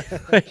man,"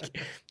 like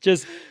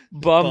just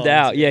bummed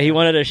out. Yeah, he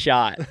wanted a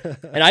shot,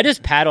 and I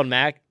just paddled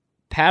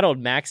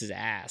Max's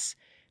ass,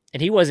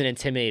 and he wasn't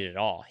intimidated at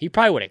all. He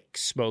probably would have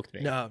smoked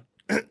me. No,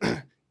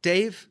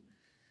 Dave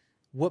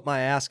whooped my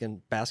ass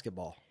in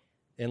basketball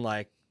in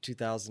like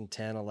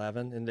 2010,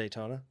 11 in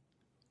Daytona.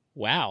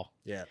 Wow.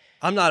 Yeah,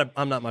 I'm not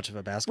much of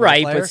a basketball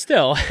player, but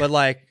still, but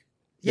like,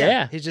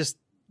 he's just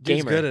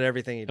he's good at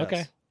everything he does.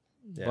 Okay,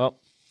 yeah. Well,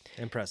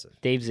 impressive,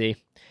 Dave Z.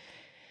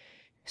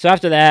 So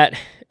after that,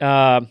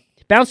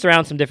 bounced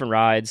around some different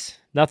rides.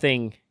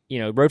 Nothing,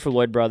 rode for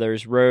Lloyd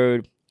Brothers.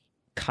 Rode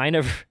kind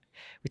of.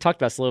 We talked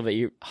about this a little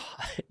bit.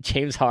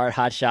 James Hart,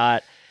 Hot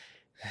Shot.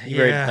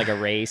 You rode like a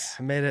race.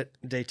 I made it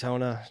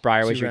Daytona.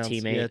 Breyer was your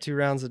teammate. Yeah, 2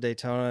 rounds of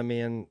Daytona. Me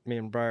and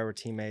Breyer were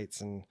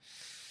teammates, and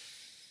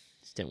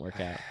just didn't work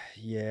out.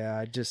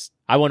 Yeah,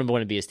 I wouldn't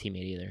want to be his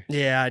teammate either.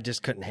 Yeah, I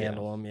just couldn't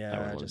handle him. Yeah, I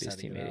wouldn't want to be had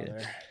his to get teammate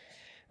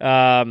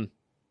out either.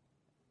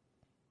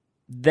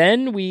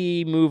 Then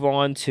we move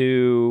on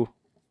to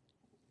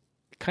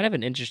kind of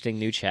an interesting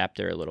new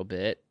chapter a little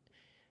bit.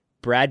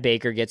 Brad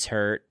Baker gets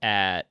hurt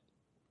at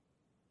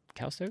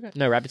Calistoga?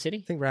 No, Rapid City?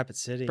 I think Rapid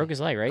City. Broke his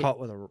leg, right? Caught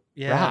with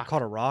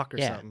caught a rock or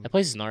something. That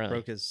place is gnarly.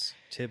 Broke his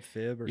tib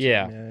fib or something.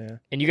 Yeah.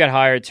 And you got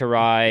hired to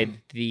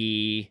ride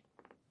the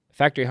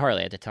factory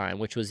Harley at the time,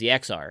 which was the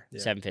XR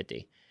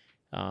 750.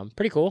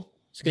 Pretty cool.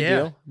 It's a good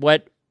deal.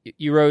 What,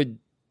 you rode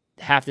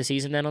half the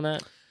season then on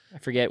that? I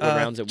forget what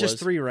rounds it just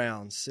was. 3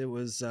 rounds. It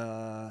was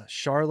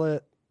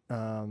Charlotte,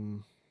 that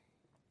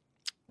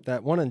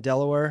one in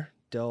Delaware,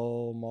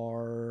 Del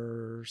Mar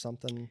or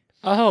something.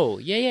 Oh,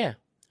 yeah.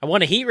 I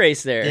won a heat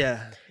race there.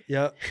 Yeah,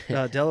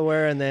 yep.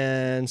 Delaware, and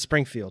then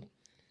Springfield,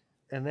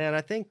 and then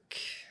I think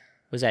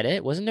Was that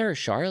it? Wasn't there a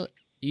Charlotte?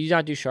 You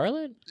not do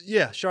Charlotte?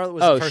 Charlotte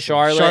was Oh, the first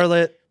Charlotte, one.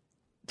 Charlotte,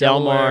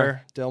 Del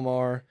Del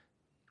Mar,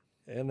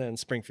 and then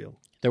Springfield.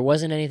 There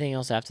wasn't anything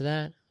else after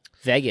that?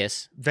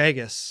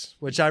 Vegas,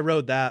 which I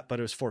rode that, but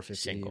it was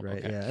 450, Single, right?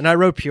 okay. Yeah, and I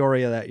rode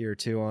Peoria that year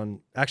too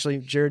on actually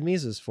Jared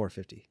Meese's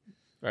 450.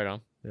 right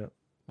on. Yep.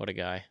 What a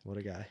guy. What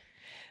a guy.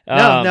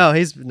 Um,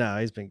 He's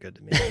been good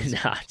to me.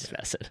 Nah, I'm just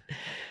messing.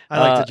 I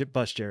like to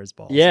bust Jared's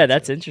balls. Yeah,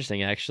 that's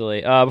interesting,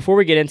 actually. Before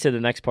we get into the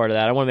next part of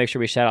that, I want to make sure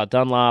we shout out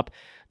Dunlop.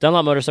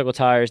 Dunlop motorcycle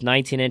tires,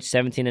 19-inch,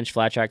 17-inch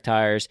flat track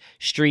tires,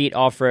 street,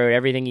 off-road,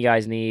 everything you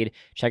guys need.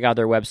 Check out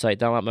their website,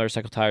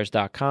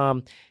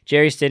 dunlopmotorcycletires.com.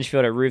 Jerry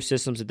Stinchfield at Roof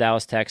Systems of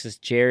Dallas, Texas.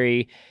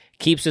 Jerry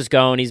keeps us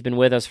going. He's been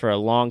with us for a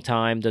long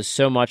time, does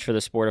so much for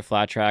the sport of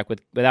flat track.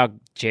 Without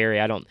Jerry,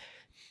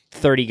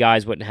 30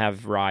 guys wouldn't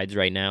have rides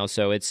right now.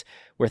 So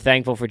we're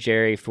thankful for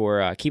Jerry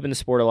for keeping the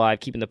sport alive,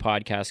 keeping the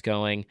podcast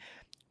going.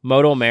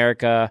 Moto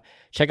America,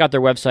 check out their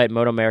website,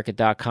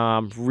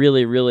 motoamerica.com.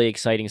 Really, really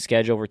exciting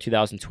schedule for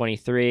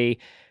 2023. A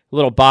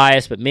little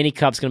biased, but Mini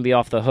Cup's going to be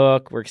off the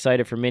hook. We're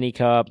excited for Mini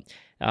Cup.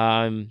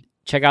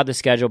 Check out the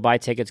schedule, buy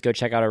tickets, go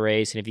check out a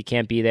race. And if you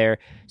can't be there,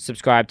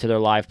 subscribe to their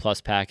Live Plus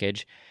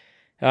package.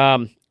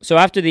 So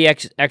after the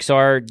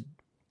XR,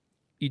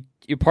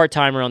 you're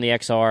part-timer on the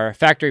XR,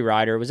 factory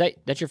rider.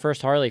 That's your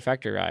first Harley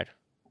factory ride?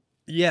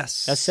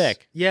 Yes. That's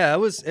sick. Yeah, it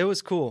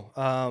was cool.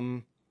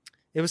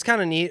 It was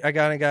kind of neat. I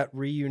got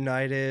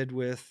reunited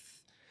with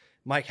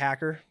Mike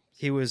Hacker.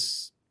 We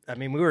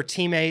were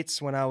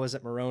teammates when I was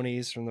at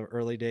Maroney's from the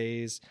early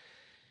days.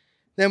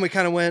 Then we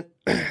kind of went,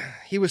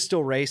 he was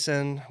still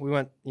racing. We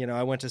went,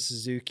 I went to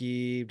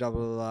Suzuki, blah,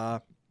 blah, blah.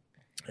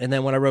 And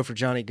then when I rode for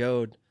Johnny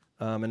Goad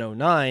in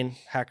 2009,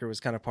 Hacker was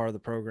kind of part of the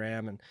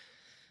program. And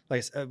like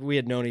I said, we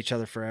had known each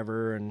other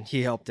forever, and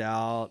he helped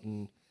out.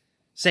 And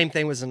same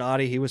thing with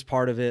Zanotti. He was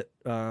part of it.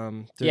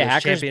 Through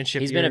those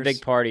championship he's years. been a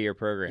big part of your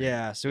program.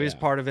 Yeah, so he was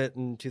part of it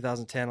in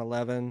 2010,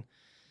 11.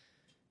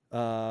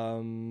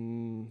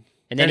 And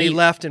then he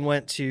left and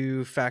went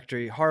to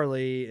Factory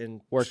Harley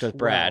and worked with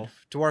Brad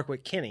to work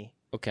with Kenny.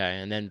 Okay,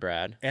 and then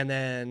Brad. And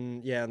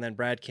then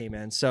Brad came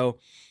in. So,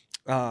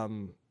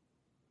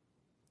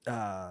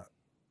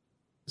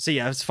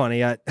 it's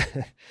funny.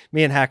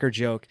 Me and Hacker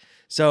joke.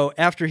 So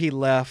after he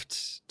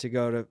left to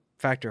go to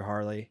Factory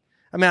Harley,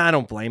 I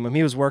don't blame him.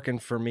 He was working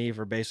for me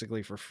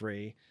basically for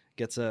free.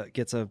 Gets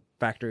a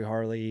Factory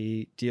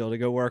Harley deal to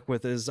go work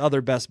with his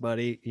other best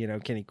buddy,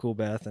 Kenny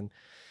Coolbeth, and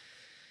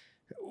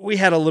we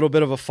had a little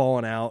bit of a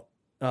falling out.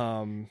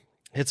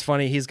 It's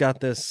funny. He's got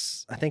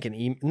this, I think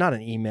not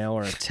an email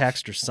or a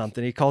text or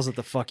something. He calls it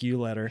the "fuck you"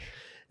 letter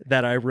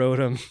that I wrote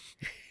him,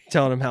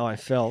 telling him how I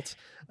felt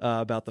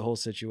about the whole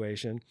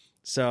situation.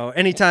 So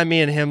anytime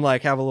me and him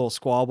have a little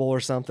squabble or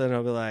something,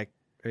 I'll be like,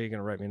 "Are you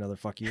gonna write me another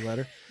fuck you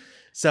letter?"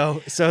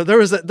 So there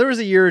was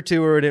a year or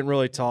two where we didn't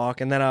really talk,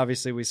 and then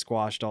obviously we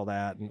squashed all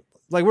that, and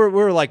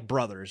we're like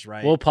brothers,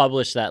 right? We'll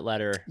publish that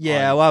letter.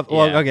 Yeah,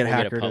 I'll get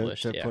Hacker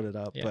to put it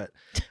up, yeah.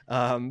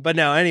 but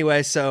no,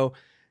 anyway, so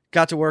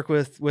got to work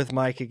with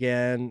Mike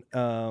again.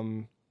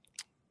 Went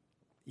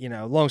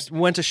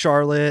to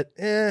Charlotte,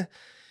 kind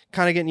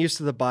of getting used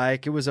to the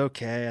bike. It was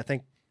okay. I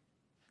think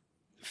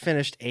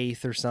finished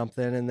 8th or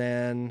something, and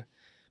then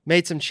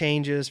made some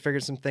changes,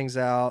 figured some things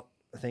out.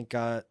 I think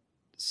got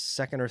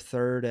 2nd or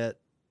 3rd at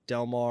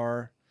Del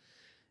Mar,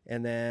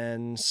 and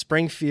then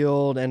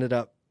Springfield ended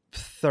up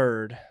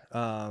 3rd.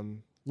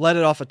 Led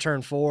it off of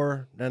turn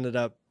 4, ended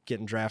up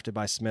getting drafted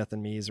by Smith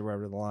and Mees or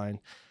wherever the line.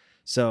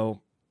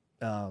 So,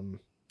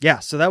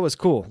 so that was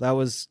cool. That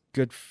was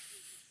good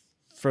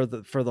for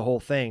the whole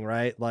thing,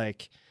 right?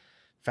 Like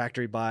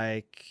factory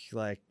bike,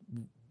 like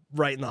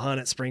right in the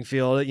hunt at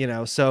Springfield,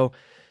 so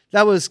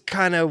that was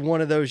kind of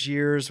one of those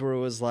years where it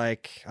was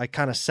like, I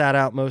kind of sat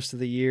out most of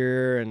the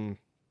year and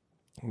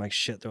I'm like,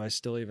 shit, do I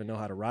still even know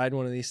how to ride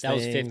one of these things? That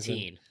was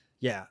 15. And,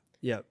 yeah.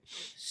 Yep.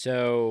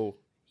 So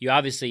you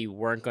obviously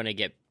weren't going to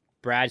get,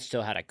 Brad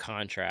still had a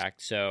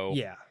contract. So,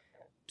 yeah.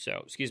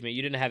 So, excuse me,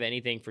 you didn't have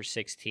anything for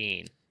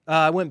 16.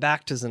 I went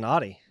back to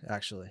Zanotti,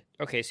 actually.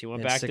 Okay, so you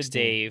went back 16. To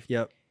Dave.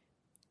 Yep.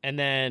 And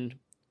then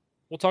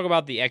we'll talk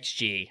about the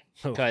XG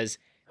because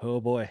oh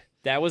boy,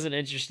 that was an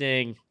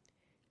interesting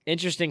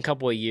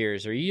couple of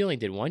years. Or you only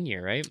did 1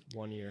 year, right?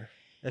 1 year.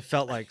 It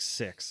felt like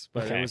 6,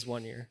 but okay. It was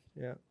 1 year.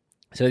 Yeah.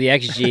 So the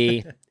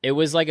XG, it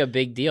was like a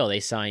big deal. They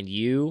signed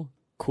you,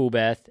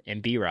 Coolbeth,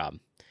 and B-Rob,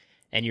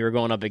 and you were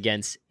going up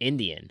against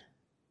Indian,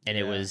 and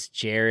it was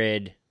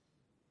Jared,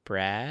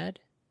 Brad,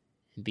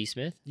 and B.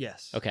 Smith.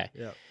 Yes. Okay.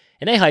 Yeah.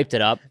 And they hyped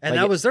it up, and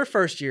that was their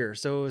first year,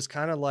 so it was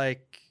kind of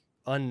like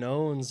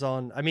unknowns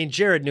on. I mean,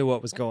 Jared knew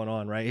what was going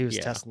on, right? He was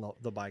testing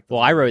the bike.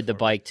 Well, I rode the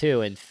bike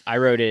too, and I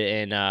rode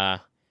it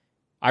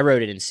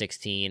in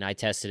 16. I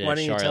tested it. Why at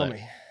didn't Charlotte.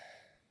 you tell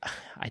me?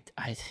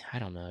 I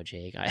don't know,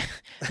 Jake.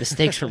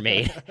 Mistakes were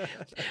made.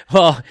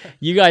 Well,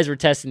 you guys were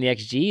testing the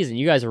XGs, and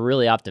you guys were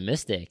really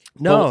optimistic.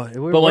 No,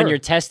 but when you're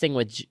testing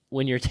with just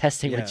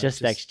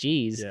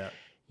XGs,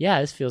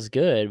 this feels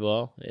good.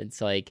 Well, it's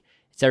like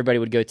everybody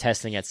would go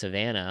testing at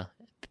Savannah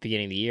at the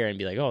beginning of the year and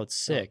be like, oh, it's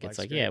sick. It's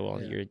like,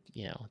 you're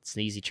it's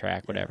an easy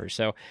track, whatever.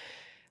 So a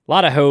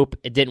lot of hope.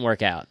 It didn't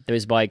work out.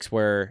 Those bikes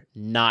were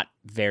not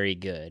very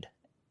good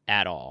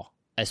at all,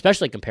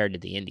 especially compared to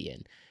the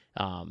Indian.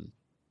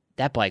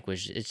 That bike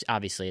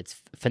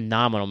it's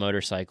phenomenal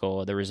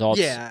motorcycle. The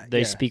results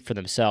speak for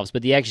themselves,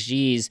 but the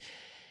XGs,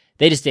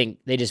 they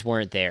just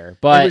weren't there.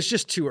 But it was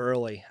just too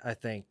early, I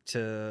think,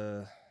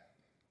 too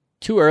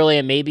early,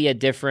 and maybe a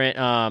different.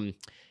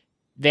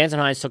 Vance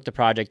and Hines took the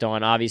project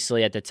on.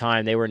 Obviously, at the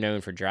time, they were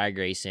known for drag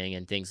racing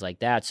and things like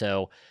that,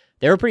 so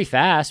they were pretty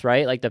fast,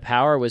 right? Like the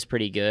power was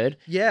pretty good.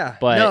 Yeah,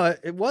 but no,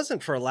 it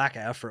wasn't for a lack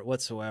of effort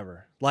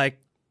whatsoever.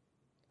 Like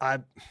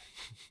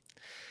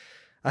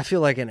I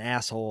feel like an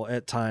asshole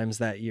at times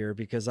that year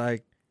because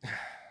I'm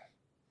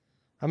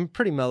a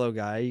pretty mellow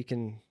guy. You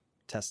can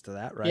attest to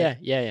that, right?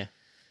 Yeah.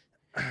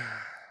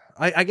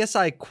 I guess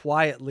I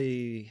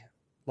quietly,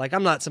 like,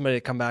 I'm not somebody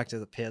to come back to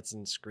the pits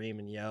and scream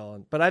and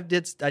yell, but I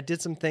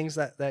did some things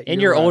that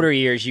in your older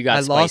years you got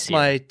I spicier. lost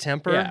my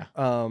temper. Yeah.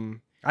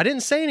 I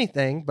didn't say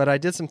anything, but I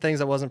did some things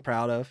I wasn't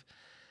proud of.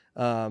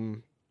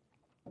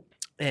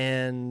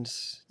 And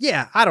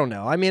yeah, I don't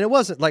know. I mean, it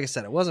wasn't, like I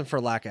said, it wasn't for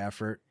lack of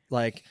effort.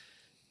 Like,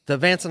 the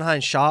Vance and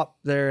Hines shop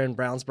there in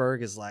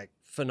Brownsburg is like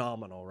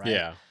phenomenal, right?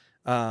 Yeah.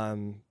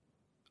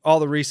 All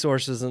the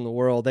resources in the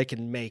world, they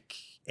can make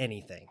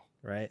anything,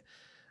 right?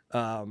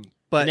 But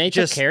and they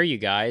took care of you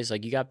guys,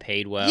 like you got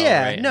paid well.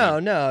 Yeah,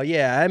 right?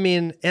 Yeah. I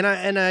mean, and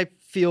I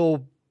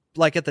feel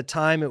like at the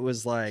time it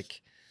was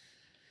like,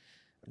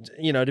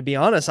 to be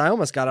honest, I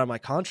almost got out of my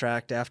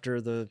contract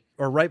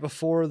right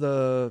before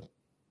the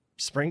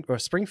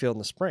Springfield in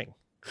the spring,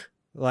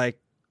 like.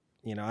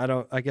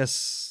 I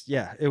guess,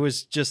 it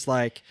was just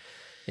like.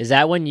 Is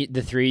that when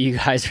the three of you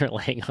guys are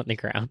laying on the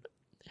ground?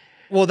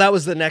 Well, that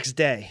was the next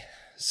day.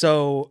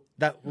 So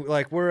that,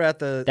 like, we're at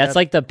the. That's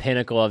like the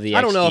pinnacle of the.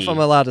 I don't know if I'm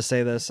allowed to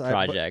say this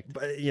project.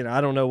 But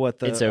I don't know what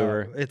the. It's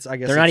over. I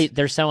guess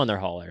they're selling their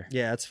hauler.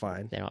 Yeah, it's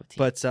fine. They don't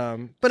have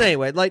team. But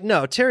anyway, like,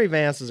 no, Terry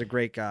Vance is a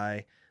great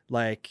guy.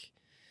 Like,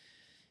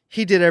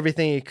 he did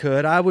everything he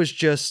could. I was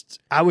just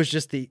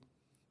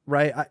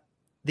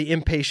the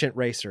impatient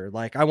racer.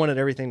 Like, I wanted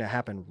everything to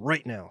happen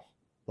right now.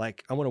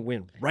 Like, I want to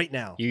win right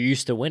now. You're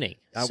used to winning.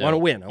 I want to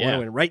win. I want to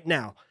win right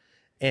now.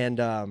 And,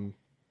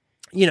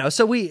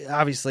 so we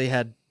obviously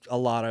had a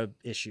lot of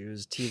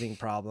issues, teething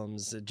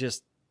problems,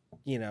 just,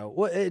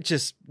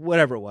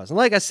 whatever it was. And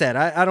like I said,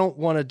 I don't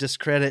want to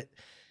discredit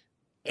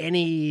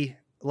I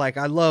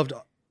loved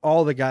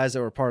all the guys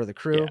that were part of the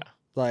crew,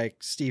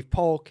 like Steve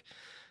Polk.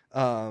 He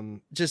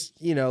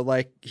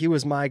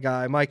was my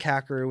guy. Mike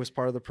Hacker was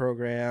part of the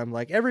program.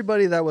 Like,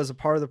 everybody that was a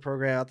part of the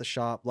program at the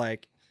shop,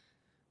 like,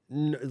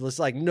 it's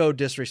like no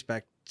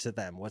disrespect to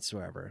them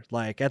whatsoever.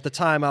 Like, at the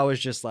time I was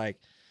just like,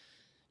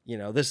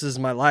 this is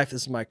my life.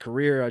 This is my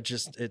career.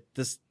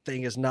 This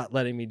thing is not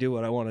letting me do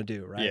what I want to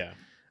do. Right. Yeah.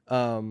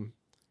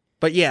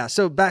 But yeah,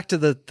 so back to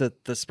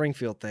the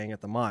Springfield thing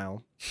at the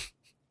mile.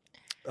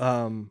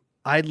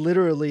 I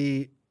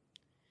literally,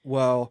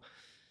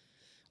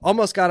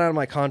 almost got out of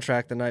my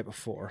contract the night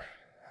before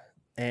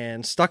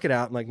and stuck it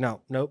out. I'm like,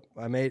 nope.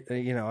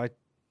 I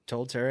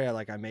told Terry,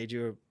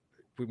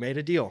 we made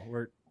a deal.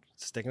 We're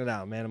sticking it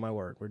out, man of my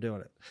word. We're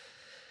doing it.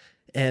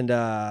 And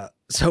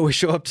so we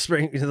show up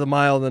to the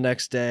mile the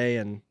next day,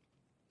 and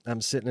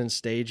I'm sitting in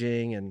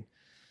staging, and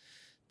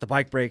the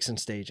bike breaks in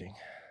staging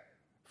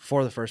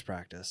before the first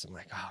practice. I'm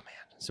like, oh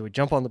man. So we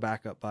jump on the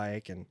backup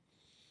bike, and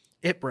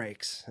it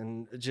breaks.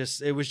 And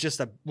it was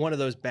just one of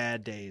those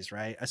bad days,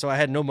 right? So I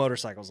had no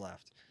motorcycles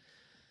left.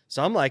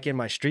 So I'm like in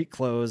my street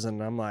clothes,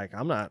 and I'm like,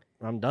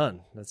 I'm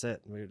done. That's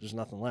it. There's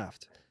nothing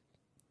left.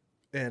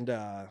 And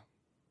I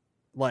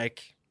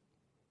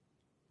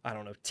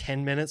don't know,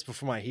 10 minutes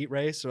before my heat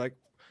race, they're like,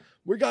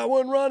 we got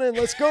one running.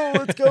 Let's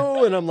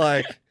go. And I'm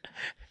like,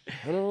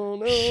 I don't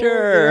know.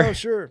 Sure.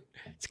 Sure.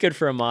 It's good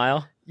for a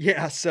mile.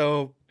 Yeah.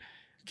 So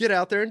get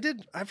out there and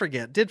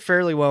did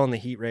fairly well in the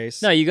heat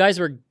race. No, you guys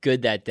were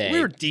good that day. We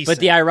were decent. But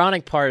the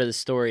ironic part of the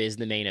story is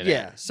the main event.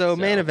 Yeah. So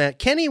main event,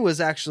 Kenny was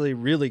actually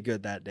really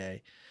good that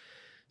day.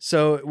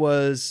 So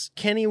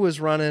Kenny was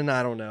running,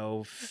 I don't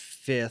know,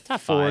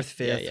 fourth,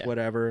 fifth,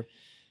 whatever.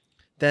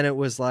 Then it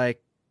was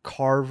like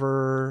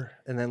Carver,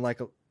 and then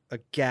like a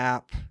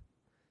gap.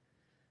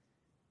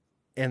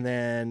 And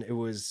then it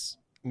was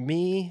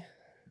me,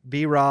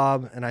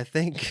 B-Rob, and I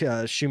think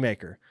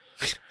Shoemaker.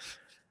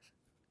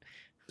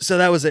 So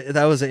that was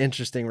an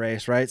interesting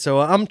race, right? So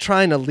I'm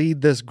trying to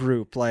lead this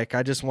group. Like,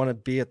 I just want to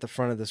be at the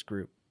front of this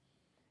group.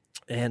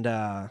 And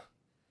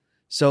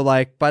so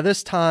like by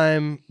this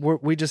time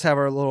we just have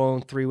our little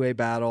own three-way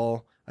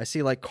battle. I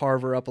see like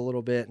Carver up a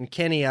little bit, and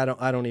Kenny I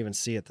don't even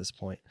see at this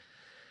point.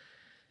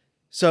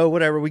 So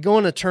whatever, we go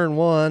into turn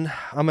one.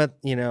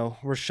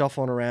 we're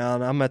shuffling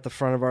around. I'm at the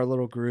front of our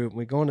little group.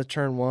 We go into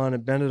turn one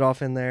and bend it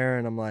off in there,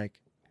 and I'm like,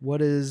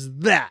 what is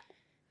that?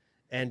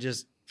 And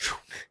just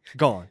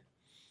gone.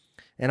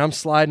 And I'm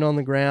sliding on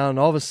the ground.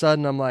 All of a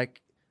sudden,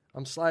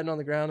 I'm sliding on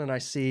the ground, and I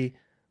see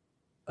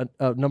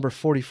a number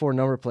 44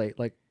 number plate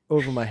like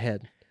over my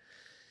head.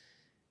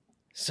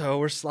 So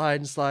we're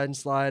sliding.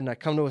 I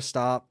come to a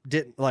stop.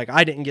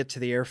 I didn't get to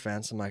the air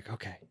fence. I'm like,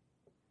 okay,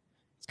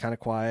 it's kind of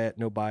quiet,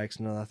 no bikes,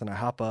 no nothing. I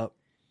hop up,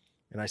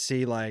 and I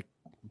see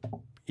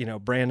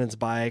Brandon's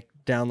bike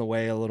down the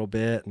way a little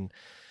bit, and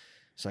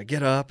so I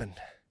get up and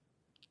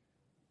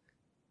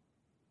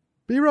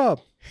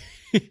B-Rob.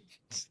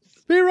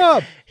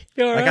 B-Rob.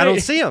 Right? I don't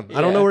see him. Yeah.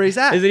 I don't know where he's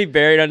at. Isn't he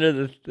buried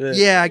under the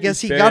Yeah, I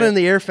guess he got in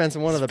the air fence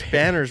and one of the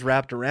banners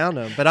wrapped around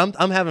him. But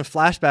I'm having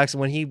flashbacks of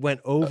when he went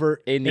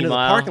over into the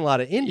parking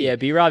lot of Indy. Yeah,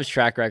 B-Rob's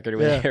track record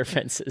with air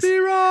fences.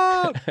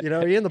 B-Rob!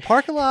 He in the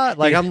parking lot.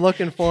 Like, I'm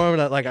looking for him,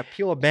 and I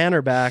peel a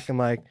banner back. I'm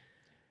like,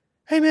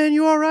 hey, man,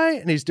 you all right?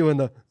 And he's doing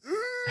the,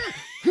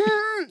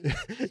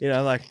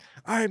 I'm like,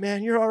 all right,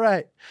 man, you're all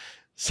right.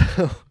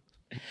 So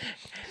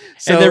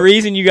and the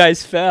reason you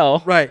guys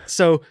fell. Right.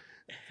 So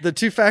the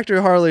two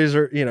factory Harleys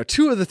are,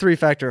 two of the three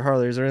factory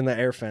Harleys are in the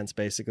air fence,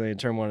 basically, in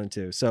turn 1 and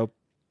 2. So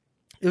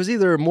it was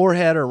either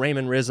Moorhead or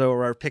Raymond Rizzo,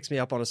 or picks me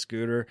up on a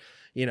scooter,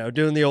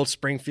 doing the old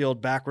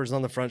Springfield backwards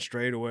on the front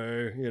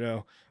straightaway,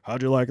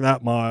 how'd you like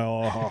that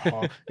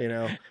mile?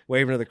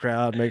 Waving to the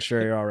crowd, make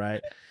sure you're all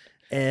right.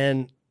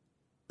 And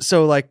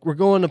so, we're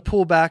going to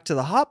pull back to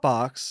the hot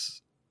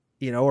box,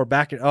 or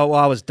back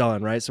I was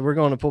done, right? So we're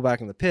going to pull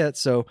back in the pit.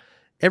 So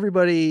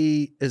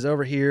everybody is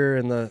over here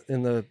in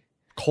the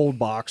cold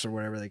box, or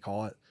whatever they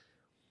call it.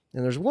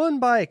 And there's one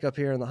bike up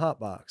here in the hot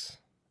box.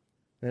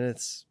 And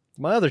it's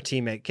my other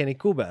teammate, Kenny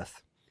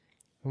Coolbeth.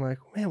 I'm like,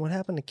 man, what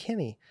happened to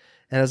Kenny?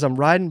 And as I'm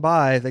riding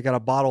by, they got a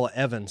bottle of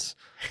Evans,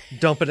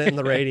 dumping it in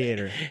the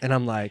radiator. And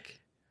I'm like,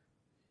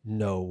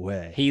 no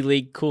way. He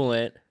leaked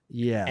coolant.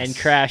 Yes. And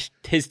crashed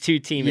his two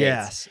teammates.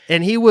 Yes.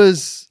 And he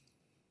was,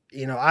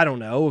 I don't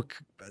know,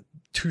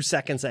 2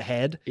 seconds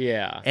ahead.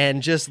 Yeah.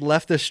 And just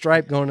left the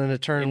stripe going into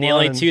turn 1. And the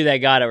only two that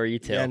got it were you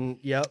two. And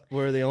yep,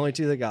 we're the only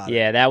two that got it.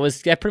 Yeah,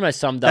 that pretty much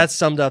summed up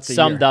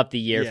the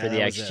year for the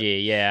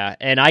XG. Yeah.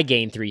 And I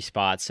gained 3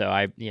 spots,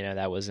 so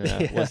that wasn't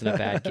a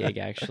bad gig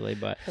actually.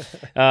 But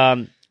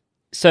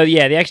so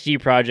yeah, the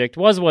XG project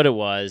was what it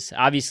was.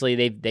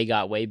 Obviously they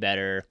got way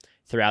better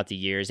throughout the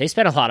years. They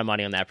spent a lot of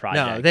money on that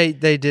project. No,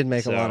 they did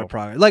make a lot of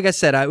progress. Like I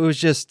said, it was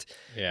just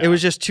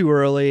too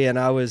early, and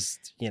I was,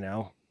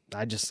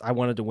 I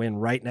wanted to win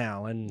right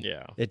now, and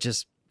it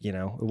just, it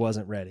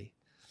wasn't ready.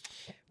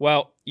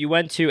 Well, you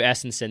went to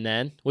Estenson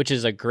then, which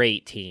is a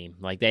great team.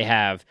 Like, they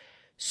have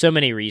so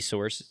many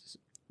resources.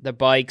 The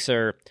bikes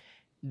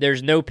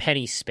there's no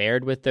penny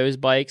spared with those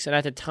bikes, and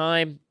at the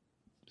time,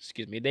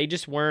 they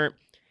just weren't.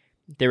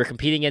 They were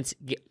competing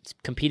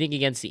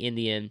against the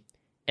Indian,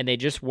 and they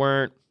just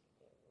weren't.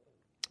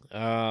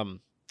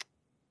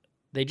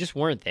 They just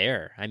weren't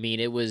there. I mean,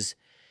 it was.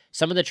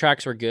 Some of the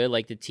tracks were good,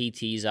 like the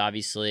TTs,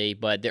 obviously,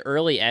 but the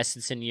early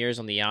Estenson years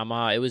on the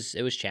Yamaha,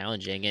 it was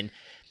challenging, and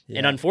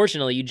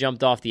unfortunately, you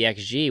jumped off the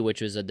XG,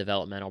 which was a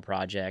developmental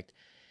project,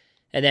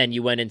 and then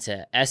you went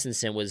into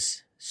Estenson,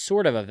 was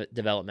sort of a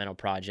developmental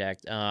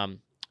project,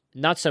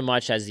 not so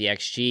much as the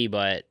XG,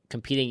 but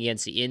competing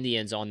against the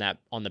Indians on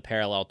the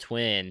parallel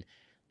twin,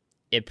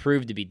 it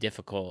proved to be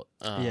difficult.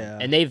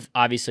 And they've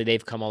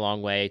come a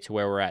long way to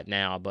where we're at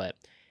now, but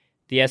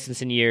the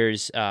Estenson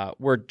years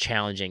were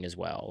challenging as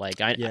well. Like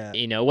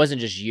it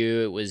wasn't just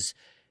you. It was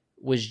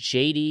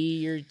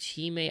JD your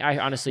teammate. I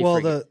honestly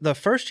forget. The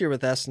first year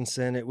with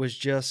Estenson, it was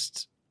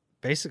just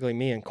basically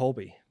me and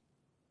Colby.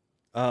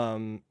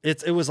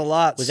 It was a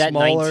lot. Was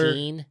smaller. That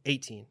 19?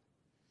 18.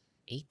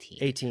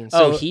 18.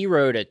 So, he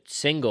rode a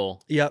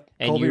single. Yep.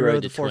 And Colby you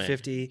rode the twin.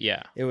 450.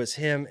 Yeah. It was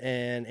him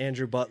and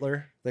Andrew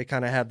Butler. They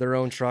kind of had their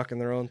own truck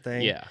and their own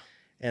thing. Yeah.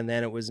 And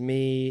then it was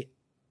me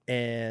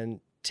and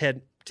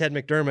Ted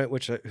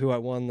McDermott, who I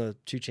won the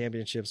 2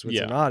 championships with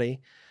Zanatti.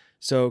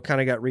 So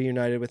kind of got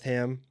reunited with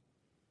him.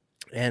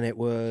 And it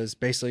was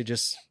basically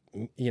just,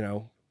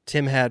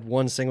 Tim had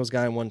one singles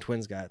guy and one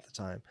twins guy at the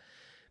time.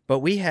 But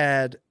we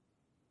had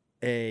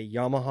a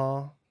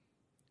Yamaha,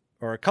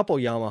 or a couple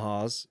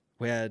Yamahas.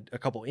 We had a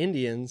couple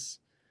Indians,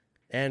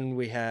 and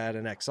we had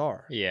an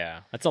XR. Yeah,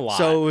 that's a lot.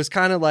 So it was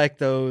kind of like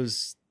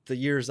the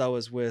year I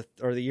was with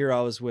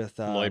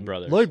Lloyd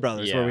Brothers.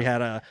 Where we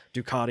had a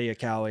Ducati, a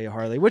Cowie, a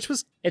Harley, which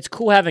was... It's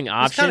cool having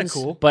options, kind of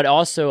cool. But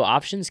also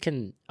options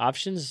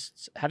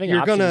is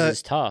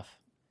tough.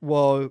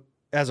 Well,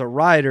 as a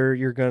rider,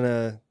 you're going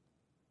to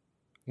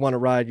want to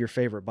ride your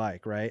favorite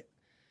bike, right?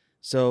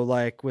 So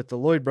like with the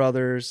Lloyd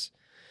Brothers,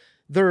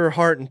 their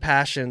heart and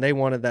passion, they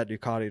wanted that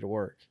Ducati to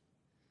work.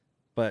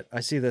 But I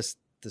see this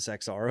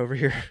XR over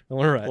here. I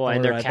want to ride. Well,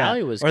 and their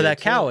Cowie was or good that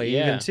too. Cowie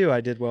even too. I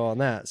did well on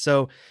that.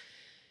 So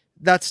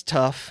that's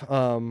tough.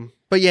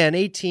 But yeah, in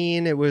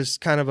 18, it was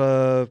kind of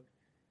a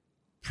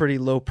pretty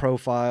low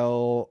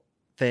profile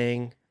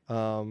thing.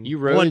 You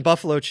rode won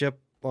Buffalo Chip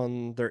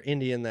on their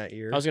Indian that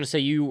year. I was going to say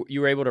you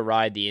were able to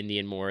ride the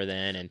Indian more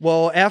then. And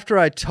well, after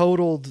I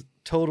totaled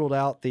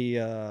out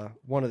the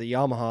one of the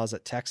Yamahas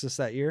at Texas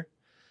that year,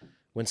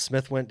 when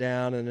Smith went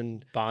down, and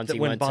then Bonzi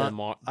when went to the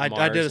Mars I did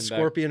a and back.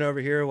 scorpion over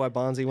here while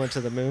Bonzi went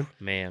to the moon.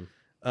 Man.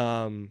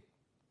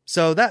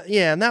 So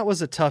and that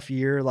was a tough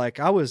year. Like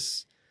I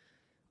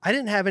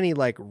didn't have any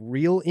like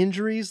real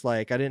injuries.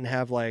 Like I didn't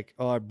have like,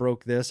 oh, I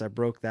broke this, I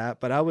broke that,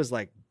 but I was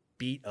like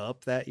beat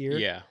up that year.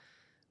 Yeah.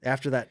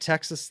 After that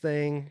Texas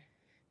thing.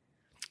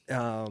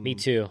 Me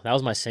too. That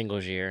was my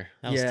singles year.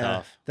 That was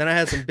tough. Then I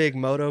had some big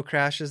moto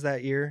crashes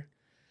that year.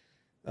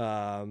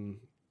 Threw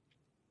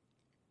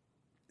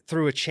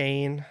a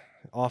chain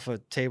off a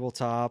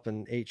tabletop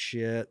and ate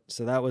shit.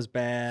 So that was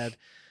bad.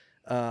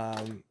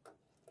 I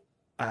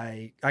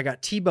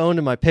got T-boned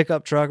in my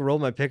pickup truck,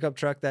 rolled my pickup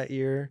truck that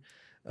year.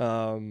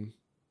 Then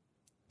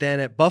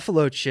at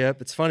Buffalo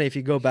Chip, it's funny if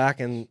you go back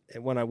and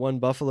when I won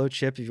Buffalo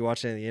Chip, if you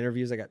watch any of the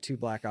interviews, I got 2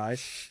 black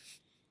eyes.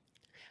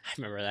 I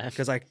remember that.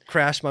 Because I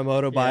crashed my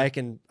motorbike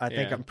and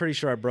I'm pretty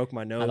sure I broke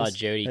my nose. I thought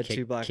Jody had 2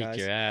 kicked black eyes.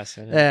 your ass.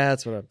 Yeah,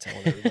 that's what I'm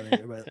telling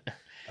everybody.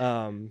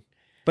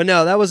 But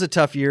no, that was a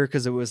tough year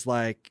because it was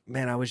like,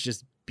 man, I was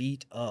just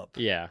beat up.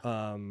 Yeah.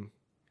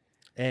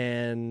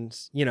 And,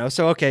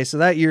 so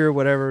that year,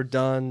 whatever,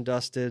 done,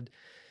 dusted.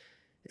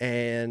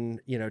 And,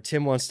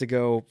 Tim wants to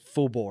go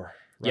full bore.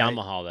 Right?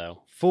 Yamaha,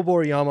 though. Full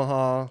bore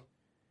Yamaha,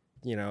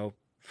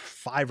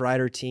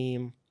 5-rider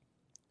team.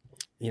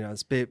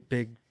 It's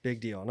big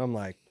deal. And I'm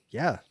like,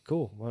 yeah,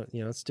 cool. Well,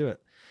 let's do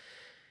it.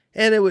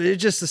 And it was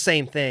just the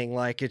same thing.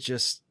 Like it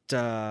just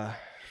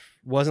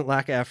wasn't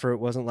lack of effort,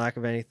 wasn't lack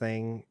of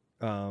anything.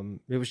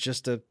 It was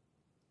just a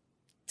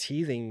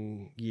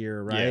teething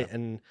year, right?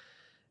 Yeah.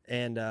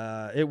 And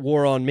it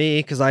wore on me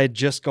because I had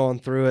just gone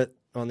through it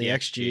on the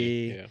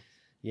XG.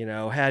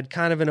 Yeah. Had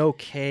kind of an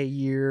okay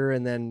year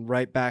and then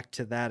right back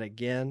to that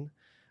again.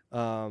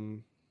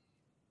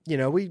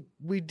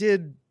 We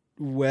did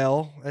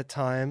well at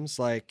times,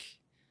 like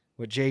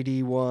what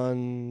JD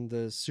won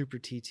the Super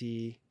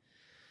TT.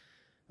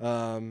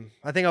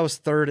 I think I was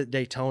 3rd at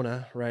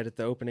Daytona right at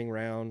the opening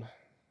round.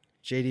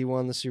 JD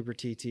won the Super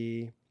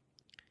TT.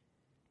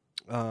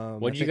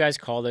 What did you guys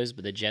call those?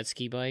 The jet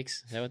ski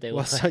bikes? Is that what they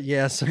look like?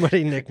 Yeah,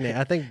 somebody nicknamed.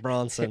 I think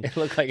Bronson. It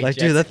looked like a like,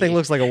 jet dude, that ski. thing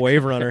looks like a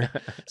wave runner.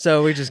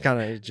 So we just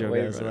kind of joke.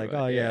 Wave It's runner, like,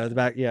 right, oh yeah, yeah. the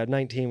back,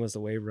 19 was the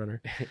wave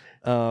runner.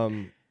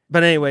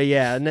 But anyway,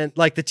 yeah, and then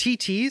like the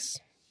TTs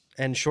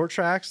and short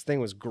tracks thing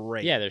was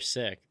great. Yeah, they're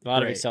sick. A lot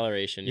of Great.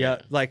 acceleration.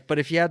 Yeah, like, but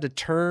if you had to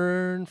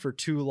turn for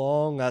too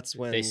long, that's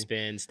when They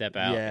spin, step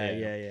out.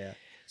 Yeah.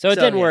 So it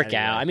didn't work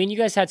anyway. out. I mean, you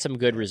guys had some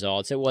good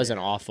results. It wasn't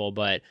awful,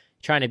 but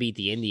trying to beat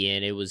the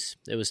Indian, it was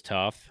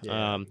tough.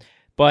 Yeah.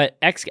 But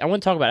I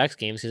want to talk about X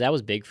Games because that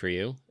was big for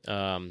you.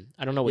 I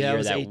don't know what Yeah, it year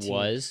was that 18.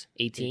 was.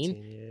 18?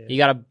 Yeah. You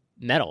got a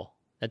medal.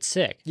 That's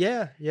sick.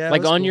 Yeah.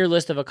 Like on your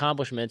list of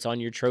accomplishments on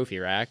your trophy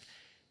rack.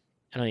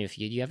 I don't know if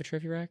do you have a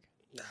trophy rack?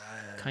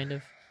 Kind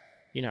of.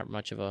 You're not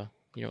much of a.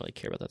 You don't really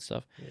care about that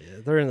stuff. Yeah,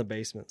 they're in the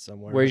basement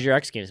somewhere. Where's your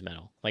X Games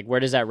medal? Like,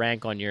 where does that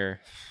rank on your?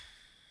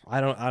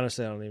 I don't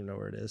even know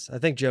where it is. I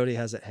think Jody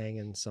has it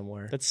hanging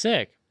somewhere. That's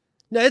sick.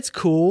 No, it's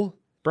cool.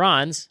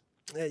 Bronze.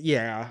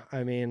 Yeah,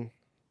 I mean,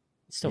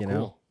 It's still You cool.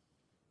 know.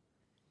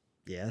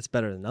 yeah, it's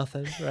better than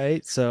nothing,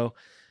 right? So,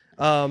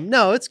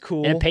 no, it's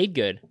cool. And it paid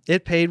good.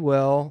 It paid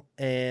well,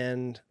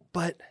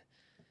 but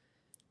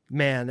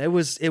man, it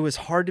was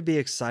hard to be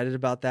excited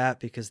about that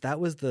because that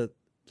was the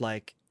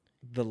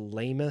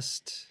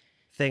lamest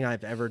thing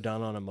I've ever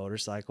done on a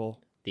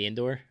motorcycle. The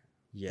indoor.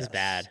 Yes,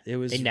 bad. It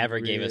was. They never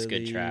gave us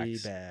good really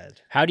tracks. Bad.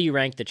 How do you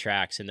rank the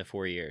tracks in the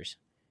 4 years?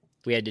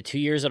 We had the 2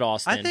 years at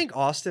Austin. I think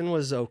Austin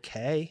was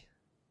okay.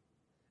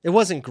 It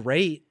wasn't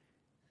great.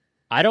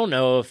 I don't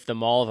know if the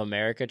Mall of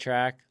America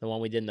track, the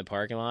one we did in the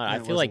parking lot, Yeah, I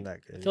it feel like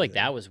wasn't that good I feel like either.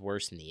 that was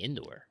worse than the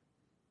indoor.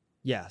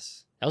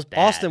 Yes, That was bad.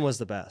 Austin was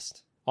the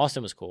best.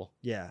 Austin was cool.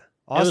 Yeah,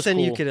 was Austin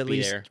you cool could to at be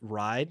least there.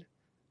 ride.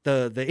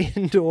 The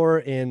indoor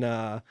in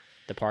The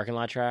parking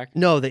lot track.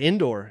 the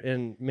indoor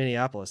in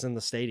Minneapolis in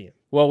the stadium.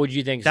 What would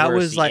you think? That worse,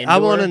 was the like I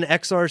indoor? want an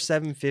XR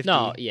 750.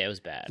 No, yeah, it was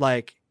bad.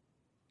 like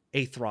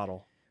 8th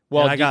throttle.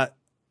 Well, and I got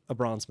a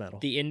bronze medal.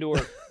 the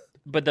indoor,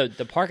 but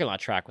the parking lot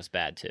track was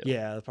bad too.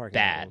 Yeah, the parking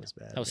bad. lot was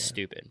bad. That was yeah.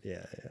 stupid.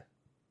 Yeah.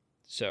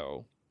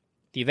 So,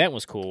 the event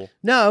was cool.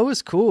 No, it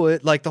was cool.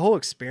 It like the whole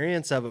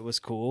experience of it was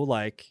cool.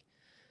 Like,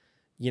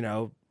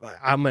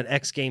 I'm an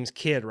X Games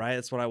kid, right?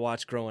 That's what I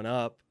watched growing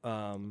up.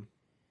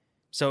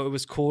 So it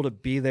was cool to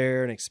be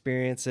there and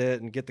experience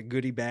it and get the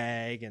goodie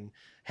bag and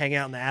hang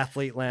out in the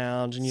athlete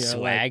lounge and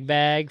Swag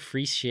bag,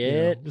 free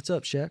shit. what's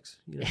up, Shex?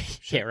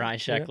 Yeah, Ryan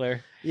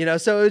Sheckler.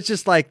 So it's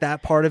just like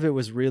that part of it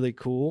was really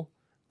cool.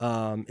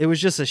 It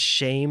was just a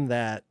shame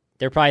that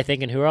They're probably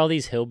thinking, who are all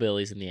these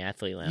hillbillies in the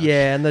athlete lounge?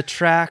 and the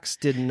tracks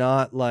did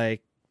not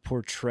like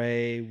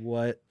portray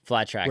what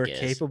Flat track we're is.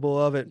 capable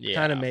of. It Yeah.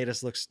 kind of made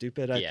us look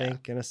stupid, I Yeah.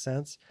 think, in a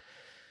sense.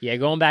 Yeah,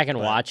 going back and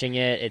But- watching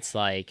it, it's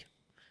like,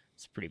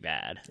 it's pretty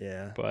bad.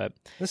 Yeah. But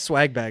The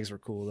swag bags were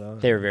cool though.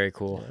 they were very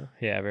cool.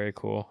 Yeah, very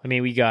cool. I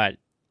mean, we got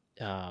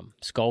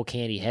skull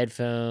candy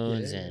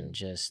headphones Yeah. and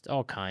just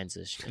all kinds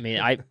of shit. I mean,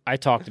 I've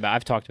talked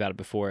about it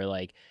before.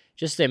 Like,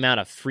 just the amount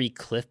of free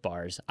Cliff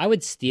Bars. I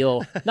would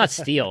not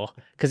steal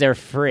because they're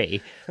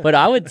free, but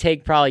I would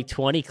take probably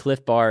 20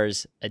 Cliff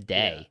Bars a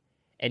day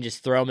and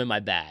just throw them in my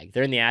bag.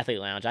 They're in the athlete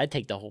lounge. I'd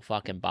take the whole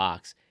fucking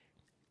box.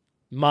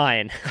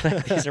 Mine.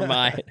 These are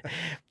mine.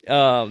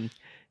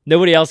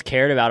 Nobody else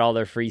cared about all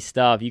their free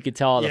stuff. You could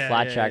tell all the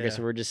flat trackers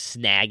were just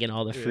snagging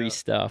all the free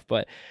stuff.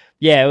 But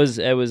yeah, it was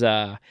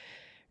a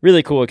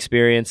really cool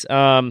experience.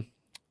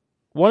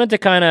 Wanted to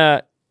kind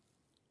of,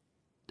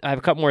 I have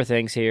a couple more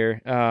things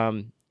here.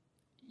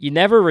 You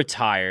never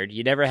retired.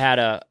 You never had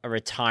a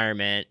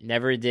retirement,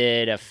 never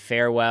did a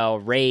farewell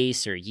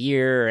race or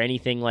year or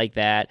anything like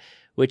that,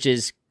 which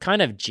is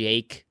kind of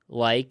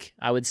Jake-like,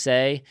 I would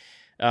say.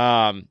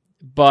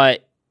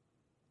 But,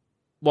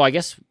 well, I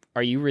guess,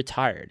 are you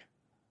retired?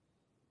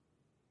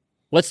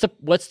 What's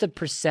the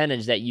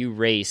percentage that you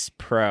race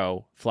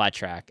pro flat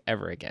track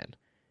ever again?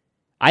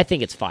 I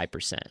think it's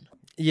 5%.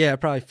 Yeah,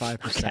 probably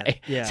 5%.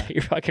 Okay. Yeah. So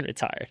you're fucking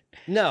retired.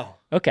 No.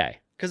 Okay.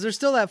 Because there's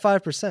still that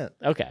 5%.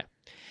 Okay.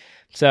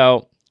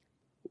 So.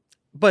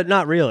 But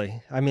not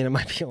really. I mean, it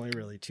might be only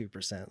really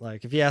 2%.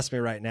 Like, if you ask me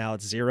right now,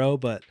 it's 0,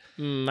 but.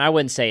 I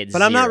wouldn't say it's 0.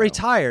 But I'm not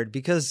retired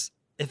because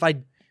if I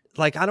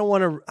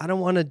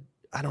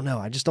don't know.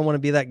 I just don't want to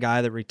be that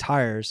guy that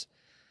retires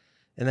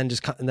and then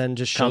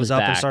just shows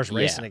up and starts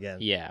racing again.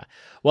 Yeah.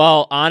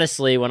 Well,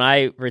 honestly, when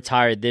I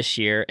retired this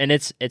year, and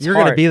it's you're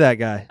going to be that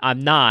guy.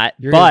 I'm not.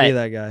 You're going to be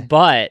that guy.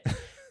 But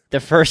the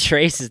first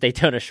race is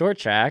Daytona Short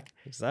Track.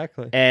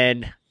 Exactly.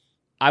 And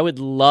I would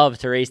love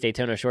to race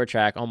Daytona Short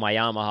Track on my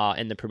Yamaha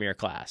in the Premier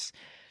class.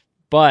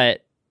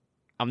 But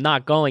I'm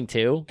not going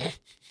to.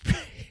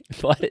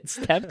 But it's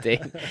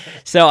tempting.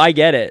 So I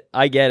get it.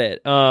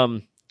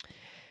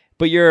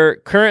 But you're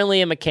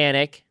currently a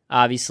mechanic,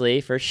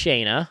 obviously, for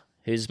Shayna,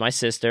 who's my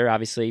sister.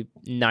 Obviously,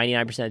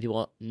 99% of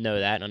people know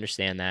that and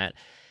understand that.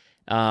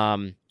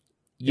 What's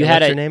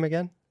your name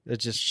again?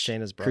 It's just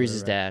Shayna's brother.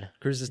 Cruz's dad.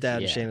 Cruz's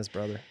dad and Shayna's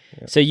brother.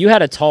 Yeah. So you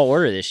had a tall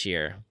order this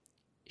year.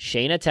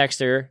 Shayna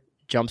Texter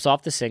jumps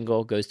off the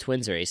single, goes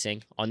twins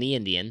racing on the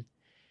Indian,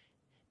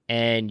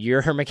 and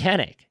you're her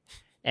mechanic.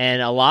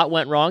 And a lot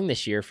went wrong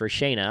this year for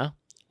Shayna.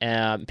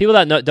 People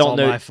that don't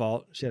know, my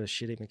fault. She had a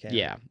shitty mechanic.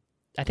 Yeah.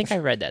 I think I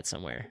read that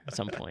somewhere at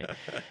some point.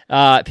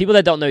 People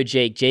that don't know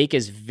Jake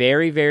is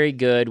very, very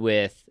good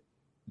with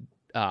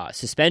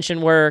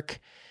suspension work.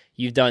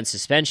 You've done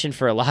suspension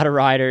for a lot of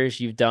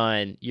riders.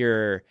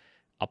 You're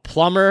a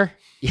plumber.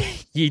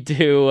 You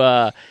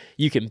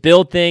can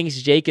build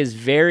things. Jake is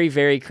very,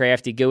 very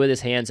crafty, good with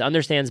his hands,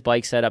 understands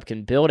bike setup,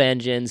 can build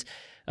engines.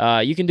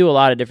 You can do a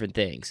lot of different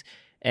things.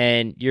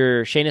 And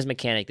you're Shayna's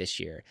mechanic this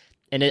year.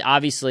 And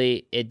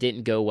obviously, it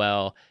didn't go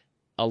well.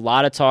 A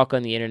lot of talk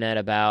on the internet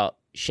about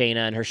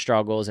Shayna and her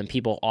struggles and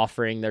people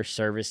offering their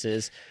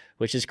services,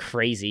 which is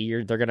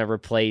crazy. They're going to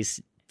replace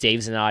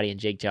Dave Zanotti and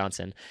Jake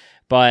Johnson.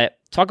 But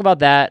talk about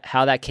that,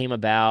 how that came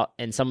about,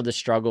 and some of the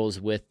struggles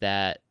with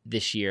that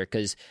this year,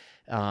 because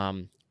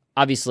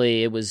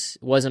obviously it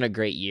wasn't a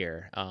great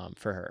year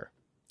for her.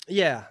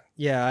 Yeah.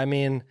 I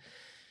mean,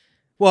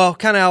 well,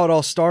 kind of how it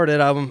all started.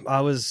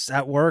 I was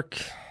at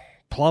work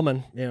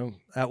plumbing,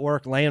 at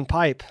work laying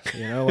pipe.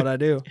 You know what I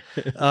do.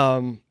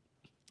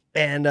 And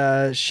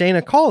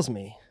Shayna calls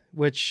me,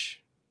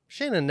 which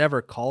Shayna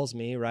never calls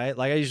me, right?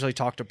 Like I usually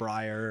talk to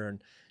Briar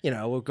and,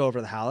 we'll go over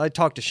to the house. I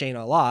talk to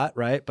Shayna a lot,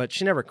 right? But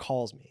she never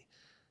calls me.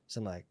 So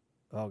I'm like,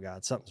 oh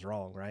God, something's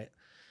wrong, right?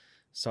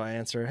 So I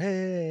answer,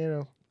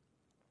 hey,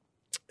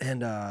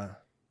 and I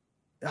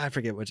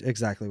forget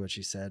exactly what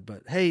she said,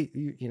 but hey,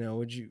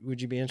 would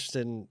you be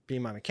interested in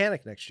being my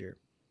mechanic next year?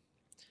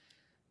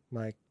 I'm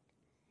like,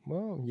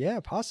 well, yeah,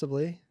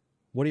 possibly.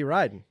 What are you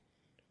riding?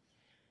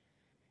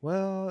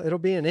 Well, it'll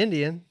be an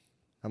Indian.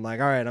 I'm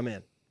like, all right, I'm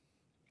in.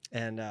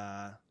 And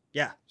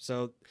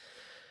so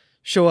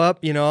show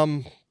up,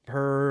 I'm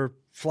her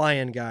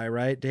fly-in guy,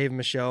 right? Dave and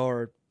Michelle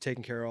are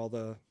taking care of all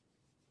the,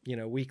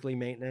 weekly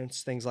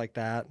maintenance, things like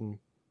that. And,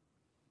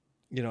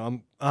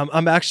 I'm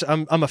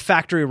a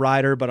factory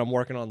rider, but I'm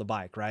working on the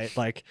bike, right?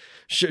 Like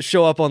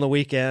show up on the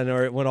weekend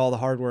or when all the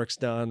hard work's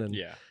done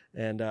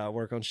and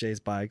work on Shay's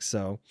bike.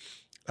 So,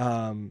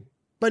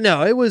 but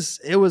no, it was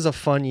a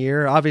fun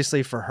year.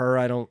 Obviously for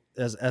her,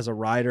 as a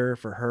rider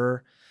for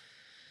her,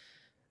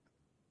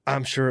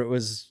 I'm sure it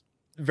was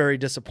very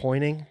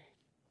disappointing.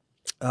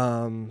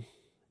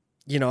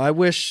 I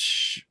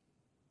wish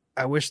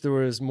there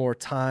was more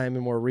time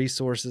and more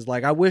resources.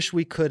 Like I wish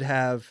we could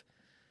have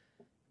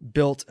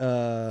built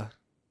a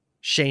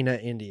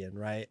Shayna Indian,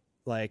 right?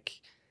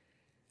 Like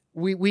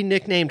we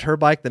nicknamed her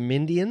bike the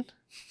Mindian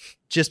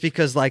just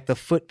because like the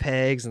foot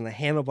pegs and the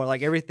handlebar,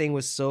 like everything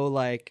was so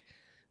like,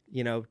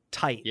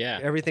 tight. Yeah.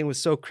 Everything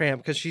was so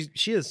cramped because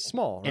she is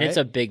small, right? And it's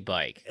a big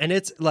bike. And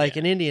it's like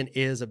an Indian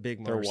is a big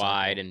motorcycle. They're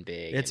wide and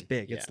big. It's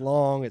big. Yeah. It's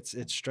long. It's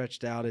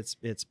stretched out. It's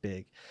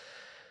big.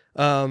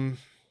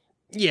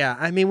 Yeah.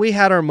 I mean, we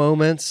had our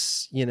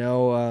moments, we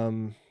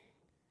had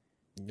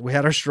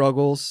our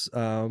struggles.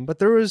 But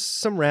there was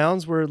some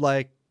rounds where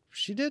like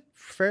she did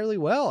fairly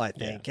well, I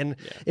think. Yeah. And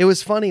it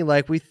was funny.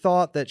 Like we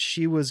thought that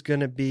she was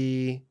going to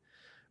be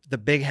the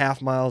big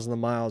half miles and the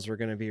miles were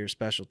going to be her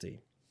specialty.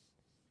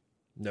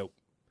 Nope.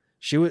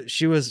 She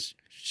was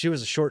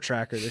a short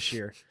tracker this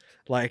year.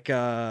 Like,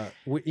 the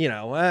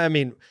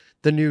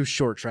new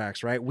short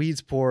tracks, right?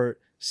 Weedsport,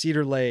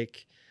 Cedar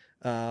Lake.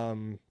 She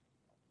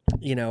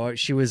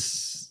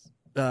was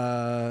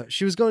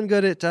going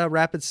good at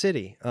Rapid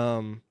City.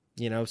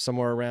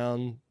 Somewhere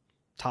around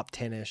top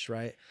 10-ish,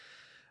 right?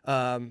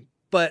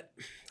 But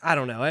I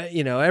don't know.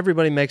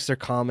 Everybody makes their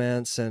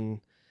comments,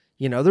 and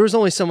there was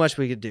only so much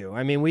we could do.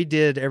 I mean, we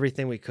did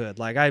everything we could.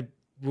 Like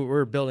we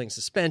were building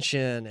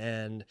suspension,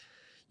 and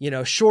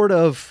short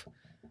of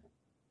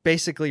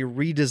basically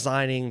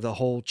redesigning the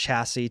whole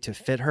chassis to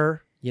fit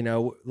her,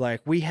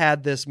 like we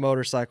had this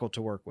motorcycle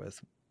to work with.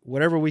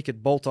 Whatever we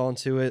could bolt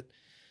onto it,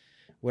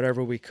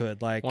 whatever we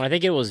could. Like, well, I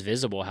think it was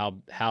visible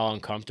how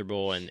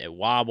uncomfortable and it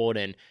wobbled.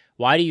 And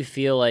why do you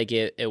feel like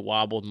it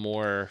wobbled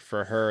more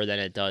for her than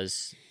it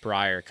does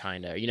Briar?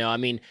 Kind of,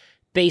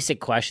 basic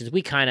questions.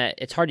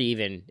 It's hard to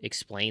even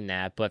explain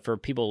that, but for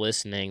people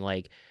listening,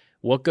 like,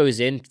 what goes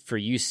in for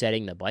you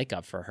setting the bike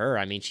up for her?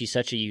 I mean, she's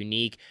such a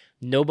unique.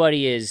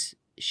 Nobody is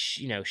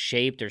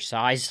shaped or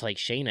sized like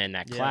Shayna in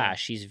that class.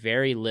 She's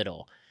very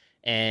little,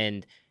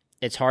 and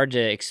it's hard to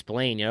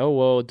explain.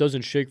 Well, it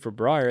doesn't shake for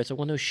Briar. It's like,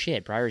 well, no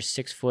shit. Briar's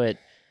 6 foot,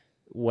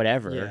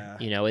 whatever.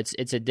 Yeah.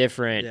 It's a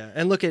different. Yeah,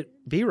 and look at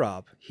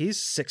B-Rob.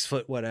 He's 6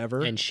 foot,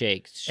 whatever, and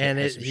shakes. And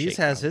he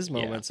has his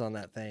moments on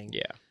that thing.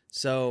 Yeah.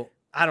 So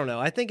I don't know.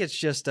 I think it's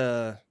just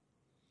I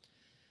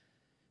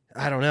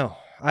don't know.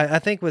 I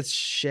think with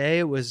Shay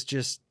it was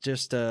just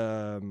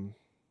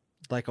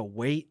like a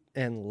weight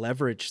and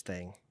leverage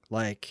thing.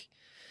 Like,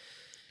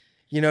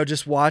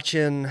 just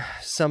watching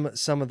some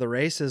of the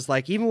races,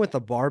 like even with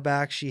the bar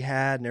back she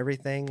had and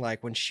everything,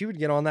 like when she would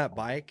get on that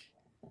bike,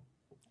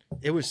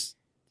 it was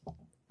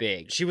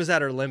big. She was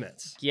at her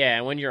limits. Yeah,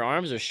 and when your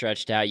arms are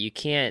stretched out, you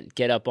can't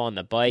get up on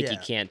the bike. Yeah. You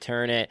can't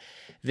turn it.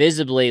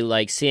 Visibly,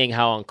 like seeing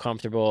how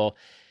uncomfortable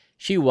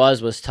she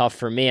was tough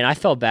for me, and I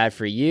felt bad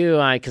for you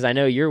because I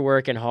know you're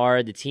working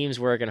hard, the team's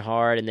working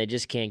hard, and they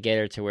just can't get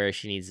her to where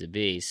she needs to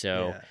be.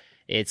 So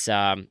it's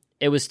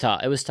it was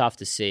tough. It was tough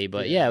to see,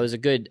 but it was a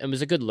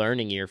good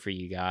learning year for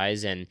you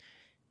guys, and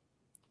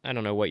I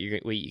don't know what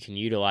you can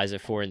utilize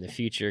it for in the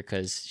future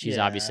because she's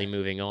obviously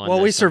moving on. Well,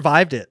 we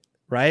survived it,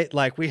 right?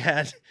 Like we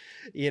had,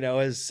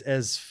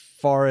 as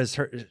far as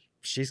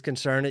she's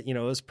concerned, it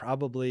was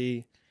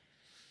probably,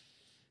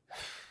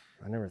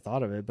 I never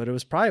thought of it, but it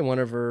was probably one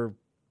of her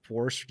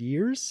worst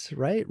years,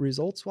 right?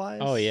 Results wise.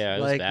 Oh yeah,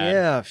 it was bad.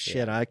 Yeah,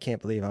 shit. I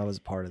can't believe I was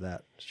a part of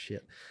that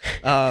shit.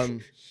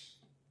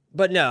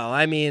 But no,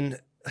 I mean,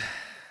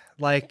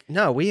 like,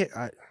 no,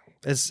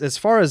 as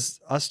far as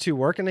us two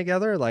working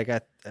together, like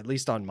at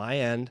least on my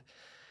end,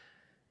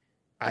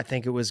 I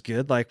think it was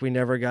good. Like we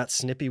never got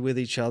snippy with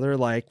each other.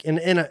 Like,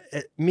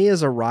 me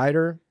as a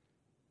rider,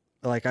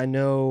 like I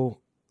know,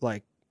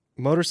 like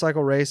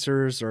motorcycle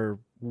racers are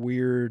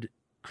weird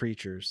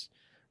creatures,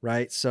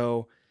 right?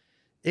 So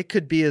it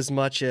could be as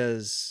much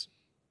as,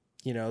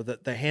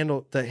 the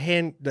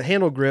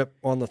handle grip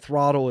on the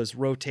throttle is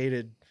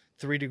rotated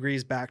 3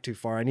 degrees back too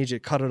far. I need you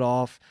to cut it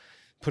off,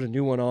 put a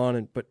new one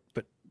on, but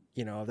the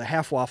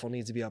half waffle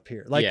needs to be up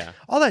here. Like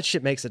all that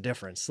shit makes a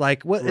difference.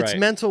 Like it's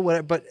mental,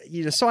 whatever. But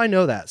so I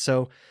know that.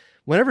 So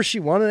whenever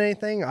she wanted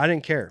anything, I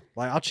didn't care.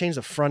 Like I'll change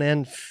the front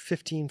end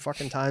 15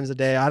 fucking times a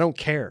day. I don't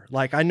care.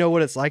 Like I know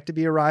what it's like to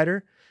be a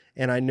rider,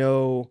 and I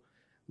know,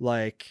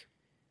 like,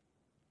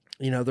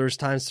 there's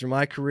times through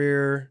my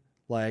career,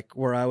 like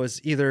where I was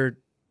either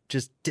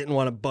just didn't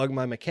want to bug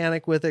my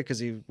mechanic with it because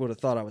he would have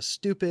thought I was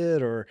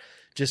stupid or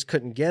just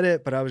couldn't get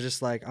it. But I was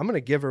just like, I'm going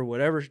to give her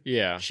whatever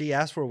she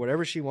asked for,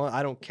 whatever she wants.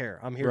 I don't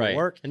care. I'm here to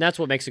work. And that's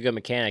what makes a good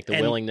mechanic,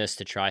 the willingness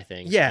to try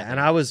things. Yeah. And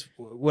I was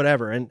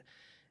whatever.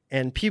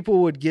 And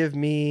people would give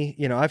me,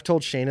 I've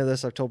told Shayna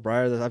this, I've told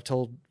Briar this, I've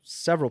told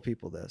several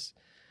people this,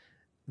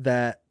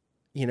 that,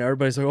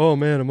 everybody's like, oh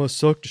man, it must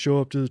suck to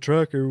show up to the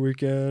track every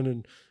weekend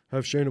and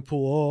have Shayna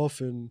pull off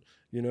and,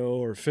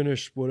 or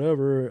finish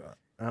whatever.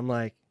 I'm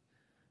like,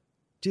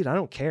 dude, I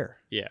don't care.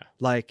 Yeah.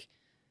 Like,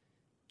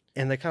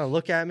 and they kind of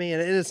look at me,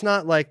 and it's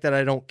not like that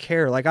I don't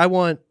care. Like, I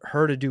want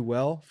her to do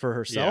well for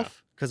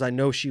herself because I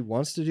know she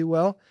wants to do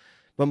well.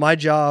 But my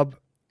job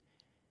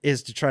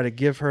is to try to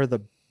give her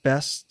the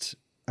best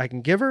I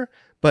can give her,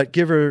 but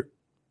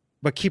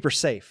keep her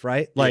safe,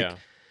 right? Like,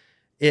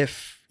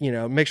 if,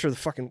 make sure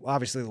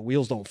obviously the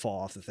wheels don't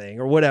fall off the thing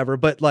or whatever.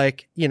 But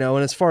like, and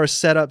as far as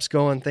setups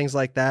go and things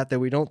like that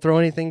we don't throw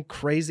anything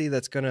crazy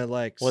that's going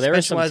to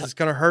suspension-wise, it's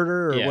going to hurt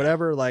her or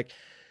whatever. Like,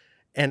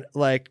 and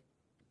like,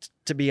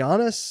 to be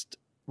honest,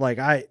 like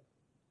I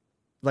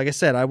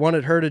said, I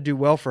wanted her to do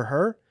well for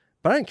her,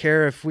 but I didn't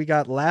care if we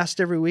got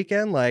last every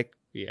weekend. Like,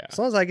 as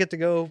long as I get to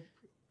go,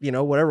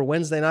 whatever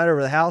Wednesday night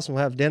over the house and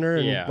we'll have dinner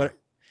and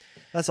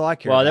that's all I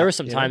care about. Well, there were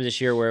some times this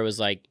year where it was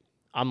like,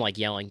 I'm like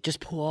yelling, just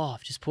pull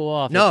off.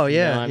 No,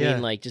 I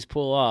mean, like, just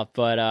pull off.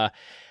 But I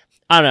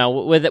don't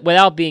know,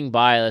 without being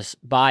biased,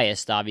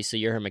 obviously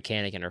you're her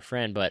mechanic and her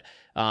friend, but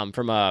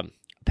from a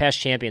past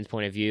champion's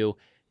point of view,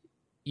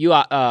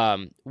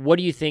 what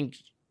do you think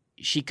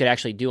she could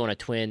actually do on a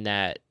twin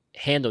that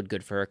handled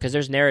good for her? Because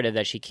there's narrative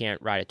that she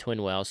can't ride a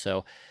twin well.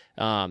 So,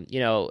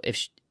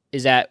 if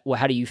is that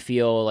how do you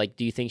feel? Like,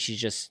 do you think she's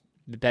just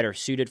better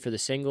suited for the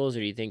singles,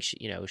 or do you think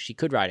she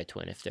could ride a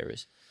twin if there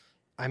was?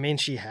 I mean,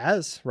 she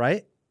has,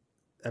 right?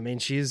 I mean,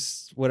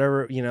 she's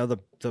whatever,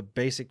 the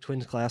basic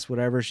twins class,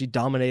 whatever. She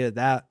dominated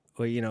that,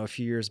 a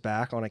few years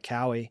back on a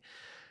Cowie.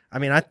 I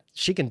mean,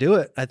 she can do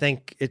it. I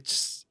think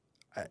it's,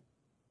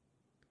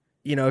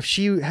 if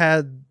she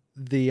had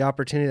the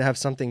opportunity to have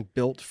something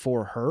built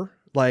for her,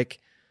 like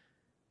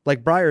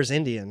Breyer's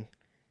Indian,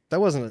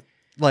 that wasn't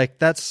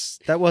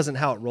that wasn't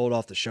how it rolled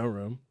off the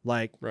showroom.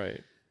 Like,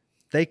 right.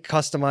 They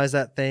customized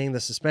that thing, the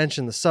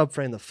suspension, the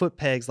subframe, the foot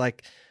pegs,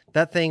 like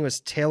that thing was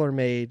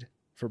tailor-made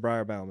for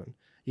Breyer Bauman.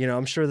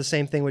 I'm sure the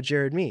same thing with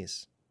Jared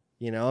Mees.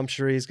 I'm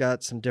sure he's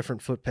got some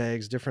different foot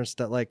pegs, different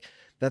stuff. Like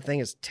that thing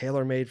is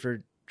tailor-made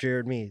for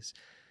Jared Mees.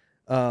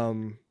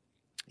 Shayna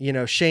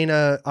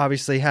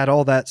obviously had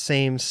all that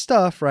same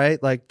stuff,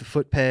 right? Like the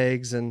foot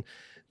pegs and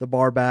the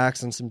bar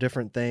backs and some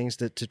different things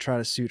to try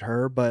to suit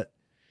her, but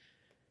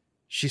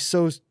she's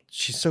so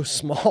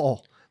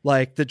small.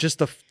 Like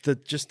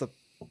the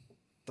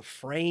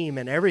frame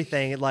and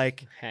everything,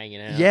 like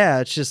hanging out.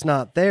 Yeah, it's just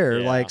not there.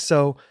 Yeah. Like,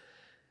 so,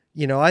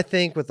 I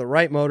think with the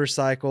right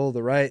motorcycle,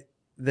 the right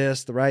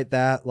this, the right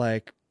that,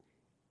 like,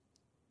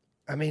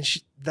 I mean,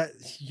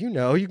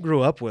 you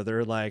grew up with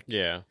her, like,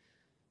 yeah,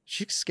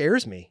 she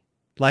scares me.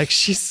 Like,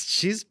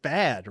 she's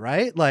bad,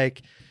 right?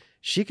 Like,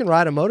 she can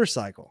ride a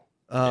motorcycle.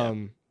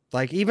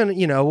 Like, even,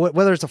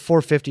 whether it's a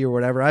 450 or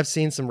whatever, I've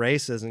seen some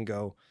races and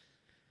go,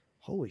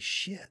 holy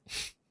shit.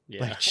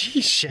 yeah. Like,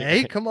 geez,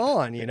 Shay, come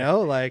on,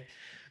 like,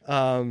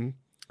 but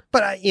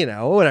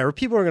whatever.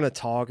 People are going to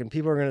talk and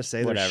people are going to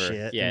say whatever. their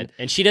shit. Yeah.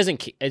 And she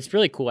doesn't, it's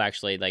really cool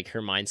actually, like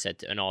her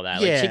mindset and all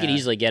that. Like she could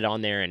easily get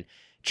on there and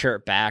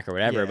chirp back or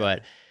whatever. Yeah.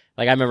 But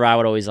like, I remember I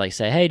would always like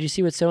say, hey, did you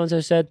see what so-and-so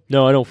said?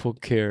 No, I don't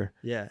fucking care.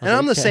 Yeah. And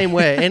I'm the same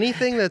way.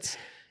 Anything that's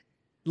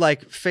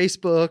like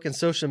Facebook and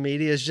social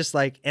media is just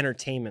like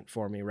entertainment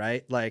for me,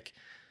 right? Like,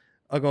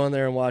 I'll go on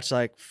there and watch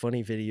like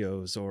funny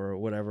videos or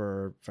whatever,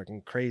 or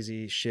fucking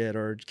crazy shit,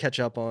 or catch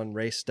up on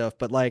race stuff.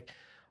 But like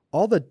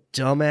all the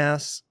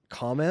dumbass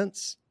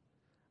comments,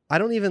 I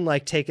don't even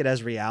like take it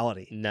as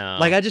reality. No.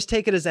 Like I just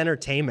take it as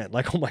entertainment.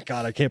 Like, oh my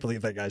God, I can't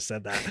believe that guy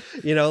said that.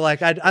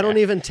 Like I don't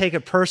even take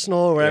it personal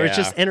or whatever. It's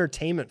just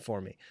entertainment for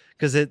me.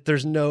 Because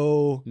there's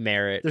no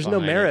merit. There's no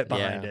merit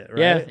behind it, right?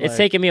 Yeah, it's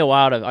taken me a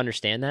while to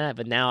understand that,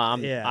 but now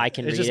I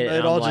can read it.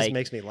 It all just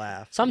makes me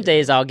laugh. Some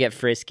days I'll get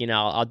frisky and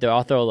I'll throw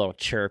a little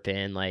chirp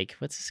in, like,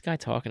 what's this guy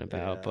talking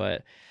about? Yeah.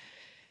 But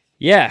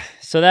yeah,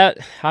 so that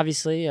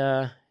obviously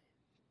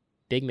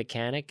big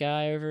mechanic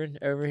guy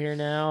over here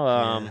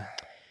now.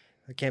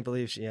 I can't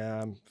believe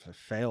I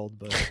failed,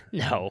 but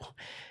no,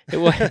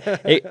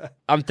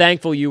 I'm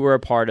thankful you were a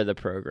part of the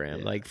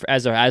program, like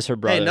as her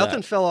brother. Hey,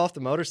 nothing fell off the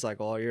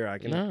motorcycle all year. I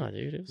can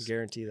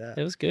guarantee that.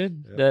 It was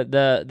good. Yep.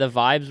 The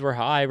vibes were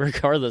high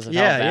regardless of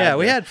how bad.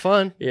 We had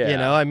fun.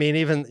 Yeah. I mean,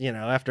 even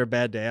after a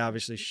bad day,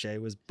 obviously Shay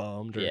was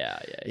bummed. Or,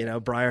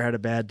 Breyer had a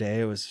bad day.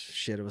 It was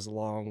shit. It was a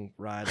long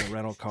ride in the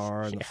rental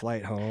car and the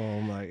flight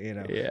home. Like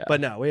Yeah. But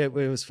no, it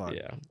was fun.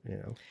 Yeah.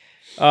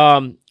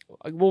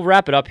 We'll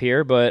wrap it up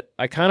here, but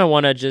I kind of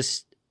wanted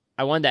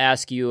to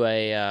ask you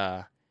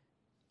a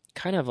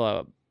kind of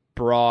a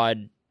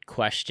broad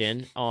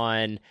question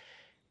on,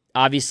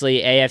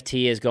 obviously AFT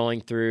is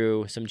going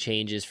through some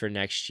changes for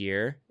next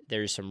year.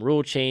 There's some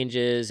rule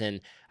changes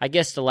and I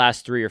guess the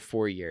last 3 or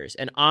 4 years.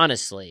 And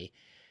honestly,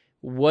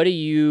 what are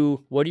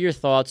your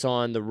thoughts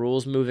on the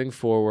rules moving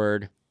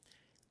forward,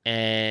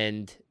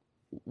 and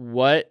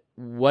what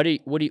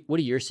are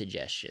your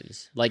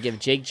suggestions? Like if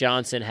Jake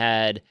Johnson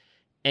had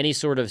any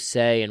sort of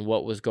say in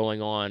what was going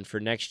on for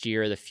next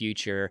year or the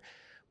future,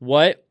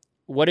 what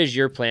is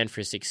your plan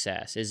for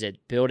success? Is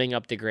it building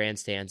up the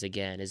grandstands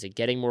again? Is it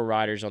getting more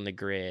riders on the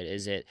grid?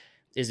 Is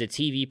the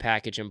TV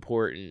package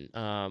important?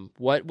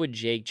 What would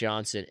Jake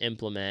Johnson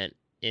implement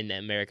in the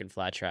American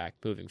Flat Track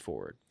moving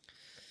forward?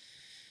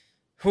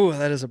 Whew,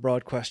 that is a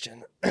broad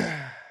question.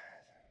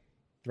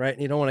 Right?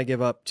 And you don't want to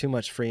give up too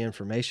much free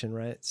information,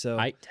 right?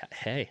 So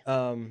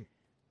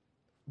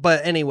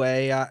but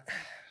anyway,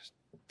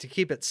 to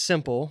keep it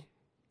simple,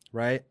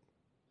 right?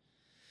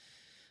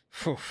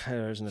 Whew,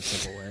 there isn't a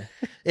simple way.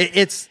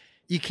 It's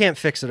you can't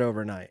fix it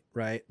overnight,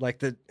 right? Like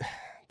the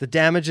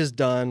damage is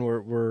done.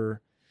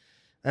 We're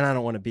and I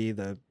don't want to be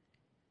the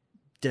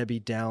Debbie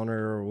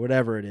Downer or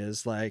whatever it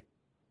is. Like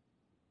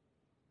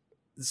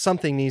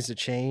something needs to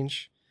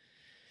change,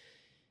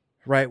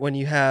 right? When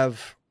you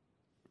have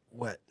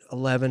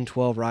 11,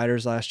 12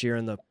 riders last year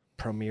in the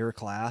premier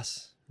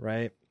class,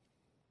 right?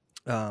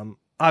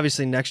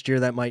 Obviously next year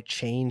that might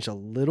change a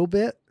little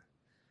bit.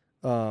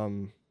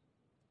 Because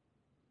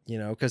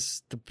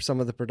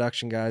some of the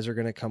production guys are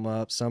going to come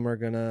up. Some are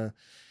going to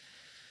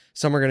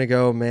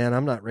go, man,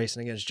 I'm not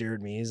racing against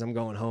Jared Mees. I'm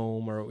going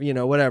home or,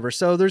 whatever.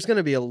 So there's going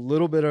to be a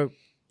little bit of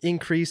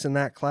increase in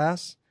that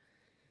class.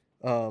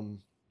 But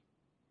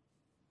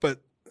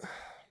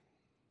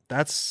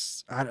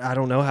that's, I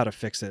don't know how to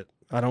fix it.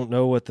 I don't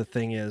know what the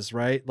thing is,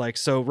 right? Like,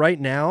 so right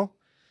now,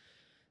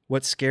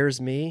 what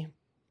scares me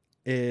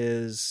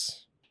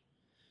is,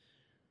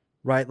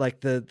 right,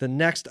 like the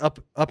next up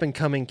and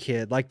coming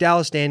kid, like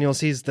Dallas Daniels,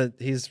 he's the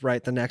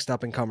next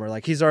up and comer.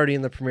 Like, he's already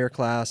in the premier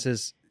class.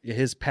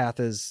 His path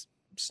is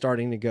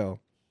starting to go.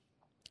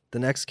 The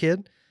next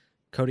kid,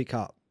 Cody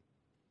Kopp.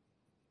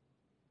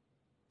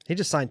 He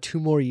just signed 2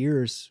 more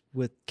years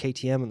with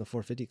KTM in the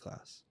 450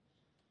 class.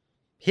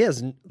 He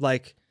has,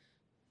 like,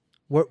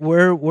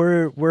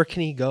 where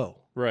can he go?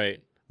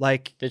 Right.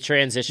 Like, the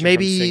transition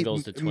maybe from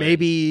singles to twin.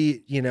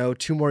 maybe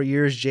 2 more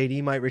years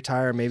JD might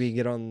retire, maybe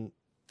get on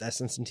the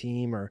Estenson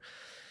team,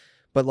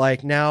 but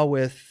like now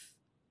with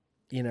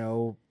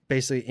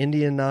basically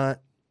Indian not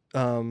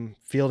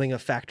fielding a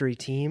factory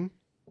team,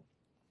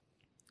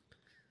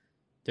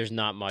 there's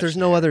not much. There's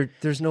no other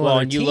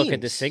and you teams. look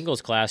at the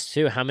singles class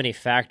too. How many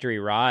factory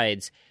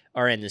rides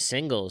are in the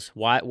singles?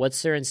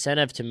 What's their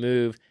incentive to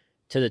move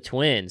to the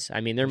twins? I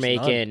mean, they're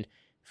making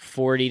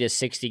 40 to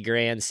 60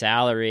 grand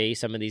salary,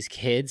 some of these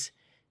kids,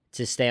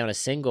 to stay on a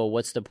single.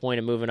 What's the point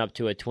of moving up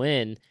to a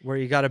twin where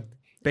you got to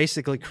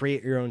basically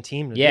create your own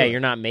team? You're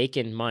not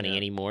making money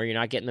anymore. You're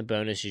not getting the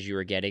bonuses you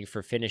were getting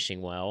for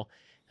finishing well.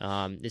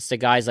 It's the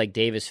guys like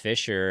Davis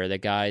Fisher, or the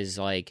guys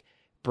like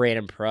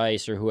Brandon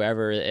Price, or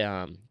whoever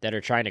that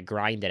are trying to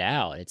grind it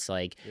out. It's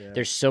like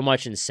there's so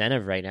much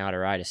incentive right now to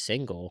ride a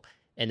single.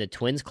 In the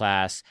twins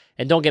class,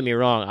 and don't get me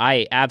wrong,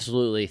 I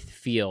absolutely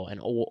feel and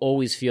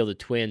always feel the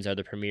twins are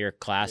the premier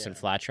class in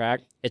flat track.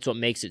 It's what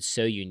makes it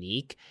so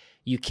unique.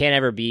 You can't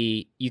ever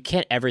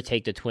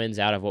take the twins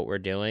out of what we're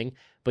doing.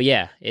 But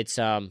yeah, it's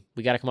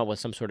we got to come up with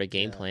some sort of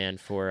game plan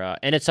for,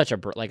 and it's such a,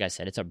 like I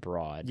said, it's a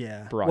broad.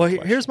 Well,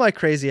 question. Here's my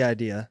crazy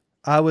idea.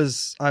 I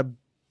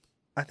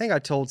think I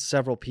told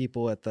several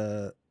people at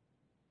the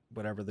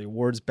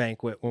awards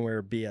banquet when we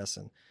were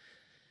BSing,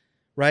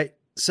 right?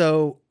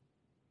 So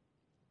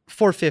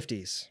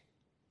 450s,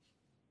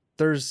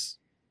 there's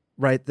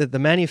the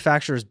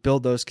manufacturers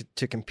build those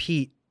to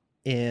compete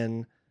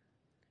in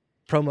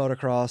pro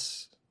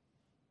motocross,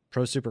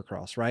 pro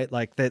supercross, right?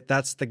 Like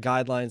that's the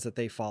guidelines that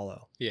they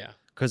follow. Yeah.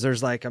 Because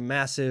there's like a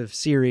massive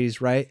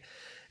series, right?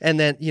 And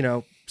then,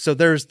 so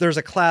there's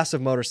a class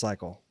of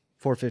motorcycle,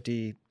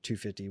 450,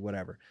 250,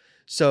 whatever.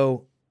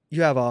 So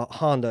you have a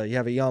Honda, you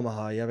have a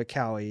Yamaha, you have a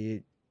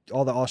Cowie,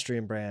 all the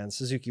Austrian brands,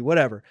 Suzuki,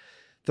 whatever.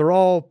 They're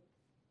all,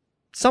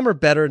 some are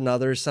better than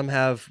others, some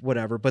have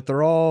whatever, but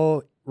they're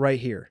all right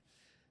here.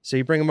 So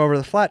you bring them over to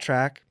the flat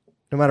track,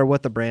 no matter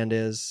what the brand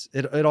is.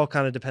 It all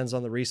kind of depends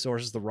on the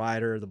resources, the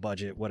rider, the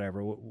budget,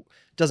 whatever. It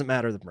doesn't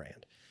matter the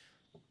brand.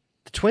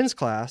 The twins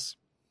class,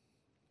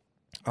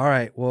 all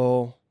right,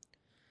 well,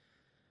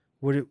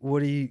 what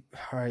do you,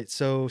 all right,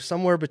 so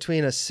somewhere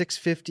between a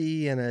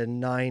 650 and a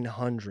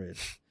 900.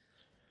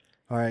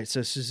 All right,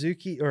 so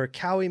Suzuki or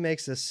Cowie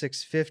makes a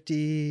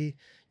 650,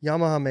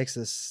 Yamaha makes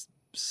a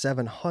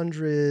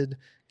 700,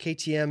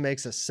 KTM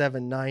makes a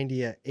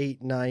 790, a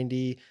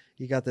 890.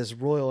 You got this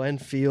Royal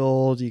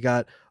Enfield. You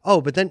got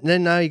but then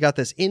now you got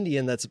this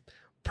Indian that's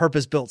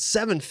purpose built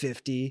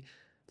 750.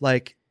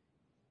 Like,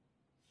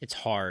 it's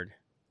hard,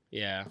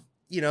 yeah.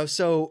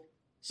 So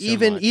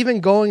even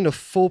going to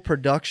full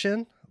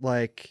production,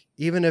 like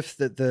even if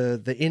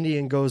the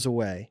Indian goes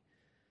away,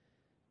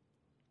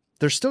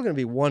 there's still going to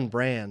be one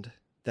brand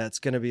that's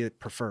going to be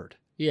preferred.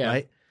 Yeah,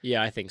 right.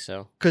 Yeah, I think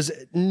so. Because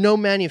no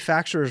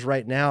manufacturers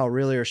right now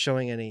really are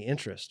showing any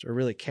interest or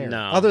really care, no.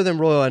 other than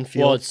Royal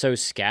Enfield. Well, it's so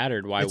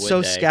scattered. Why would they? It's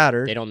so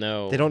scattered. They don't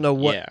know. They don't know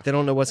what. They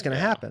don't know what's going to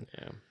happen.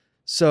 Yeah.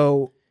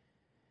 So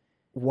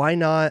why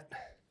not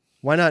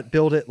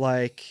build it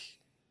like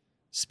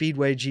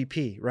Speedway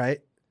GP, right?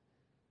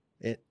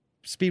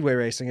 Speedway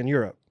racing in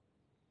Europe.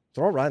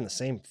 They're all riding the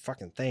same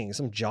fucking thing.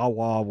 Some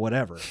Jawa,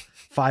 whatever,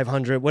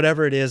 500,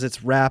 whatever it is.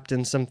 It's wrapped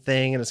in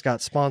something and it's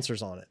got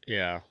sponsors on it.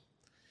 Yeah.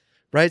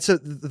 Right. So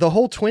the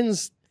whole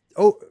twins,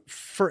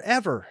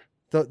 forever,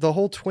 the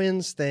whole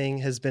twins thing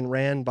has been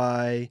ran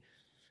by,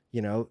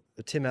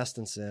 Tim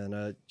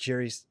Estenson,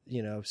 Jerry,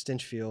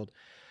 Stinchfield,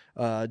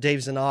 Dave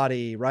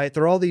Zanotti, right?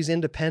 They're all these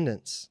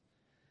independents,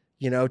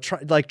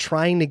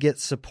 trying to get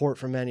support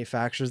from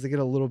manufacturers. They get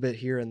a little bit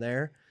here and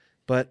there,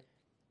 but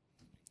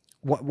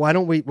why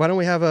don't we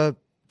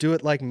do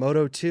it like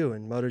Moto 2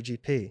 and Moto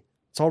GP?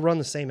 It's all run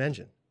the same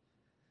engine.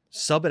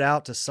 Sub it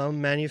out to some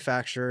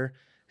manufacturer.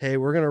 Hey,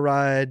 we're going to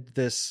ride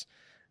this,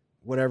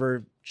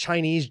 whatever,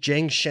 Chinese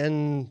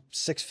Jiangshen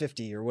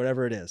 650 or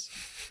whatever it is.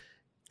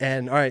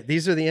 And all right,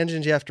 these are the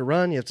engines you have to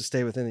run. You have to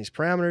stay within these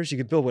parameters. You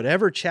can build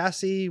whatever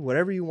chassis,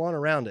 whatever you want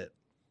around it.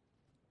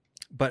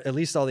 But at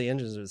least all the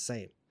engines are the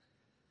same.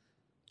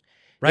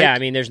 Right? Yeah, I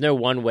mean, there's no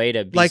one way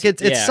to be... Like,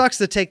 it sucks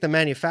to take the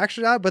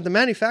manufacturers out, but the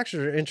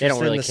manufacturers are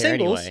interested really in the care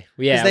singles. Anyway.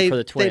 Yeah, for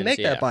the twins. They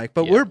make that bike.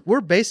 But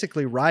we're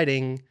basically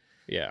riding...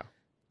 Yeah.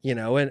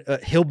 And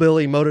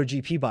hillbilly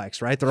MotoGP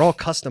bikes, right? They're all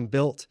custom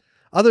built.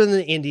 Other than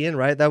the Indian,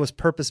 right? That was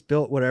purpose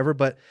built, whatever.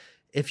 But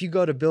if you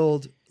go to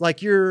build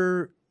like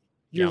your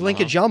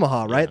linkage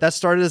Yamaha, right? Yeah. That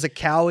started as a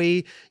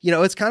Cowie.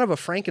 It's kind of a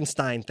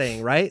Frankenstein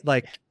thing, right?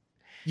 Like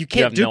you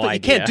can't have no you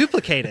can't idea.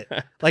 duplicate it.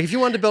 Like if you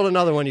wanted to build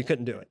another one, you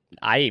couldn't do it.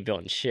 I ain't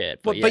building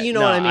shit. But, But you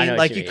know what I mean? know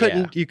Like what you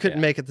mean. couldn't Yeah.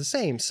 make it the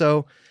same.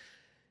 So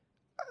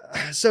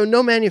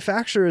no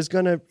manufacturer is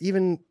going to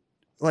even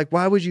like,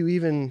 why would you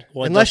even,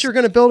 Well, unless you're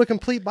going to build a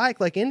complete bike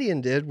like Indian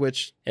did,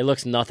 which It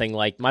looks nothing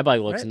like my bike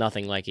looks Right.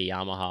 nothing like a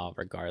Yamaha,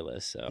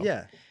 regardless. So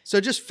yeah.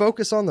 So just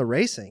focus on the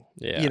racing,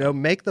 Yeah. you know,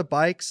 make the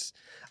bikes.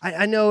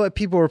 I know that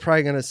people are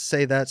probably going to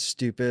say that's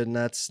stupid and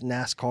that's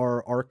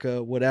NASCAR,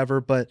 ARCA,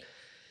 whatever, but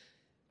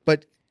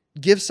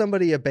give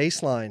somebody a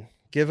baseline.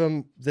 Give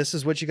them, this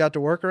is what you got to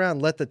work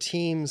around. Let the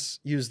teams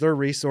use their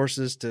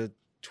resources to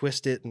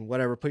twist it and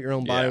whatever, put your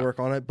own body Yeah. work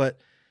on it. But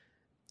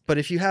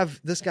if you have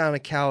this guy on a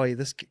Cowie,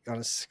 this on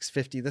a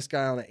 650, this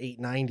guy on an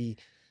 890,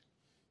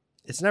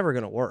 it's never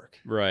going to work.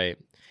 Right.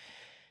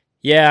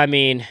 Yeah, I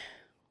mean,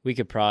 we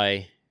could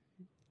probably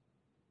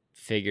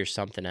figure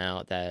something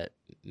out that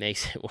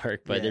makes it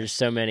work, but Yeah. there's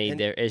so many, And-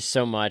 there is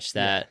so much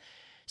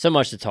so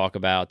much to talk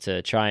about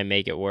to try and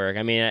make it work.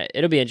 I mean,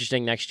 it'll be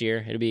interesting next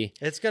year. It'll be,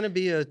 It's going to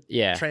be a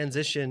yeah.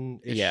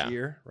 transition-ish Yeah.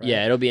 year. Right?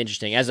 Yeah, it'll be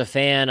interesting. As a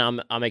fan,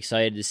 I'm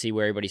excited to see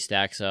where everybody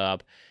stacks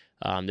up.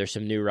 There's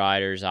some new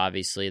riders,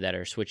 obviously, that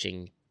are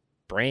switching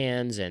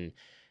brands, and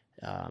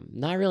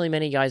not really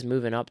many guys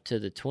moving up to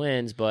the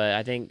twins. But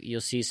I think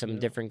you'll see some Yeah.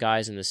 different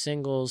guys in the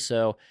singles.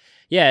 So,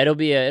 yeah, it'll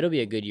be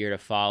a good year to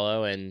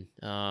follow. And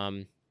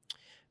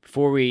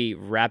before we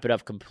wrap it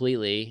up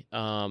completely,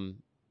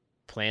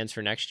 plans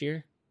for next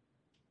year?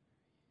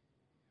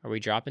 Are we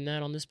dropping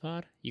that on this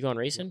pod? You going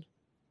racing?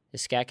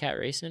 Is Scat Cat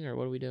racing, or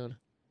what are we doing?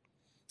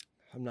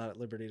 I'm not at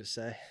liberty to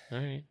say. All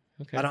right.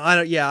 Okay.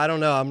 I don't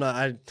know. I'm not.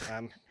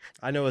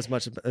 I know as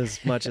much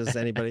as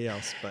anybody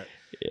else, but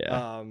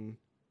Yeah.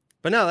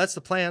 but no, that's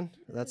the plan.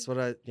 That's what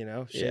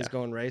Shay's Yeah.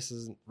 going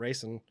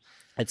racing.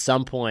 At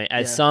some point,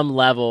 at Yeah. some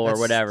level or That's-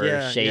 whatever,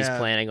 yeah, Shay's yeah.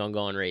 planning on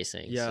going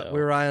racing. Yeah, so. we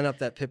were eyeing up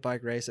that pit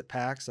bike race at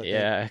PAX. I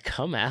Yeah,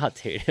 come out,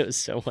 dude. It was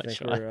so think, much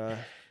fun. we're.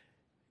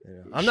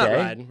 I'm not Shay?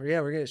 riding.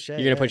 Yeah, we're gonna Shay.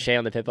 You're gonna put Shay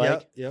on the pit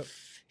bike? Yep.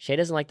 Shay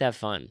doesn't like that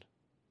fun.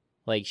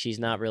 Like, she's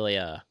not really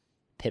a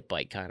pit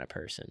bike kind of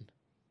person.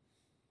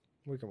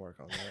 We can work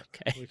on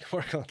that. Okay. We can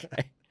work on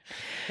that.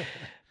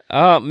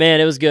 Oh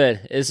man, it was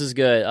good. This was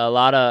good. A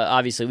lot of,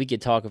 obviously, we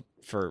could talk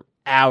for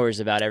hours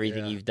about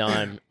everything Yeah. you've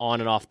done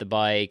on and off the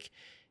bike,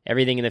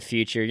 everything in the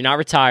future. You're not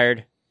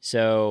retired,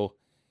 so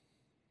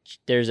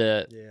there's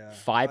a Yeah.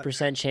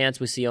 5% chance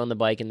we see you on the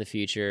bike in the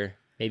future.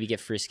 Maybe get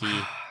frisky.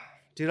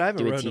 Dude, I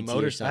haven't Do a ridden TT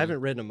or I something.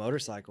 haven't ridden a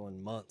motorcycle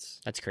in months.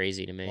 That's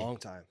crazy to me. Long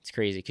time. It's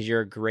crazy because you're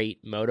a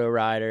great moto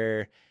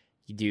rider.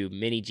 You do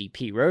mini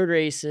GP road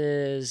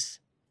races.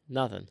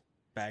 Nothing.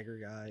 Bagger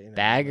guy.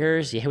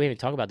 Baggers. Yeah, we haven't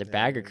talked about the Yeah.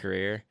 bagger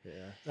career. Yeah.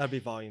 That'd be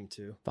volume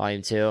 2.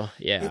 Volume 2.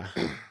 Yeah.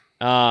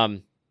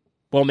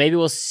 Well, maybe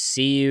we'll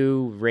see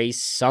you race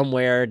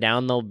somewhere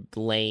down the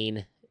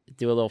lane.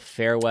 Do a little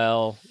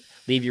farewell.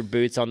 Leave your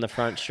boots on the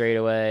front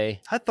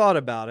straightaway. I thought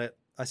about it.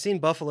 I seen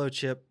Buffalo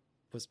Chip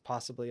was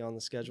possibly on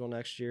the schedule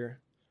next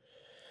year.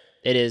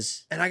 It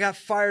is. And I got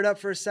fired up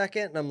for a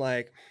second, and I'm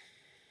like,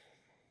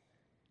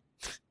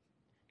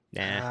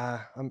 Nah.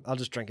 I'll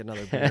just drink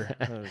another beer.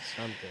 I'm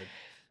good.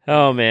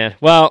 Oh, man.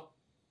 Well,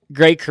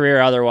 great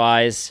career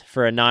otherwise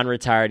for a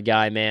non-retired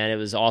guy, man. It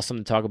was awesome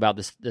to talk about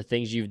the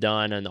things you've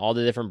done and all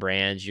the different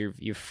brands. You've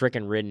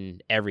freaking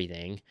ridden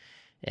everything.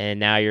 And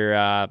now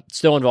you're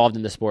still involved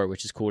in the sport,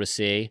 which is cool to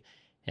see.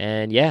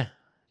 And, yeah,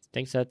 I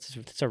think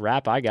that's a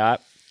wrap I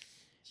got.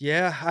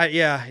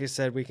 Yeah, you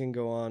said we can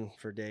go on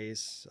for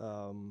days.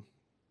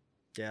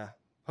 Yeah.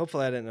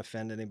 Hopefully I didn't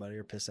offend anybody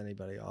or piss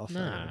anybody off.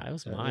 Nah, it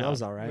was mild. That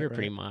was all right. We were right?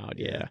 pretty mild,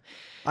 Yeah.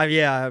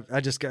 yeah. I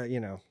just got,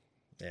 yeah.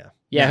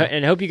 Yeah,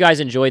 and I hope you guys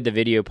enjoyed the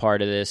video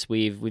part of this.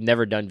 We've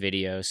never done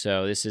video,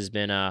 so this has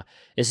been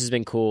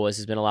cool. This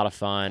has been a lot of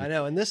fun. I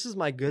know, and this is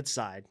my good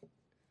side.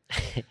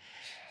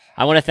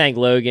 I want to thank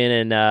Logan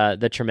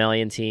and the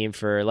Tremelian team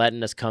for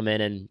letting us come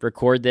in and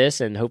record this,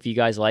 and hope you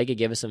guys like it.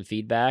 Give us some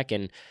feedback,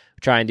 and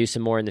try and do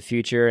some more in the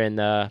future. And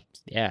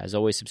as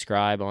always,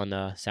 subscribe on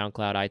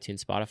SoundCloud,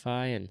 iTunes,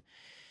 Spotify. And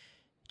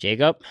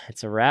Jacob,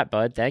 it's a wrap,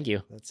 bud. Thank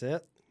you. That's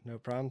it. No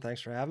problem.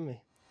 Thanks for having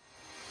me.